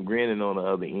saw them grinning on the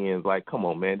other ends, like, "Come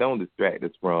on, man, don't distract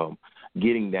us from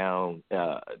getting down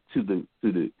to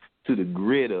the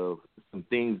grid of some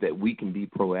things that we can be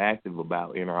proactive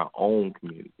about in our own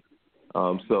community."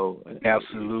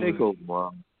 Absolutely. Take over,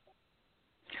 Mom.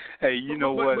 Hey, you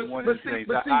know what? One of the things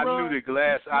I knew the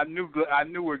glass. I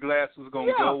knew where glass was going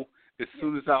to go as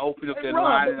soon as I opened up that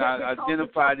line and I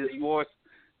identified his voice.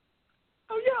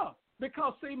 Oh yeah,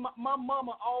 because see, my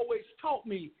mama always taught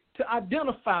me to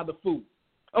identify the food.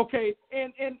 Okay,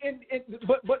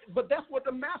 but that's what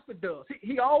the master does.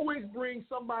 He always brings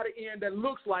somebody in that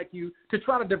looks like you to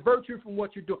try to divert you from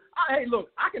what you're doing. Hey,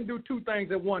 look, I can do two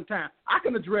things at one time. I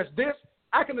can address this.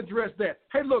 I can address that.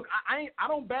 Hey, look, I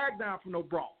don't back down from no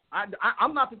brawl.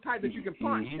 I'm not the type that you can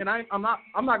punch, and I'm not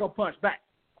gonna punch back.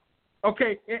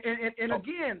 Okay, and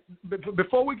again,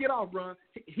 before we get off, Ron,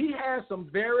 he has some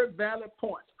very valid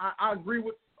points. I agree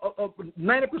with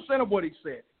 90% of what he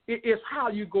said. It's how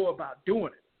you go about doing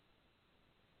it.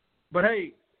 But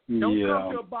hey, don't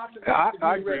come to a box.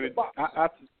 I agree with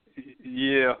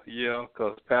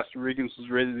because Pastor Riggins was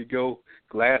ready to go,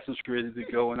 Glass was ready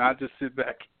to go, and I just sit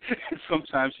back.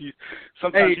 sometimes you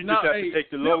just have to take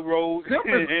the low road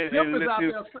and let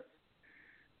him.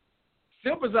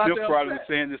 Simp is out there. Probably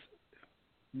saying this.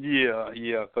 Yeah,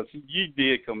 because you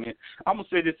did come in. I'm gonna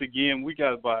say this again. We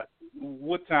got about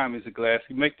what time is it, Glass?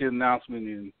 You make the announcement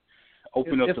and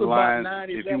open up the lines.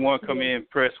 If you want to come in,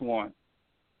 press 1.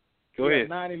 Go ahead.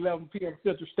 9:11 p.m.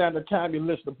 Central Standard Time. You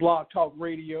listen to Blog Talk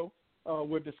Radio.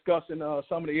 We're discussing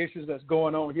some of the issues that's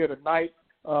going on here tonight.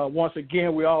 Once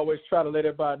again, we always try to let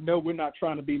everybody know we're not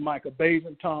trying to be Michael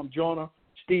Bazin, Tom Joyner,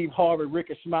 Steve Harvey,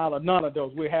 Ricky Smiler, none of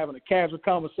those. We're having a casual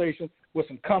conversation with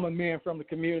some common men from the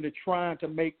community trying to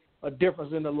make a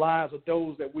difference in the lives of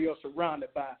those that we are surrounded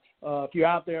by. If you're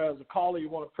out there as a caller, you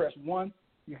want to press 1,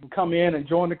 you can come in and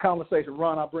join the conversation.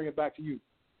 Ron, I'll bring it back to you.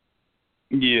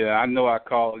 Yeah, I know I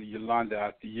called Yolanda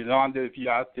out there. Yolanda, if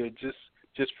you're out there,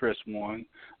 just press 1.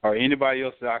 Or anybody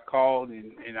else that I called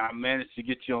and I managed to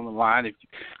get you on the line. If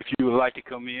you would like to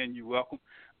come in, you're welcome.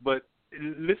 But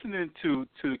listening to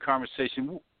the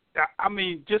conversation, I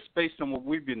mean, just based on what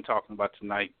we've been talking about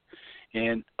tonight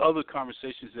and other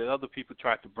conversations that other people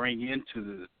tried to bring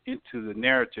into the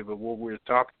narrative of what we're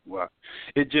talking about,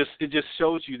 it just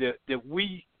shows you that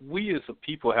we as a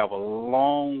people have a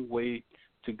long way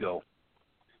to go.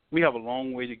 We have a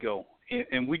long way to go,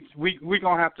 and we're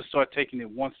gonna have to start taking it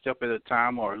one step at a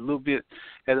time or a little bit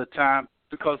at a time,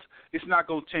 because it's not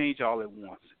gonna change all at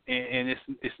once, and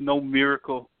it's no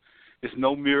miracle. It's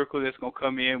no miracle that's gonna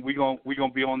come in. We're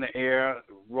gonna be on the air,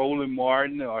 Roland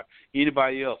Martin or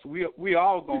anybody else. We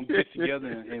all gonna get together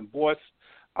and voice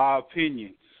our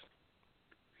opinions.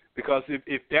 Because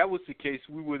if that was the case,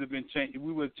 we would have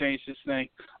changed this thing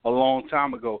a long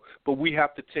time ago. But we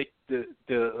have to take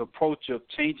the approach of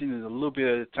changing it a little bit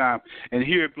at a time. And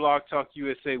here at Blog Talk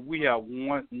USA, we have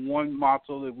one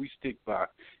motto that we stick by.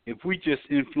 If we just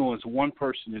influence one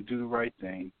person to do the right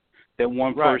thing, that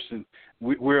one person,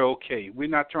 we're okay. We're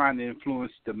not trying to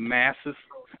influence the masses.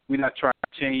 We're not trying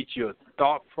to change your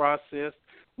thought process.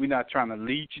 We're not trying to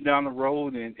lead you down the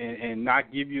road and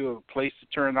not give you a place to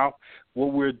turn off.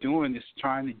 What we're doing is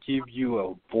trying to give you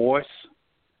a voice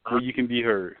where you can be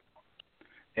heard.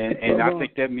 And I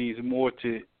think that means more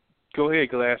to – go ahead,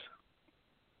 Glass.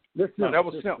 That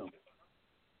was Simp.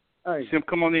 Hey, Simp,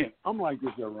 come on in. I'm like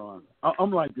this here, Ron.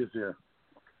 I'm like this here.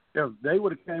 If they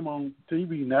would have came on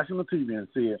TV, national TV, and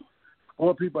said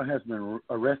 4 people has been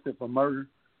arrested for murder,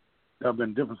 that would have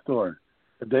been a different story.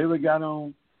 If they would have got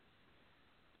on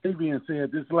TV and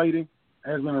said this lady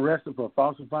has been arrested for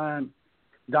falsifying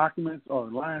documents or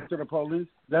lying to the police,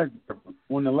 that's different.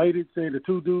 When the lady said the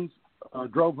 2 dudes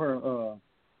drove her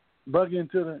buggy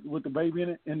with the baby in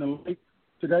it in the lake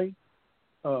today,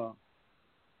 if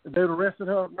they arrested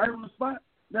her right on the spot,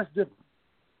 that's different.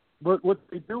 But what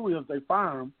they do is they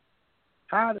fire them,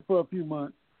 hide it for a few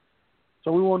months,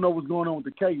 so we won't know what's going on with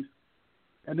the case,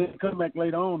 and then come back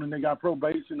later on and they got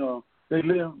probation or they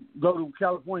go to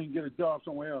California and get a job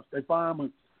somewhere else. They fire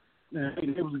them and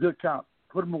hey, it was a good cop.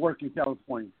 Put him to work in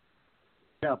California.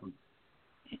 It happened.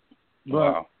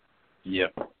 Wow. Yeah.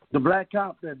 The black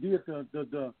cop that did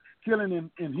the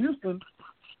killing in Houston,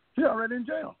 he already in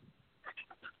jail.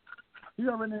 He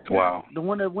already in jail. Wow. The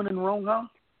one that went in the wrong house,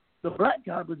 the black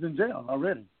cop is in jail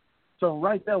already. So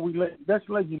right there, that's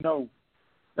letting you know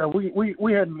that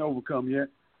we hadn't overcome yet.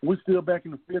 We're still back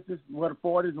in the 50s, or the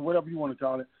 40s, or whatever you want to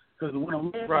call it. Because when a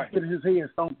man gets his head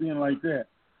stomped in like that,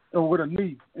 with a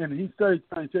knee, and he started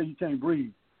trying to tell you can't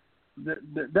breathe.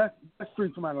 That's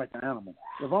treating somebody like an animal.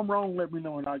 If I'm wrong, let me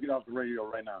know, and I'll get off the radio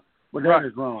right now. But that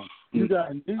is wrong. You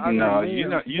got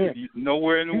you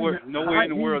nowhere in the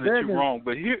world that you're wrong.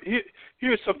 But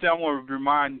here's something I want to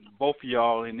remind both of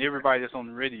y'all and everybody that's on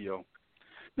the radio.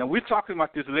 Now we're talking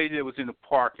about this lady that was in the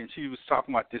park, and she was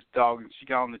talking about this dog, and she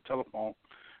got on the telephone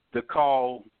to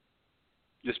call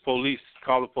the police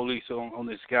on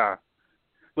this guy.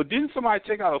 But didn't somebody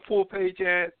take out a full-page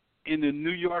ad in the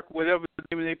New York, whatever the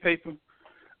name of their paper,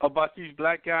 about these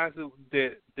black guys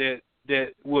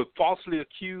that were falsely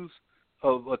accused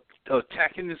of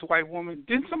attacking this white woman?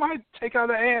 Didn't somebody take out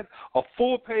an ad, a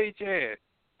full-page ad?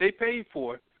 They paid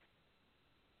for it.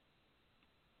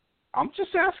 I'm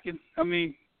just asking. I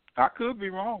mean, I could be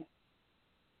wrong.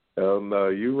 Hell no,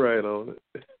 you right on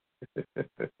it.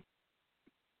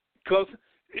 Because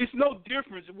it's no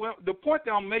difference. Well, the point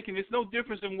that I'm making, it's no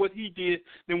difference in what he did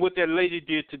than what that lady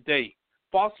did today.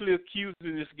 Falsely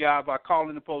accusing this guy by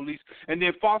calling the police, and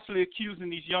then falsely accusing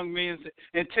these young men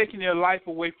and taking their life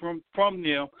away from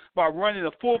them by running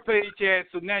a full-page ad.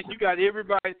 So now you got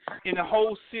everybody in the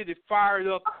whole city fired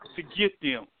up to get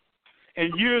them.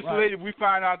 And years later, we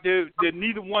find out that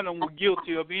neither one of them were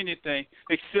guilty of anything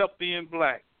except being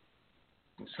black.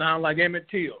 Sound like Emmett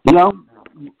Till.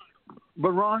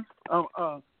 But Ron,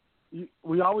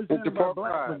 we always think about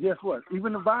black, but guess what?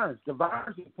 Even the virus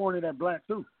is pointed at black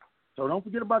too. So don't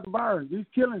forget about the virus. These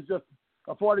killings just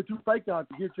a 42 fake out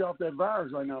to get you off that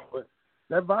virus right now. But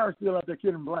that virus still out there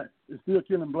killing black. It's still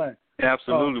killing black.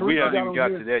 Absolutely. We haven't even got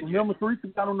to that yet. Remember, Teresa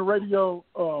got on the radio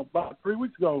about 3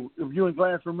 weeks ago. If you and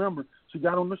Glass remember, she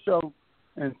got on the show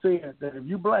and said that if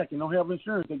you black and don't have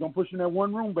insurance, they're going to push you in that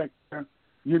one room back there,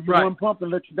 give you one pump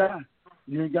and let you die.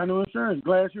 You ain't got no insurance.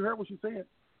 Glass, you heard what she said.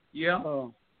 Yeah.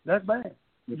 That's bad.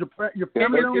 Your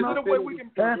family don't know.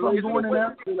 Half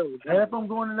of them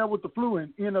going in there with the flu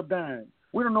and end up dying.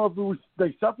 We don't know if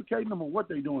they suffocating them or what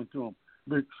they doing to them.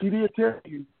 But she did tell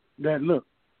you that, look,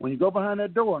 when you go behind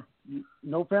that door,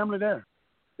 no family there.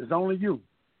 It's only you.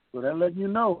 So that letting you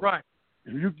know. Right.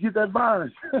 If you get that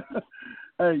virus,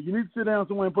 hey, you need to sit down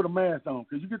somewhere and put a mask on.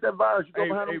 Because you get that virus, you go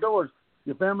behind them doors,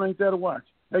 your family ain't there to watch.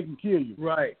 They can kill you.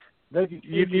 Right. They can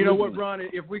kill you know what, Ron?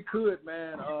 If we could,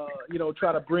 man,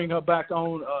 try to bring her back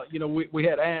on. We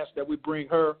had asked that we bring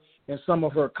her and some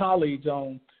of her colleagues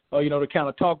on, to kind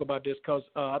of talk about this because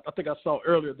I think I saw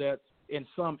earlier that in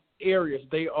some areas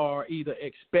they are either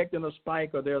expecting a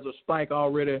spike or there's a spike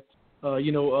already,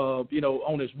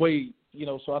 on its way.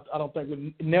 So I don't think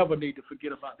we never need to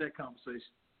forget about that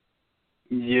conversation.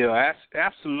 Yeah,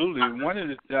 absolutely. One of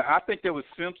I think that was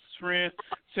Simp's friend.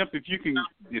 Simp, if you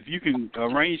can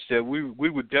arrange that, we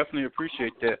would definitely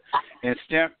appreciate that. And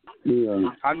Stamp,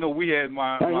 I know we had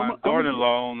my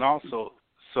daughter-in-law on also,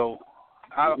 so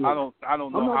I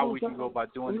don't know how we can go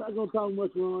about doing it. I'm not going to talk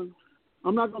much, Ron.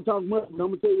 I'm not going to talk much, but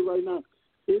I'm going to tell you right now,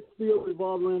 it still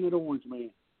revolves around that orange man.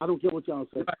 I don't care what y'all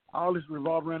say. Right. All this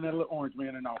revolves around that little orange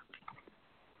man in office.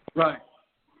 Right.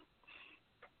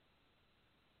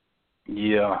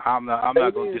 Yeah, I'm not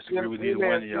going to disagree with either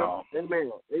one of y'all.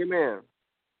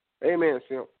 Amen,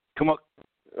 Simp. Come on.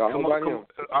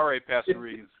 All right, Pastor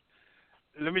Reeves.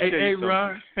 Let me tell you something.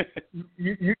 Ron,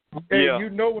 you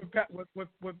know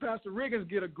when Pastor Riggins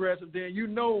get aggressive, then you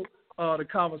know the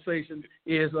conversation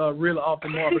is really off the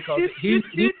mark because he's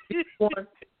one.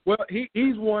 Well,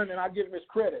 he's one, and I give him his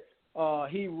credit.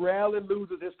 He rarely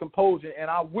loses his composure, and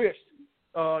I wish,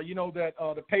 that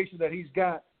the patience that he's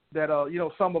got, that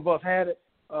some of us had it.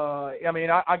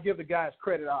 I give the guys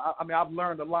credit. I've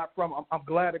learned a lot from him. I'm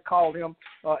glad to call him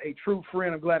a true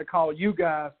friend. I'm glad to call you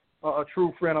guys a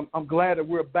true friend. I'm glad that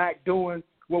we're back doing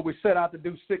what we set out to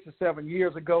do 6 or 7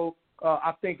 years ago.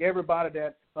 I think everybody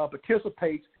that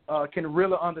participates can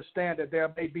really understand that there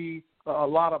may be a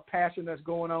lot of passion that's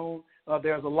going on.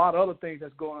 There's a lot of other things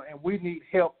that's going on, and we need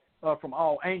help from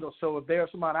all angles. So if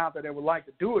there's somebody out there that would like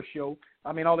to do a show,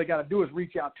 all they got to do is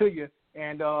reach out to you.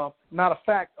 And not a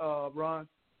fact, Ron,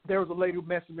 there was a lady who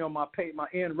messaged me on my page, my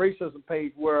End Racism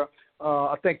page, where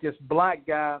I think this black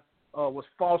guy was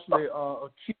falsely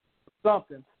accused of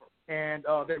something, and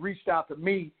they reached out to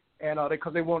me and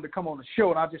because they wanted to come on the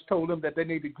show, and I just told them that they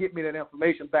need to get me that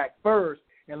information back first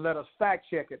and let us fact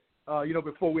check it,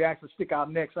 before we actually stick our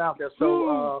necks out there.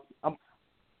 So I'm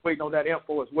waiting on that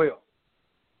info as well.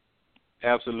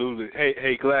 Absolutely.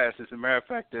 Hey, Glass. As a matter of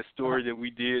fact, that story that we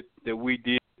did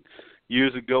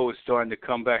years ago is starting to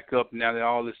come back up now that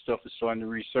all this stuff is starting to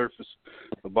resurface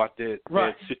about that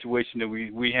situation that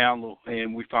we handled,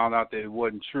 and we found out that it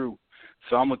wasn't true.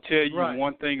 So I'm going to tell you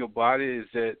one thing about it is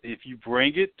that if you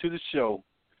bring it to the show,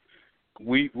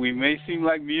 we may seem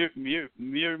like mere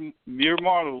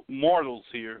mortals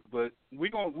here, but we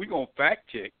gonna fact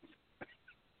check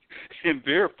and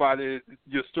verify that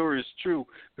your story is true,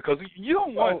 because you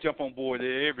don't want to jump on board of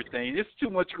everything. There's too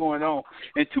much going on,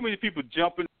 and too many people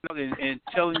jumping out and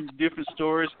telling different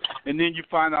stories, and then you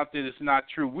find out that it's not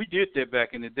true. We did that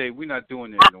back in the day. We're not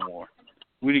doing that no more.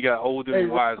 We got older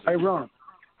and wiser. Hey, Ron.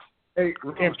 Hey,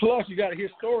 and plus you got a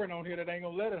historian on here that ain't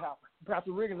gonna let it happen.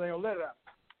 Pastor Riggins ain't gonna let it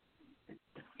happen.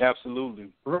 Absolutely.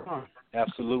 Ron.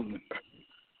 Absolutely.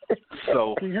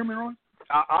 So can you hear me, Ron?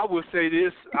 I will say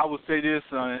this,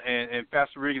 and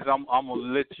Pastor Riggins, I'm gonna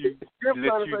let you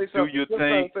do your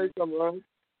thing.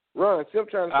 Ron, Sim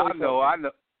trying to say something. I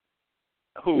know.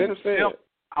 Who? Let him say Sim? it.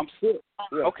 I'm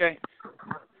Yeah. Okay.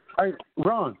 Hey,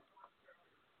 Ron.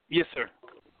 Yes, sir.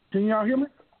 Can y'all hear me?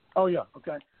 Oh yeah.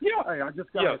 Okay. Yeah. Hey, I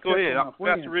just got a text go ahead. from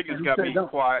my Pastor Riggins got me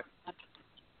quiet.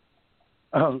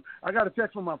 I got a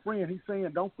text from my friend. He's saying,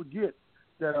 don't forget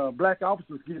that black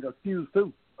officers get accused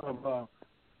too of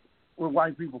with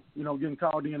white people, getting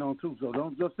called in on too. So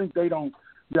don't just think they don't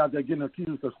be out there getting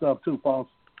accused of stuff too, false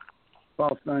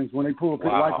things. When they pull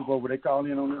white people over, they call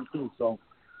in on them too. So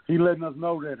he's letting us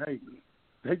know that, hey,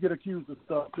 they get accused of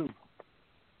stuff too.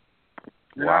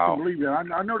 And I can believe that.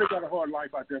 I know they got a hard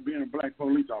life out there being a black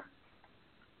police officer.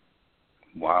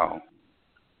 Wow.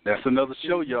 That's another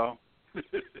show, y'all.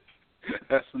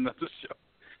 That's another show.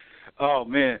 Oh,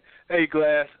 man. Hey,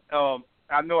 Glass,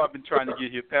 I know I've been trying to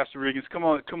get here. Pastor Riggins, come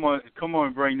on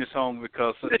and bring this home,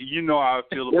 because you know how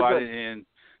I feel about it, and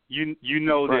you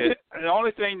know that. The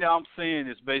only thing that I'm saying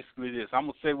is basically this. I'm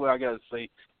going to say what I got to say,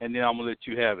 and then I'm going to let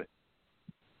you have it.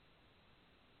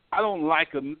 I don't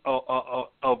like,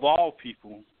 of all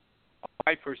people, a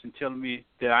white person telling me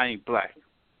that I ain't black.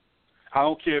 I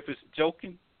don't care if it's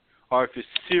joking or if it's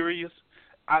serious.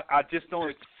 I just don't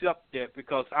accept that,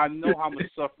 because I know how much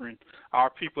suffering our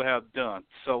people have done.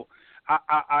 So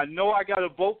I know I got to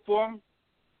vote for them,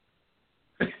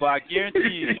 but I guarantee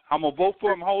you I'm going to vote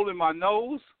for them holding my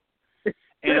nose,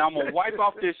 and I'm going to wipe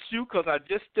off this shoe because I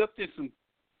just stepped in some.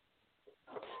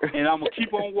 And I'm going to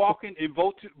keep on walking and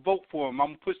vote for him. I'm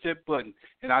going to push that button.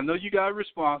 And I know you got a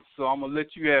response, so I'm going to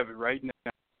let you have it right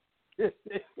now.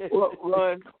 Well,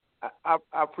 Ron, I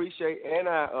appreciate and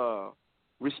I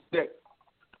respect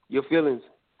your feelings.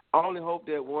 I only hope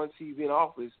that once he's in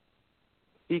office,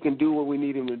 he can do what we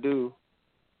need him to do,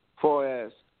 for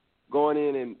as going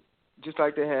in and just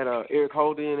like they had Eric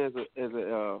Holder in as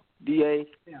a DA,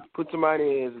 put somebody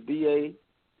in as a DA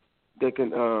that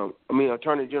can,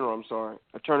 Attorney General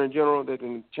that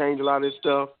can change a lot of this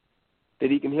stuff, that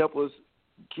he can help us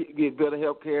get better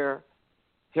health care,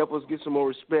 help us get some more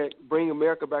respect, bring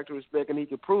America back to respect, and he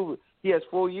can prove it. He has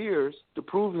 4 years to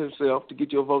prove himself to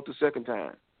get your vote the second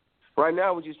time. Right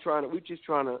now, we're just trying to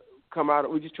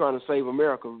save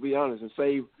America, to be honest, and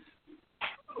save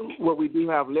what we do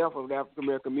have left of the African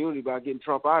American community by getting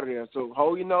Trump out of there. So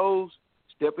hold your nose,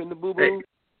 step in the boo-boo.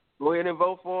 Go ahead and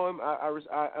vote for him.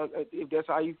 If that's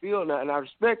how you feel, and I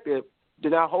respect that,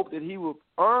 then I hope that he will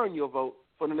earn your vote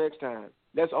for the next time.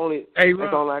 That's all I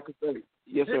can say.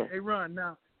 Yes, sir. Hey, Ron,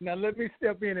 now let me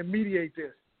step in and mediate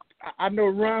this. I know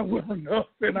Ron well enough,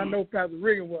 and I know Pastor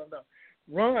Riggins well enough.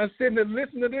 Ron sitting there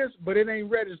listening to this, but it ain't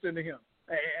registered to him.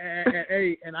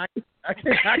 And I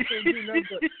can't do nothing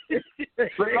but.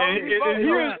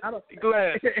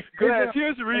 Glass,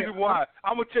 here's the reason why.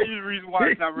 I'm going to tell you the reason why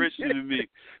it's not registered to me.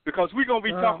 Because we're going to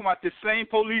be talking about this same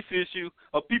police issue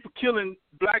of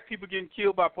black people getting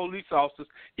killed by police officers,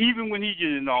 even when he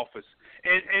gets in office.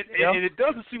 And it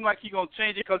doesn't seem like he's going to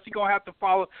change it, because he's going to have to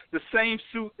follow the same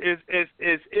suit as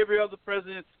every other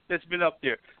president that's been up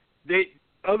there.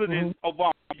 Other than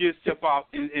Obama, he just step out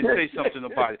and say something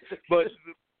about it. But,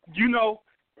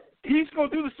 he's going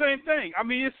to do the same thing. I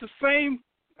mean, it's the same.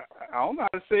 I don't know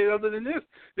how to say it other than this.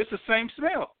 It's the same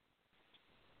smell.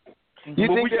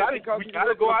 We got to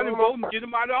go out and vote and get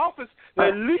him out of office.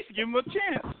 At least give him a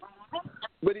chance.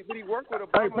 But he worked with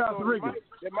Obama, so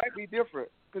it might be different,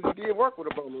 because he did work with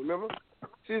Obama, remember?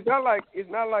 See, it's not like he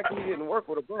didn't work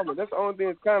with Obama. That's the only thing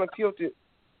that's kind of tilted,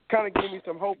 kind of gave me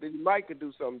some hope that he might could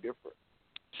do something different.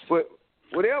 But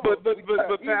whatever. But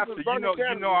Pastor, I'm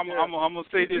gonna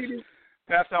say this.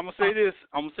 Pastor, I'm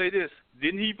gonna say this.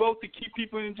 Didn't he vote to keep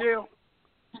people in jail?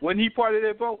 Wasn't he part of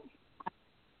that vote?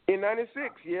 In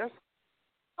 '96, yes.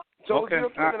 So okay,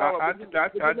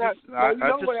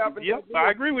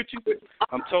 I agree with you.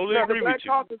 I'm totally agree with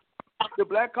you. The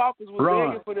Black Caucus was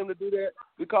begging for them to do that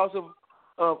because of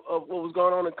what was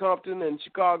going on in Compton and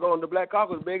Chicago, and the Black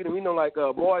Caucus was begging them, like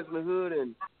Boys in the Hood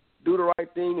and Do the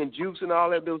Right Thing and Jukes and all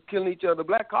that. They was killing each other. The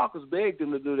Black Caucus begged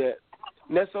them to do that.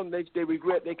 And that's something they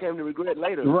regret. They came to regret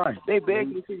later. Right. They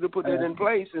begged the people to put that in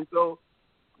place, and so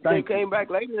they came back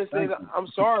later and said, "I'm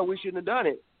sorry, we shouldn't have done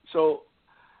it." So,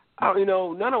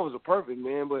 none of us are perfect,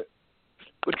 man. But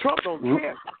Trump don't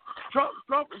care.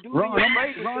 Trump do Ron,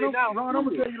 Ron, I'm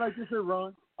gonna tell you like this here,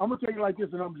 Ron. I'm gonna tell you like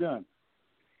this, and I'm done.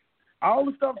 All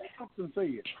the stuff Trump can say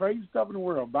it, crazy stuff in the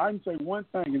world. Biden say one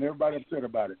thing and everybody upset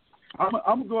about it. I'm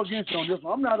gonna go against you on this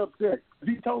one. I'm not upset.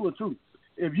 He told the truth.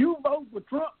 If you vote for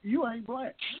Trump, you ain't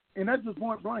black, and that's just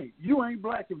point blank. You ain't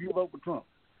black if you vote for Trump.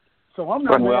 So I'm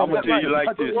not. Well, I'm gonna tell you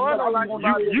like this. You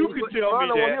can tell me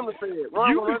that.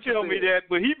 You can tell me that,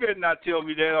 but he better not tell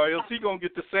me that, or else he gonna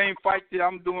get the same fight that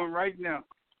I'm doing right now.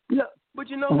 Yeah. But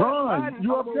you know Ron, what?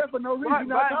 you upset for no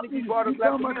reason.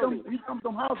 He's come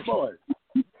from house boys.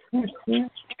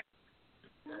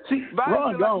 See,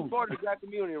 Biden feel like he's part of the black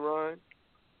community, Ron.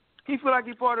 He feel like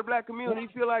he's part of the black community. He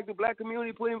feel like the black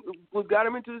community got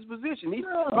him into this position. He's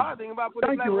bothering about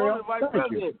putting black woman as vice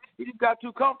president. He just got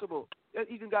too comfortable.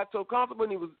 He just got so comfortable,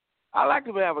 and I like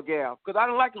him to have a gal, because I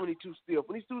don't like him when he's too stiff.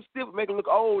 When he's too stiff, it make him look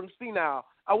old and senile.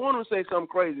 I want him to say something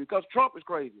crazy, because Trump is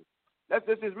crazy. That's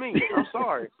just me. I'm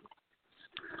sorry.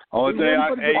 Only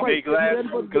thing Glass.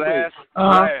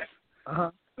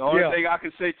 The only thing I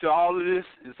can say to all of this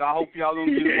is I hope y'all don't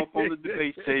get him up on the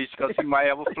debate stage, because he might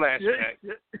have a flashback.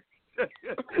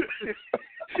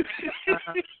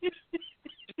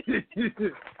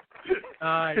 All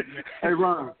right. Hey,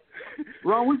 Ron,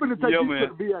 we're going to take you to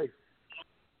the VA.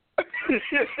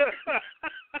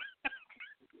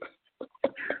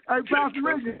 Hey, Pastor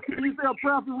Reagan, can you say a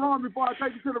prayer for Ron before I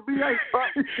take you to the VA?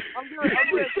 I'm going to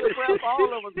say a prayer for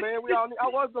all of us, man. I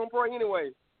was going to pray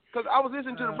anyway. Because I was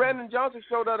listening to the Brandon Johnson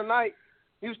show the other night.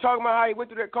 He was talking about how he went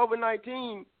through that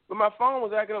COVID-19, but my phone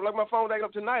was acting up. Like my phone was acting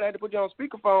up tonight. I had to put you on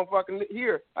speakerphone so I can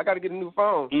hear. I got to get a new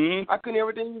phone. Mm-hmm. I couldn't hear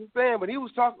everything he was saying, but he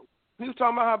was talking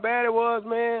about how bad it was,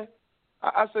 man.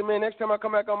 I said, man, next time I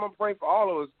come back, I'm going to pray for all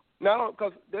of us. Now,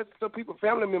 because there's some people,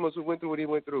 family members who went through what he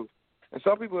went through. And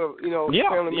some people,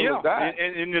 family members died.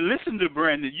 And to listen to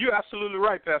Brandon, you're absolutely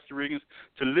right, Pastor Riggins.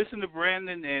 To listen to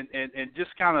Brandon and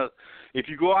just kind of, if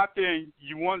you go out there and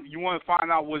you want to find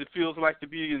out what it feels like to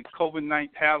be in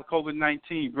have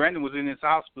COVID-19. Brandon was in his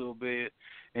hospital bed,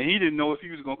 and he didn't know if he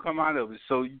was going to come out of it.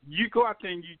 So you go out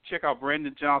there and you check out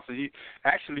Brandon Johnson.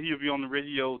 He'll be on the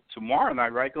radio tomorrow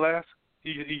night, right, Glass?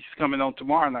 He's coming on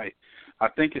tomorrow night. I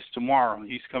think it's tomorrow.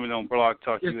 He's coming on Blog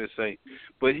Talk USA.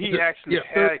 But he actually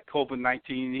had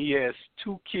COVID-19. He has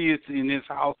 2 kids in his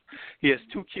house. He has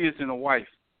 2 kids and a wife.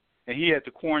 And he had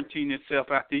to quarantine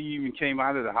himself after he even came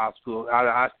out of the hospital, out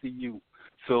of ICU.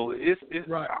 So it's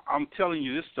right. I'm telling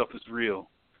you, this stuff is real.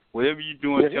 Whatever you're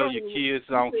doing, tell your kids,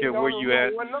 I don't care where you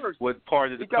at, what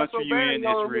part of the country you're in,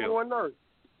 it's real.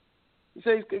 He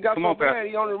said he got so bad,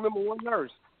 he only remember one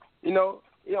nurse.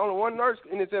 Only one nurse,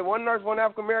 and it said one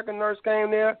African American nurse came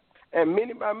there, and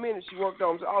minute by minute she worked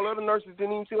on him. So all the other nurses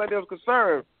didn't even feel like they was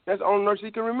concerned. That's the only nurse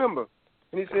he can remember.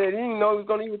 And he said he didn't know he was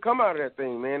going to even come out of that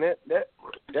thing, man.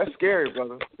 That's scary,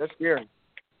 brother. That's scary.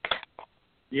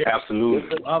 Yeah,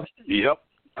 absolutely. Yep.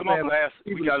 Come on, Glass.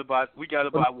 We got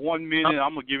about 1 minute.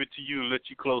 I'm gonna give it to you and let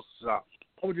you close this out.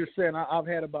 I was just saying, I've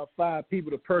had about 5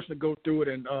 people, the person go through it,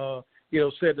 and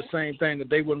said the same thing, that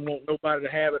they wouldn't want nobody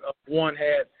to have it. One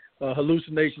had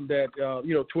hallucination that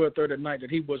 12:30 at night that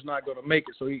he was not going to make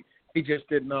it, so he just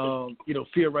didn't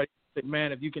feel right. He said,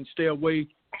 man, if you can stay away.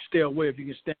 If you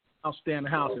can stay in the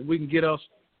house, and we can get us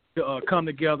to come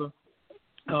together.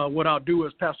 What I'll do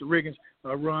is, Pastor Riggins,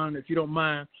 Ron, if you don't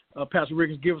mind, Pastor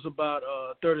Riggins, give us about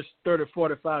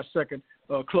 45 second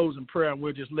closing prayer, and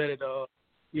we'll just let it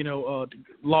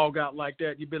log out like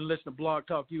that. You've been listening to Blog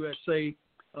Talk USA,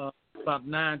 about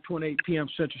 9:28 p.m.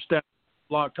 Central Standard.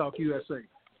 Blog Talk USA.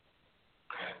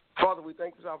 Father, we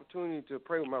thank this opportunity to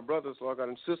pray with my brothers, Lord God,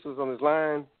 and sisters on this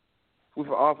line.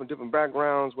 We're all from different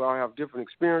backgrounds. We all have different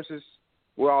experiences.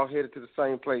 We're all headed to the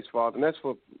same place, Father, and that's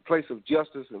for a place of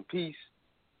justice and peace.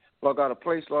 Lord God, a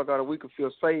place, Lord God, that we can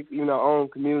feel safe, even our own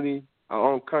community,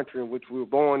 our own country in which we were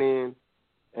born in,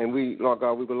 and we, Lord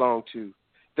God, we belong to.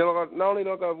 Then, Lord God, not only,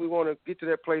 Lord God, we want to get to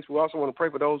that place, we also want to pray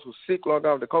for those who are sick, Lord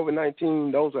God, with the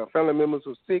COVID-19, those who are family members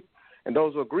who are sick, and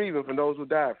those who are grieving from those who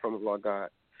died from it, Lord God.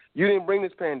 You didn't bring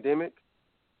this pandemic,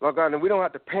 Lord God, and we don't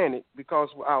have to panic because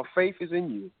our faith is in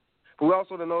you. But we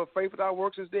also know that faith without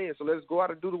works is dead, so let's go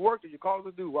out and do the work that you call us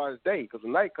to do while it's day, because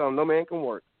when night comes, no man can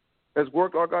work. Let's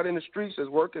work, Lord God, in the streets. Let's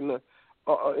work over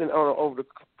the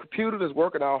computer. Let's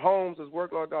work in our homes. Let's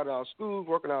work, Lord God, in our schools,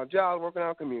 work in our jobs, work in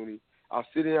our community, our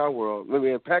city, our world. Let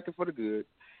me impact it for the good.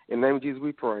 In the name of Jesus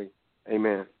we pray.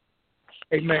 Amen.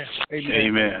 Amen. Amen.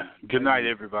 Amen. Good night,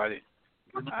 everybody.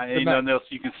 Ain't nothing else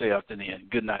you can say after the end.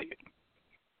 Good night.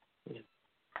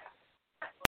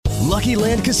 Lucky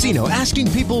Land Casino,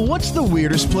 asking people, what's the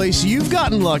weirdest place you've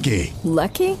gotten lucky?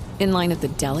 Lucky? In line at the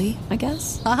deli, I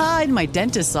guess? Aha, in my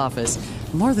dentist's office.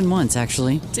 More than once,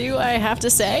 actually. Do I have to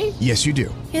say? Yes, you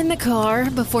do. In the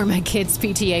car before my kids'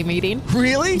 PTA meeting.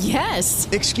 Really? Yes.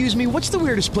 Excuse me, what's the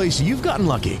weirdest place you've gotten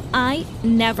lucky? I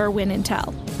never win and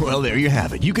tell. Well, there you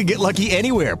have it. You can get lucky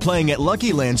anywhere, playing at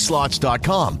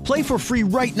LuckyLandSlots.com. Play for free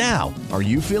right now. Are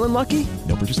you feeling lucky?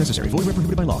 No purchase necessary. Void where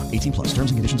prohibited by law. 18+.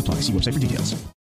 Terms and conditions apply. See website for details.